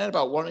was saying there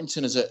about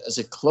Warrington as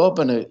a club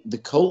and the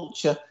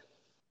culture.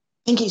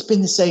 think it's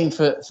been the same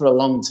for a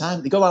long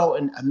time. They go out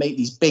and make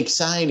these big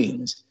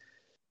signings.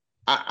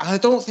 I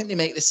don't think they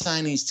make the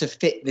signings to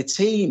fit the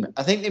team.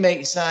 I think they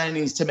make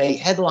signings to make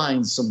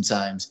headlines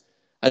sometimes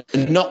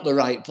and not the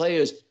right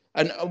players.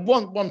 And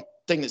one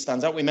thing that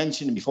stands out, we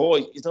mentioned it before,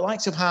 is the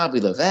likes of Harvey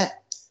Levette,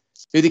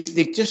 who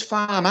they just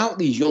farm out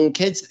these young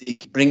kids that they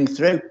bring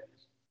through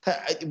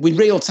with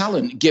real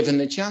talent, given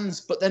the chance,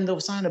 but then they'll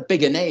sign a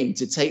bigger name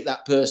to take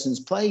that person's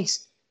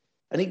place.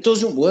 And it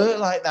doesn't work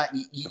like that.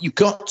 You've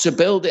got to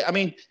build it. I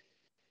mean,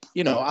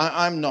 you know,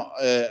 I'm not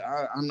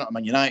a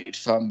Man United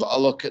fan, but I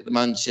look at the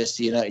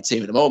Manchester United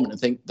team at the moment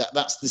and think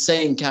that's the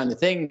same kind of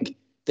thing.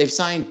 They've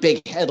signed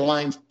big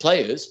headline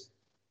players,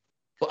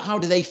 but how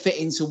do they fit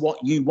into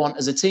what you want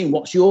as a team?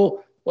 What's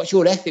your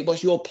ethic?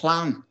 What's your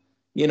plan?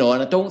 You know,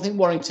 and I don't think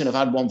Warrington have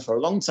had one for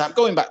a long time.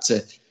 Going back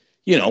to,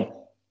 you know,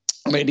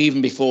 I mean,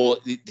 even before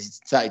they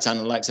started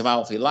signing the likes of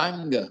Alfie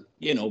Langer,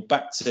 you know,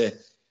 back to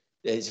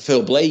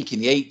Phil Blake in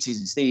the 80s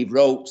and Steve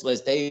Ropes,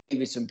 Les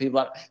Davis and people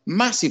like that.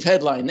 Massive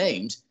headline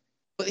names,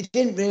 but it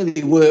didn't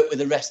really work with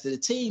the rest of the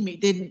team.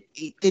 It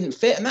didn't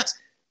fit. And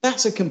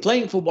that's a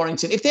complaint for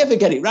Warrington. If they ever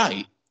get it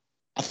right,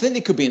 I think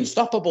they could be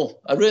unstoppable.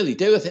 I really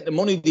do. I think the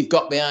money they've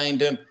got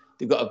behind them,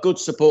 they've got a good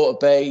supporter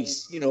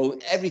base, you know,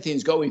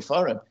 everything's going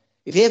for them.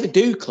 If they ever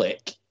do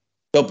click,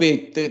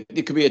 they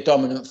could be a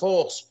dominant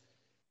force.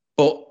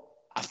 But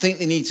I think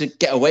they need to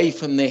get away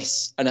from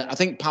this. And I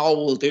think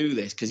Powell will do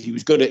this because he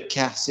was good at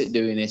Cass at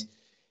doing this.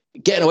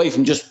 Getting away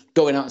from just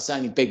going out and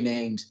signing big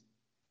names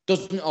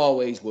doesn't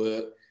always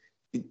work.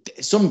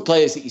 Some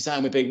players that you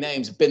sign with big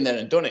names have been there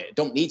and done it.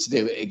 Don't need to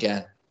do it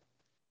again.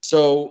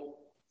 So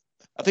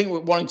I think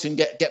with Warrington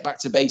get back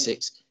to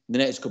basics in the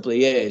next couple of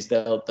years,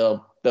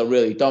 they'll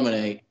really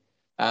dominate.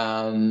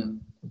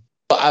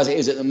 But as it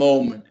is at the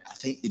moment, I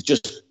think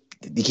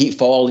they keep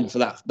falling for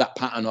that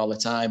pattern all the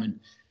time, and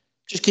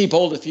just keep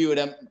hold of a few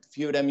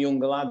of them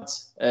younger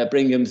lads,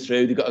 bring them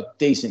through. They've got a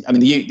decent. I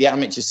mean, the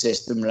amateur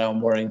system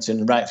around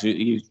Warrington, right through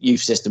the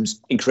youth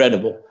system's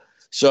incredible.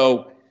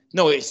 So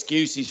no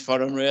excuses for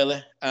them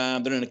really.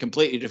 They're in a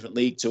completely different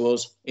league to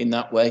us in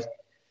that way.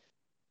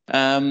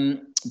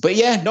 But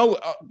yeah, no,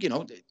 you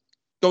know,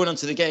 going on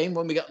to the game,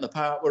 when we get on the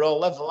park, we're all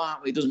level,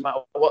 aren't we? It doesn't matter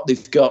what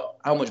they've got,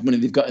 how much money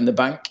they've got in the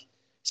bank.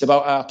 It's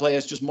about our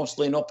players just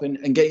muscling up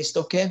and getting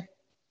stuck in.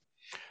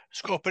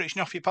 Score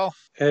prediction off you, Paul?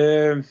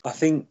 I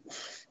think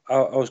I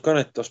was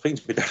speaking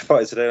to my dad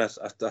about it today, and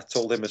I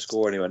told him a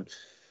score, and he went,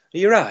 "Are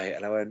you right?"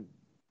 And I went,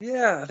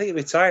 "Yeah, I think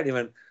it'll be tight." And he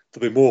went,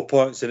 "There'll be more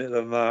points in it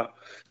than that."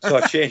 So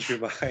I changed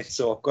my mind.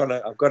 So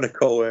I'm gonna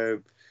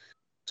go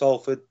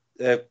Salford,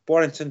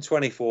 Warrington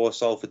 24,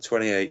 Salford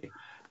 28.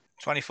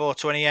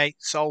 24-28,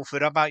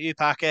 Salford. How about you,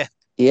 Parker?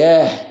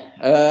 Yeah.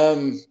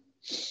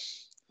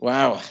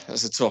 Wow,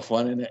 that's a tough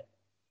one, isn't it?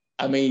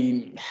 I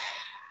mean,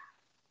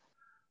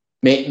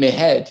 my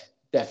head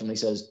definitely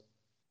says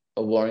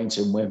a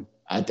Warrington win.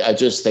 I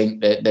just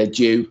think that they're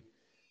due.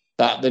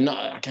 That they're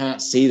not. I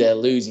can't see their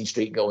losing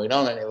streak going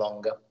on any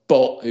longer.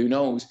 But who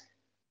knows?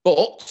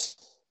 But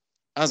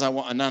as I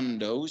want a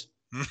Nando's,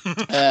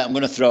 I'm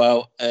going to throw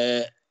out.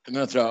 I'm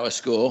going to throw out a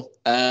score.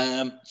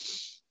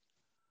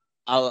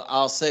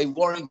 I'll say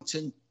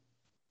Warrington.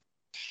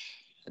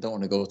 I don't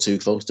want to go too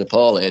close to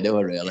Paul here, do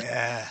I? Really?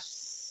 Yeah.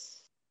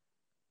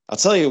 I'll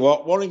tell you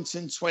what.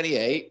 Warrington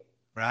 28.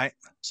 Right.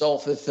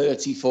 Salford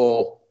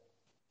 34.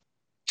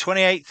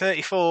 28-34.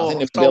 I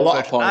think there'll be a lot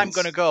of points. I'm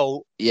going to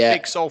go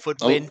big Salford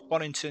win.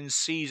 Warrington's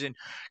season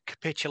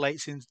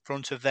capitulates in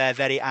front of their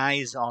very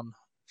eyes on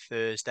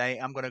Thursday.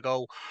 I'm going to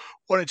go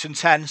Warrington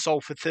 10,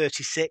 Salford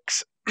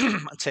 36.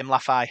 Tim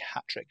Laffey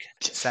hat-trick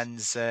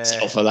sends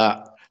for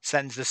that.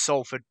 Sends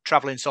the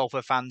travelling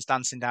Salford fans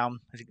dancing down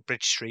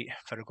Bridge Street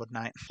for a good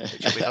night.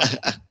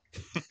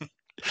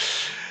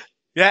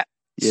 Yeah.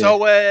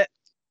 So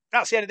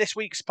that's the end of this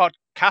week's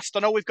podcast. I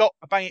know we've got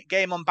a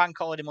game on Bank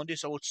Holiday Monday,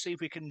 so we'll see if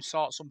we can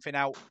sort something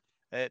out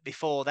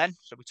before then.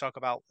 So we talk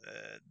about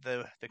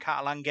the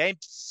Catalan game.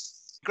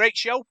 Great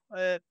show,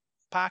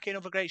 Parky.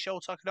 Another great show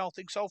talking all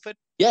things Salford.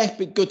 Yeah, it's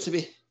been good to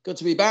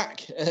be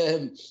back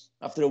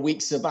after a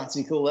week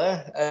sabbatical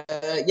there.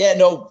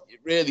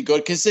 Really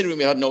good. Considering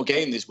we had no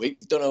game this week,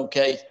 we've done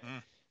okay.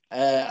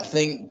 I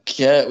think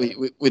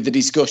with the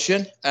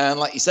discussion, and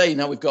like you say,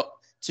 now we've got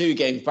 2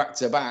 games back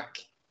to back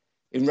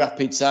in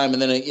rapid time,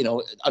 and then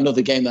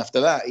another game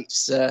after that.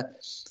 It's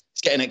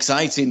getting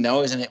exciting now,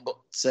 isn't it? But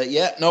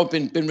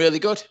been really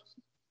good.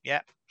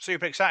 Yeah,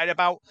 super excited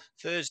about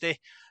Thursday,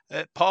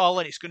 Paul,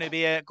 and it's going to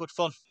be good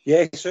fun. Yeah,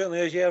 it certainly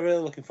is. Yeah,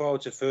 really looking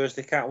forward to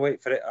Thursday. Can't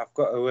wait for it. I've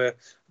got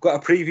a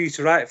preview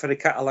to write for the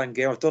Catalan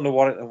game. I've done the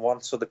Warrington one,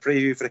 so the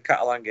preview for the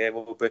Catalan game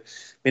will be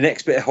my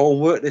next bit of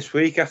homework this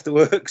week after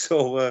work.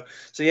 So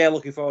yeah,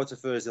 looking forward to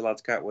Thursday,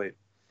 lads. Can't wait.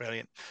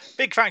 Brilliant.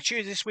 Big thank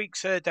you to this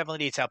week's Devil in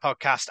the Detail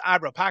podcast.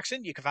 I'm Rob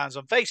Parkinson. You can find us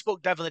on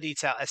Facebook, Devil in the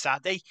Detail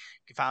SRD. You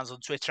can find us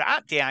on Twitter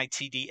at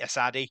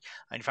DITDSRD. And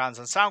you can find us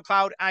on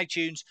SoundCloud,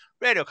 iTunes,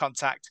 Radio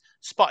Contact,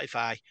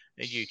 Spotify,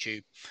 and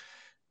YouTube.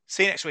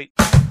 See you next week.